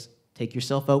always say is take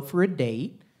yourself out for a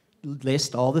date,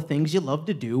 list all the things you love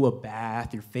to do, a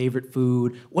bath, your favorite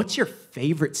food, what's your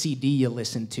favorite CD you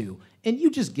listen to, and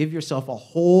you just give yourself a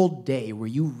whole day where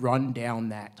you run down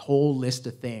that whole list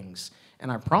of things. And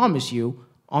I promise you,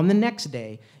 on the next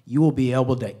day, you will be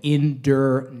able to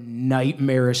endure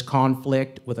nightmarish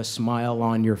conflict with a smile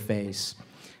on your face.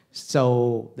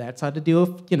 So that's how to deal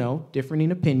with, you know, differing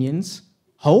opinions.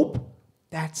 Hope,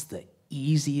 that's the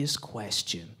easiest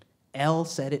question. Elle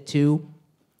said it too.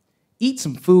 eat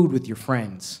some food with your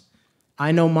friends.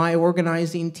 I know my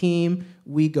organizing team,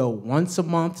 we go once a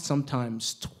month,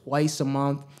 sometimes twice a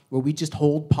month, where we just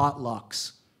hold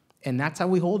potlucks. And that's how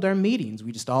we hold our meetings.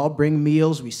 We just all bring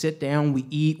meals, we sit down, we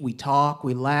eat, we talk,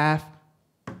 we laugh.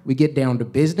 We get down to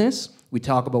business. We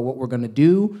talk about what we're going to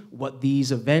do, what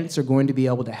these events are going to be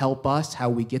able to help us, how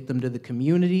we get them to the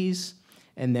communities,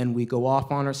 and then we go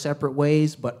off on our separate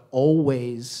ways, but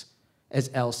always, as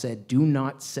Elle said, do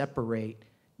not separate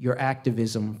your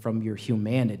activism from your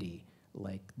humanity.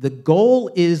 Like, the goal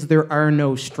is there are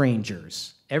no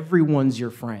strangers. Everyone's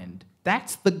your friend.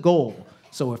 That's the goal.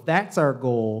 So if that's our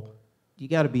goal, you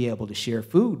got to be able to share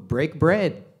food, break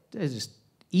bread, just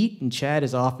eat and chat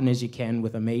as often as you can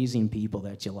with amazing people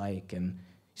that you like. And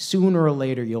sooner or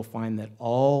later, you'll find that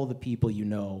all the people you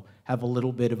know have a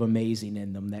little bit of amazing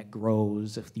in them that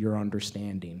grows with your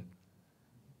understanding.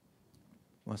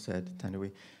 Well said,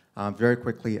 Thandiwe. Very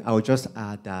quickly, I would just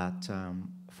add that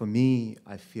for me,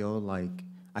 I feel like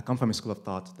I come from a school of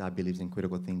thought that believes in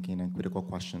critical thinking and critical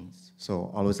questions.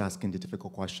 So always asking the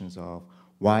difficult questions of,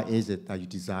 why is it that you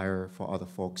desire for other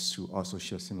folks to also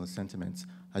share similar sentiments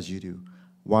as you do?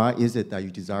 Why is it that you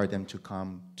desire them to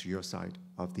come to your side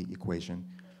of the equation,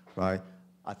 right?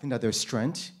 I think that there's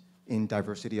strength in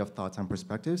diversity of thoughts and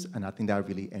perspectives, and I think that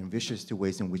really enriches the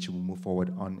ways in which we move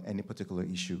forward on any particular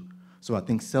issue. So I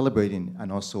think celebrating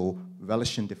and also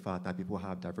relishing the fact that people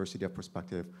have diversity of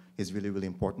perspective is really, really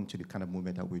important to the kind of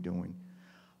movement that we're doing.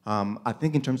 I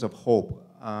think in terms of hope,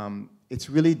 it's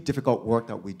really difficult work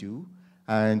that we do.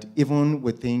 And even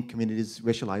within communities,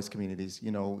 racialized communities,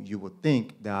 you know, you would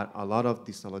think that a lot of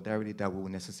the solidarity that we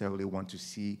would necessarily want to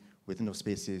see within those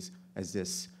spaces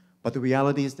exists. But the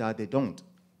reality is that they don't,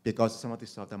 because some of the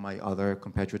stuff that my other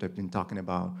compatriots have been talking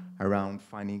about around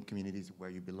finding communities where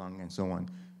you belong and so on.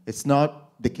 It's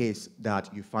not the case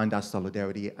that you find that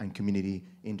solidarity and community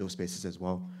in those spaces as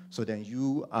well. So then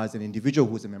you, as an individual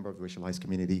who's a member of the racialized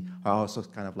community, are also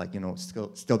kind of like, you know,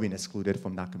 still being excluded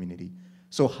from that community.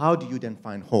 So how do you then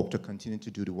find hope to continue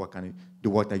to do the work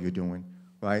that you're doing,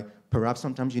 right? Perhaps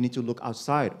sometimes you need to look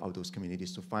outside of those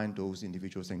communities to find those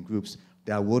individuals and groups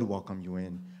that would welcome you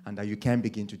in and that you can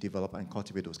begin to develop and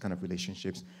cultivate those kind of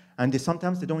relationships. And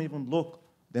sometimes they don't even look,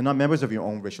 they're not members of your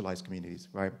own racialized communities,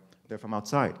 right? They're from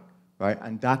outside, right?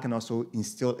 And that can also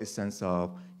instill a sense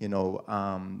of, you know,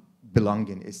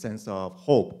 belonging, a sense of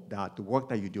hope that the work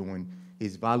that you're doing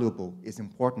is valuable, is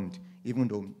important, even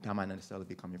though that might not necessarily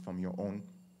be coming from your own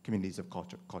communities of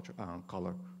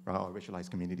color, right, or racialized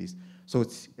communities. So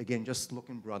it's, again, just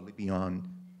looking broadly beyond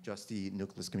just the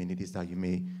nucleus communities that you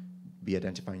may be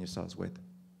identifying yourselves with.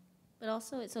 But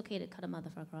also, it's okay to cut a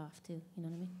motherfucker off, too. You know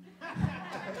what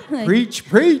I mean? Like,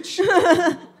 preach.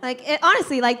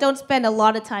 Honestly, like, don't spend a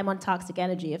lot of time on toxic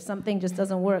energy. If something just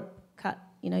doesn't work, cut.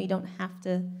 You know, you don't have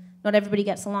to. Not everybody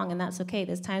gets along, and that's okay.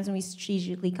 There's times when we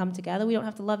strategically come together. We don't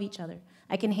have to love each other.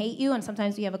 I can hate you, and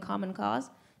sometimes we have a common cause.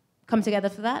 Come together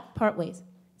for that, part ways.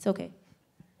 It's okay.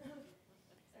 Sorry,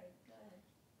 go ahead.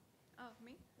 Oh,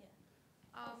 me? Yeah.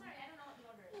 Sorry, I don't know what the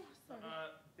order is.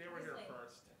 They were here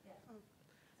first.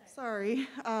 Yeah. Sorry.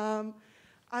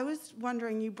 I was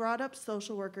wondering, you brought up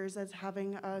social workers as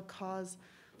having a cause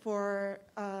for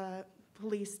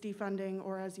police defunding,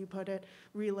 or as you put it,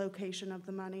 relocation of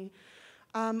the money.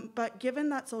 But given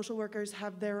that social workers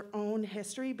have their own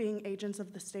history being agents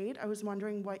of the state, I was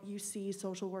wondering what you see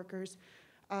social workers'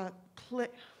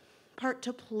 part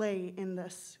to play in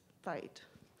this fight.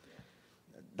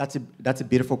 That's a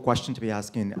beautiful question to be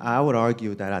asking. I would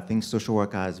argue that I think social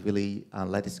work has really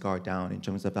let its guard down in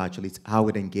terms of actually how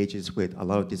it engages with a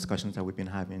lot of discussions that we've been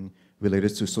having related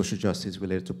to social justice,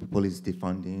 related to police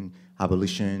defunding,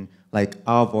 abolition, like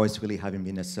our voice really haven't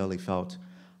been necessarily felt.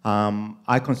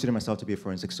 I consider myself to be a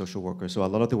forensic social worker, so a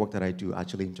lot of the work that I do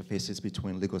actually interfaces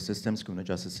between legal systems, criminal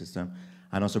justice system,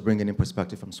 and also bringing in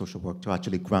perspective from social work to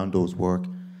actually ground those work.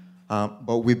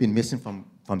 But we've been missing from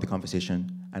the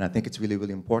conversation, and I think it's really,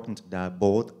 really important that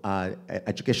both at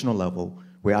educational level,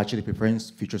 we're actually preparing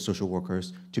future social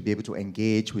workers to be able to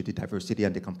engage with the diversity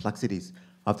and the complexities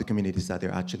of the communities that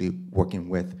they're actually working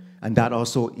with, and that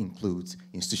also includes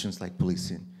institutions like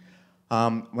policing.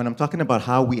 When I'm talking about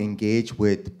how we engage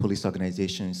with police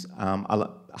organizations,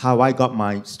 how I got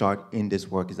my start in this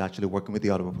work is actually working with the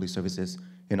Ottawa Police Services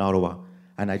in Ottawa.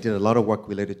 And I did a lot of work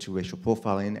related to racial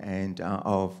profiling and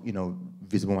of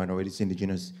visible minorities,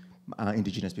 indigenous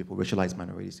people, racialized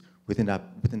minorities within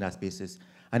that spaces.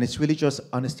 And it's really just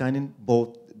understanding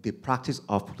both the practice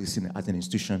of policing as an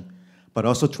institution, but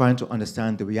also trying to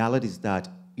understand the realities that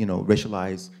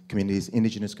racialized communities,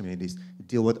 indigenous communities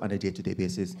deal with on a day-to-day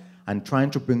basis, and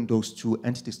trying to bring those two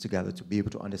entities together to be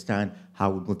able to understand how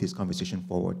we move this conversation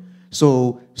forward.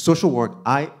 So social work,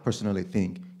 I personally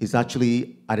think, is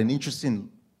actually at an interesting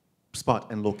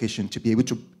spot and location to be able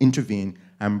to intervene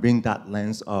and bring that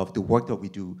lens of the work that we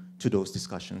do to those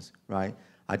discussions, right?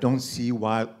 I don't see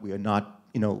why we are not,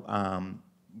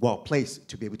 well placed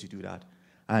to be able to do that.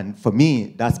 And for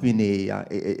me, that's been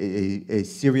a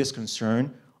serious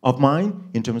concern of mine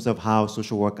in terms of how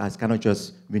social work has kind of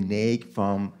just reneged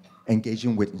from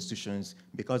engaging with institutions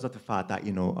because of the fact that,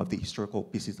 of the historical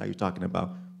pieces that you're talking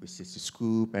about with Sister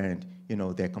Scoop and,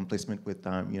 their complacement with,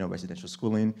 residential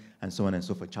schooling and so on and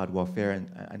so forth, child welfare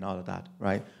and all of that,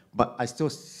 right? But I still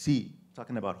see,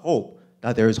 talking about hope,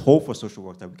 that there is hope for social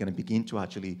work, that we're going to begin to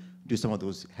actually do some of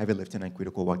those heavy lifting and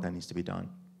critical work that needs to be done.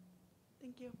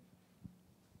 Thank you.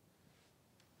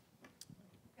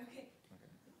 Okay.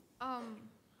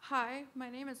 Hi, my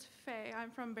name is Faye.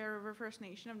 I'm from Bear River First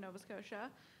Nation of Nova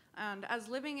Scotia. And as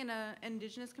living in an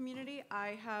Indigenous community,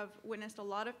 I have witnessed a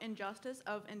lot of injustice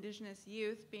of Indigenous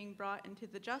youth being brought into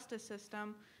the justice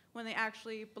system when they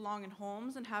actually belong in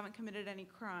homes and haven't committed any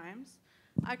crimes.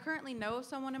 I currently know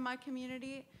someone in my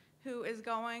community who is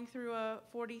going through a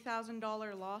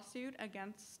 $40,000 lawsuit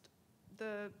against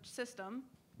the system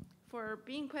for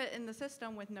being put in the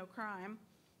system with no crime.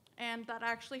 And that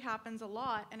actually happens a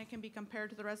lot, and it can be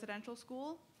compared to the residential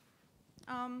school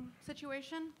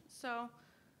situation. So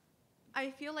I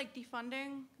feel like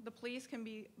defunding the police can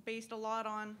be based a lot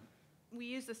on, we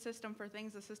use the system for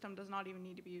things the system does not even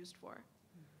need to be used for.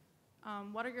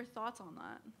 What are your thoughts on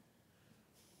that?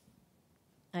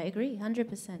 I agree,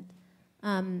 100%.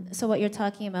 So what you're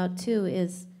talking about too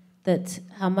is that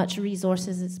how much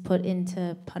resources is put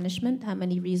into punishment, how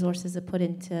many resources are put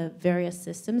into various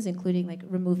systems, including like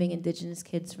removing Indigenous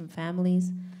kids from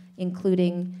families,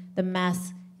 including the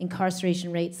mass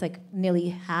incarceration rates, like nearly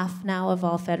half now of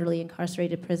all federally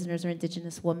incarcerated prisoners are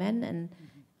Indigenous women, and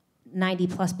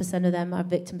 90+% of them are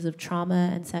victims of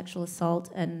trauma and sexual assault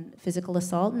and physical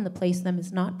assault, and the place for them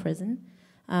is not prison.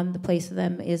 The place for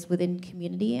them is within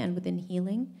community and within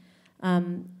healing.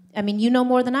 I mean, you know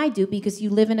more than I do because you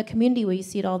live in a community where you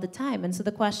see it all the time. And so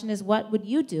the question is, what would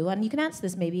you do? And you can answer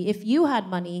this maybe. If you had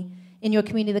money in your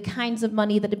community, the kinds of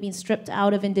money that have been stripped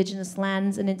out of Indigenous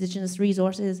lands and Indigenous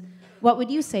resources, what would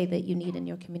you say that you need in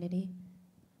your community?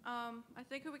 I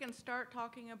think we can start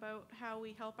talking about how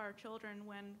we help our children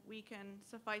when we can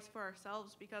suffice for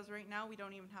ourselves, because right now we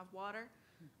don't even have water.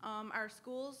 Our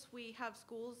schools, we have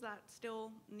schools that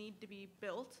still need to be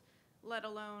built, let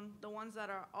alone the ones that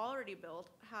are already built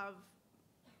have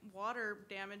water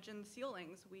damage in the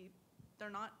ceilings. They're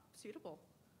not suitable.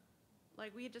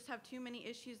 Like, we just have too many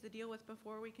issues to deal with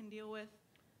before we can deal with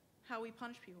how we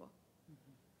punish people.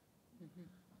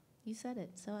 You said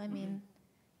it. So, I mean,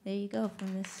 there you go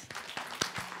from this.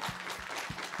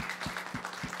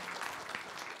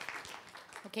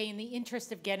 Okay, in the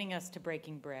interest of getting us to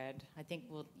breaking bread, I think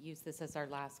we'll use this as our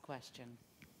last question.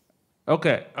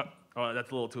 Okay. Oh,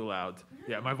 that's a little too loud.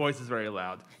 Yeah, my voice is very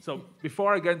loud. So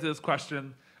before I get into this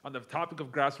question, on the topic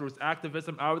of grassroots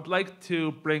activism, I would like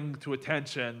to bring to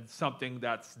attention something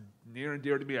that's near and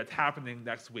dear to me that's happening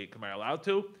next week. Am I allowed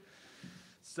to?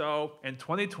 So in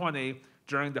 2020,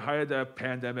 during the height of the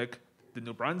pandemic, the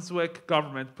New Brunswick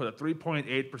government put a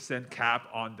 3.8% cap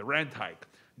on the rent hike.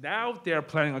 Now they're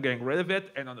planning on getting rid of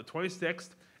it, and on the 26th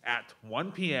at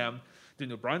 1 p.m., the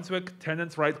New Brunswick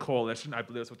Tenants' Right Coalition, I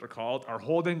believe that's what they're called, are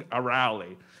holding a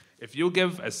rally. If you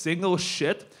give a single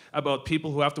shit about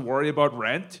people who have to worry about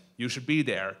rent, you should be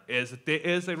there. There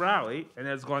is a rally, and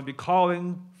it's going to be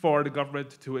calling for the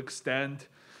government to extend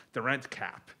the rent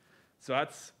cap. So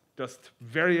that's just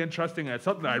very interesting, and it's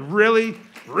something I really,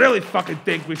 really fucking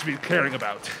think we should be caring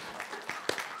about.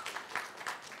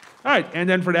 All right, and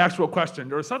then for the actual question,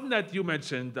 there was something that you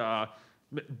mentioned,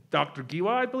 Dr. Giwa,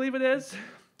 I believe it is.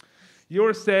 You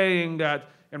were saying that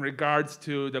in regards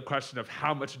to the question of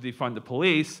how much to defund the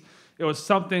police, it was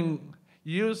something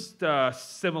used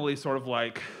similarly, sort of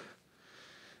like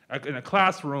in a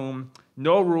classroom,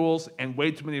 no rules and way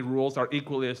too many rules are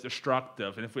equally as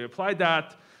destructive. And if we apply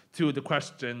that to the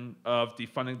question of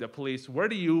defunding the police, where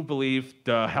do you believe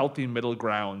the healthy middle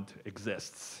ground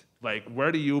exists? Like,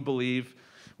 where do you believe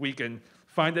we can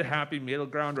find a happy middle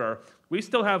ground? Or we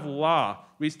still have law,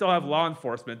 we still have law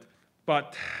enforcement,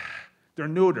 but they're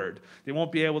neutered. They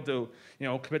won't be able to,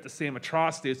 commit the same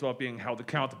atrocities without being held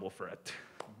accountable for it.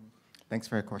 Thanks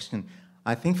for your question.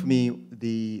 I think for me,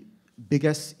 the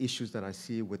biggest issues that I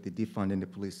see with the defunding the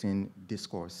policing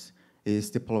discourse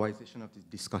is the polarization of the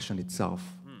discussion itself.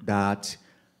 That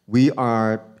we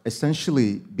are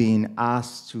essentially being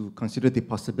asked to consider the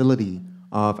possibility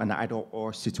of an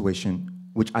either-or situation,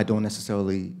 which I don't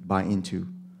necessarily buy into.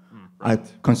 Right. I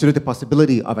consider the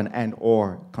possibility of an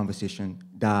and/or conversation,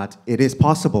 that it is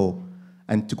possible,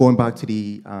 and to going back to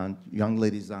the young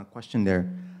lady's question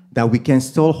there, that we can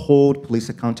still hold police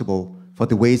accountable for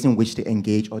the ways in which they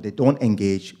engage or they don't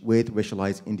engage with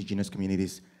racialized indigenous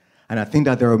communities. And I think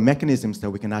that there are mechanisms that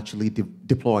we can actually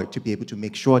deploy to be able to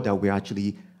make sure that we're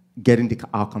actually getting the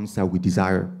outcomes that we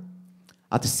desire.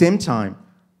 At the same time,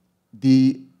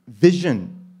 the vision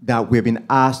that we've been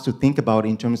asked to think about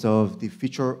in terms of the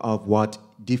future of what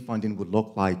defunding would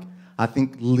look like, I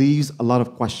think leaves a lot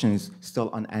of questions still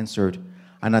unanswered.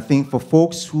 And I think for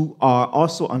folks who are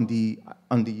also on the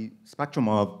spectrum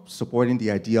of supporting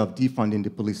the idea of defunding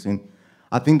the policing,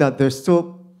 I think that there's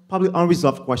still probably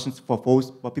unresolved questions for folks,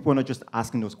 but people are not just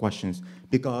asking those questions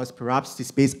because perhaps the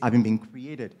space hasn't been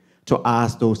created to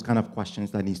ask those kind of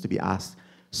questions that needs to be asked.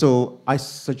 So I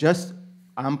suggest,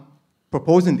 I'm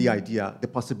proposing the idea, the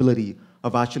possibility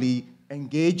of actually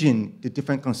engaging the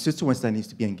different constituents that needs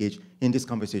to be engaged in these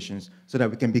conversations so that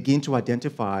we can begin to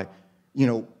identify,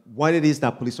 what it is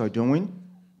that police are doing,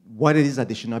 what it is that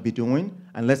they should not be doing,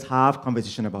 and let's have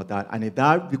conversation about that. And if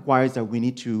that requires that we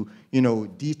need to,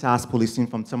 detask policing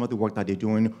from some of the work that they're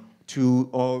doing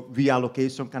or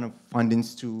reallocate some kind of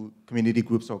fundings to community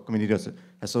groups or community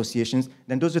associations,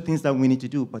 then those are things that we need to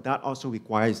do, but that also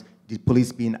requires the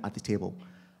police being at the table.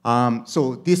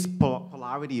 So this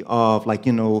polarity of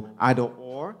either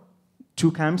or,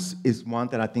 two camps is one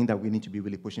that I think that we need to be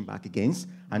really pushing back against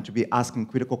and to be asking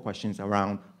critical questions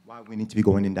around why we need to be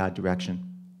going in that direction.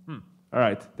 All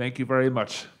right, thank you very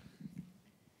much.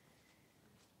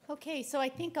 Okay, so I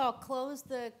think I'll close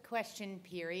the question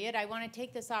period. I want to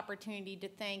take this opportunity to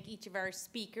thank each of our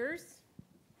speakers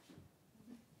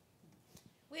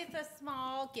with a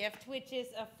small gift, which is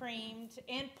a framed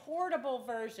and portable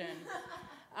version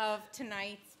of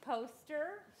tonight's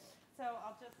poster. So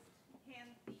I'll just hand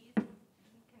these.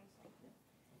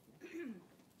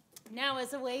 Now,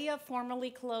 as a way of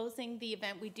formally closing the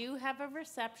event, we do have a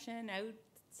reception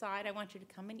outside. I want you to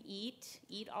come and eat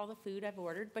all the food I've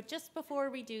ordered. But just before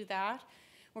we do that,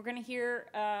 we're going to hear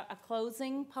a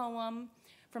closing poem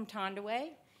from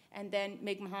Thandiwe, and then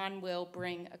Miigam'agan will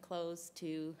bring a close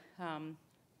to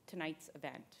tonight's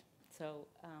event. So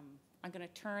I'm going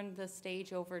to turn the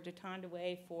stage over to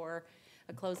Thandiwe for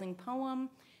a closing poem,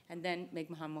 and then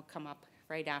Miigam'agan will come up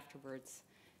right afterwards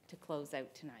to close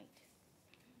out tonight.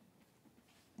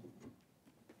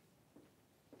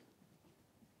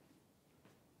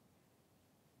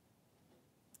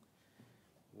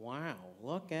 Wow,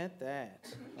 look at that.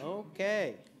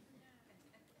 Okay.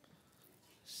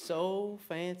 So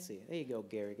fancy. There you go,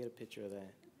 Gary. Get a picture of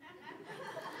that.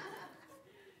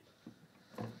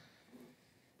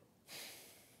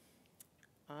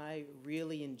 I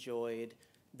really enjoyed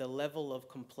the level of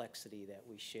complexity that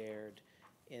we shared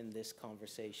in this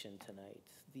conversation tonight.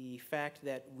 The fact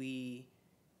that we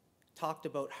talked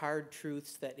about hard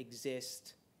truths that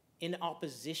exist in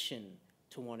opposition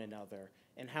to one another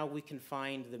and how we can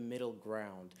find the middle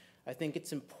ground. I think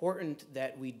it's important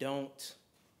that we don't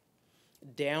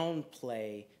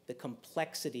downplay the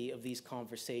complexity of these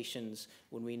conversations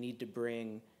when we need to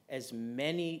bring as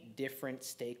many different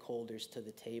stakeholders to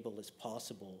the table as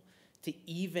possible to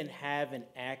even have an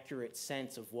accurate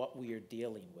sense of what we are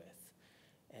dealing with.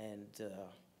 And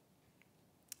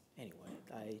anyway,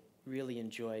 I really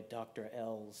enjoyed Dr.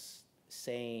 L's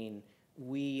saying,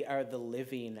 we are the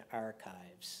living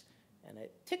archives. And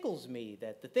it tickles me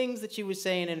that the things that she was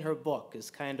saying in her book is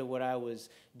kind of what I was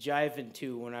jiving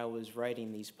to when I was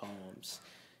writing these poems.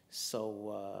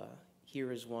 So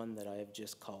here is one that I have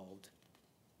just called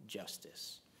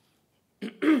Justice.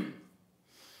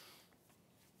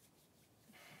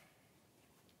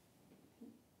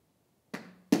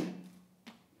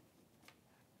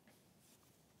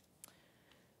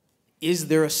 Is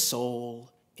there a soul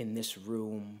in this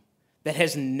room that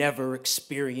has never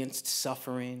experienced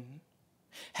suffering?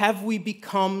 Have we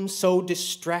become so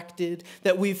distracted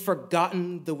that we've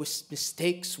forgotten the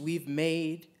mistakes we've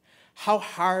made? How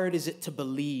hard is it to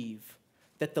believe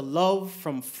that the love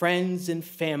from friends and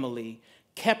family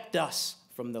kept us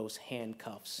from those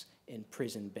handcuffs in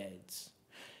prison beds?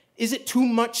 Is it too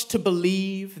much to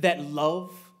believe that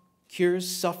love cures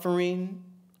suffering?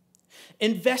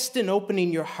 Invest in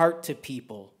opening your heart to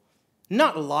people,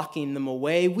 not locking them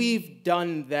away. We've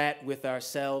done that with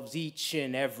ourselves each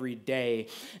and every day.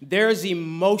 There's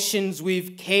emotions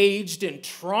we've caged and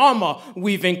trauma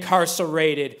we've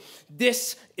incarcerated.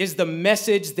 This is the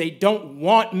message they don't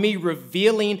want me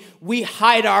revealing. We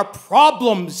hide our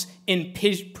problems in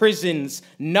prisons,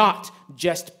 not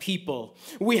just people.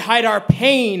 We hide our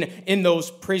pain in those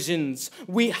prisons.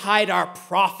 We hide our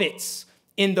profits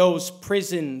in those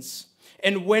prisons.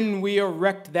 And when we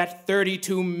erect that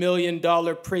 $32 million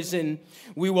prison,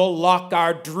 we will lock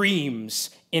our dreams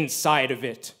inside of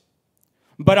it.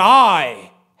 But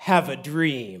I have a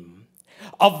dream,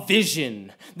 a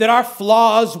vision, that our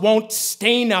flaws won't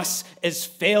stain us as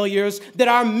failures, that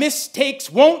our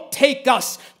mistakes won't take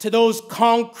us to those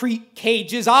concrete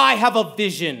cages. I have a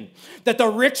vision that the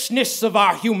richness of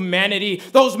our humanity,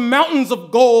 those mountains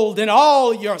of gold in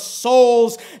all your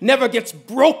souls, never gets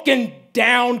broken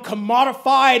down,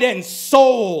 commodified, and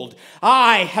sold.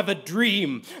 I have a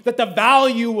dream that the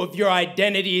value of your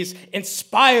identities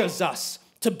inspires us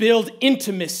to build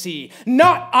intimacy,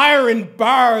 not iron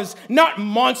bars, not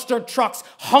monster trucks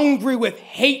hungry with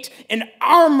hate and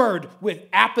armored with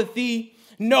apathy.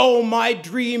 No, my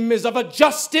dream is of a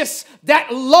justice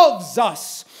that loves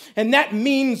us. And that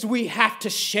means we have to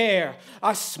share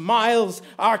our smiles,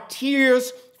 our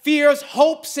tears, fears,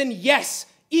 hopes, and yes,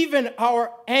 even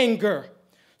our anger.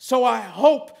 So I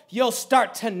hope you'll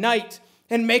start tonight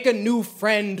and make a new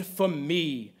friend for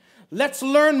me. Let's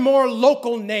learn more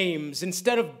local names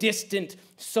instead of distant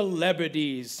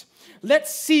celebrities.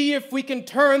 Let's see if we can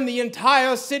turn the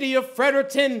entire city of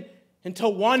Fredericton into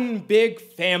one big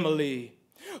family.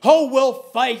 Oh, we'll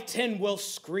fight and we'll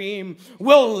scream,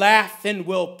 we'll laugh and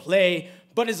we'll play,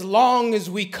 but as long as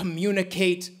we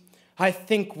communicate, I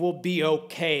think we'll be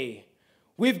okay.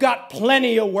 We've got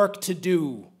plenty of work to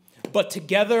do, but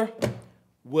together,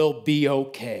 we'll be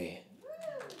okay.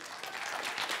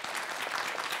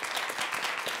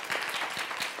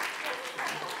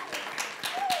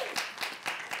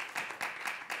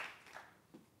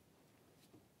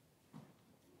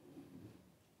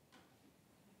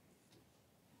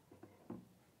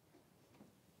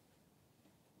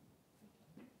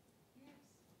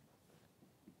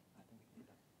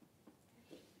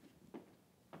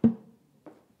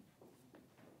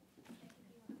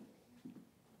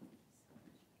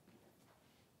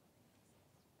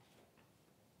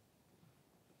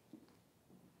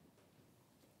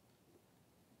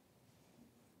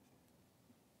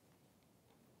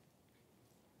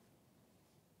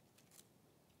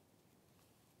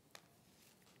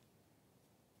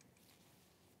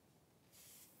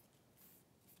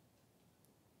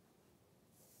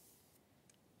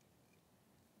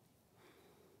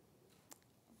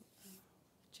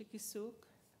 Chikisuk,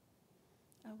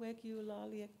 awek you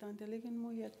lali ek dandeligin mo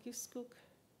yet kiskuk,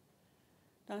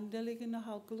 dandeligin na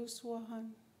halgluswahan,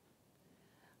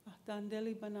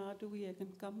 dandeli banadu yek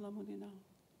and kamla munina,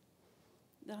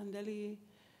 dandeli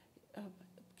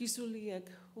kisuli ek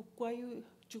ukwayu,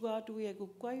 jugadu yek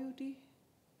ukwayudi,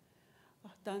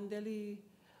 dandeli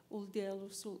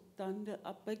uldelu sul, dande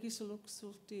apegisuluk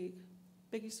sultig,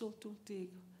 pegisultutig,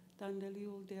 dandeli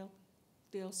uldel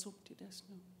del sukti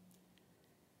desno.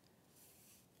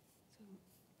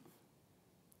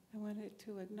 I wanted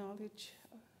to acknowledge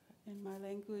in my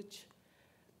language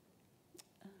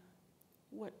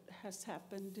what has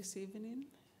happened this evening,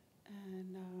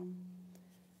 and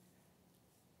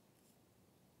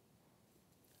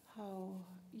how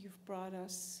you've brought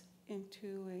us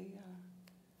into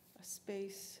a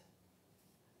space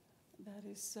that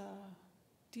is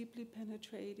deeply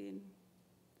penetrating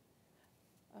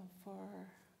for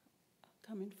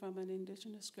coming from an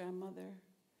Indigenous grandmother.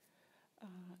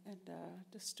 And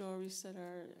the stories that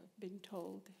are being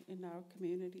told in our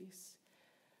communities,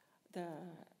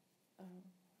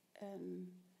 and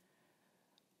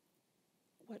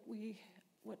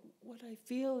what I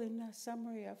feel in a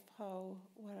summary of how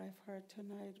what I've heard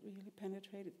tonight really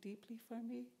penetrated deeply for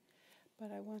me.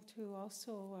 But I want to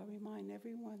also remind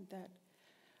everyone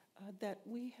that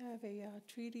we have a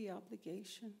treaty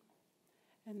obligation,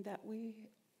 and that we.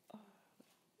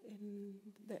 In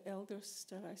the elders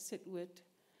that I sit with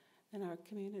in our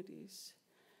communities,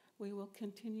 we will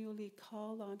continually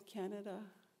call on Canada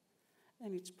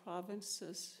and its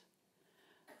provinces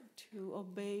to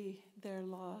obey their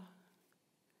law.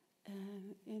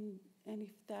 And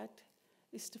if that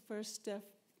is the first step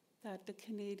that the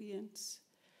Canadians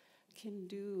can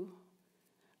do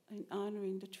in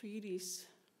honoring the treaties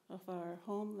of our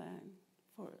homeland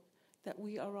that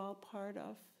we are all part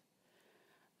of,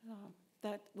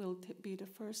 that will be the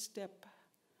first step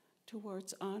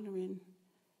towards honoring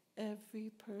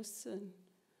every person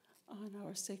on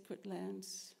our sacred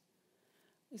lands.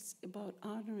 It's about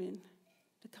honoring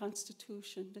the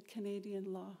Constitution, the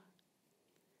Canadian law.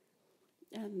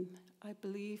 And I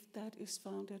believe that is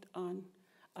founded on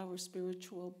our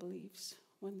spiritual beliefs.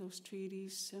 When those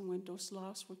treaties and when those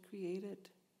laws were created,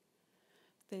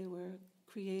 they were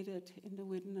created in the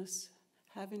witness,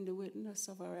 having the witness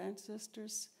of our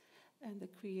ancestors and the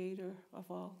Creator of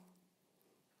all.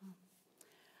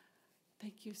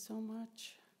 Thank you so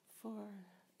much for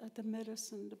the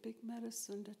medicine, the big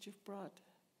medicine that you've brought.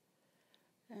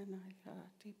 And I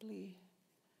deeply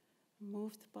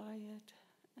moved by it,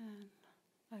 and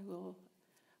I will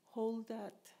hold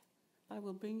that. I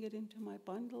will bring it into my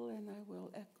bundle, and I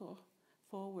will echo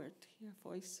forward your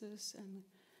voices and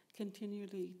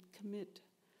continually commit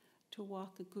to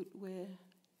walk a good way,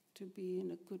 to be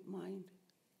in a good mind.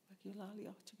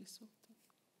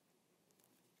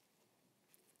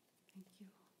 Thank you.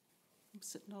 I'm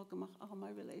sitting all my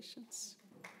relations.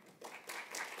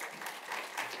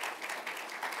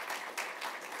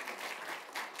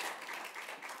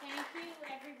 Thank you,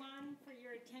 everyone, for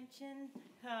your attention,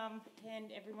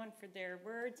 and everyone for their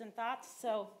words and thoughts.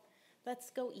 So let's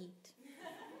go eat.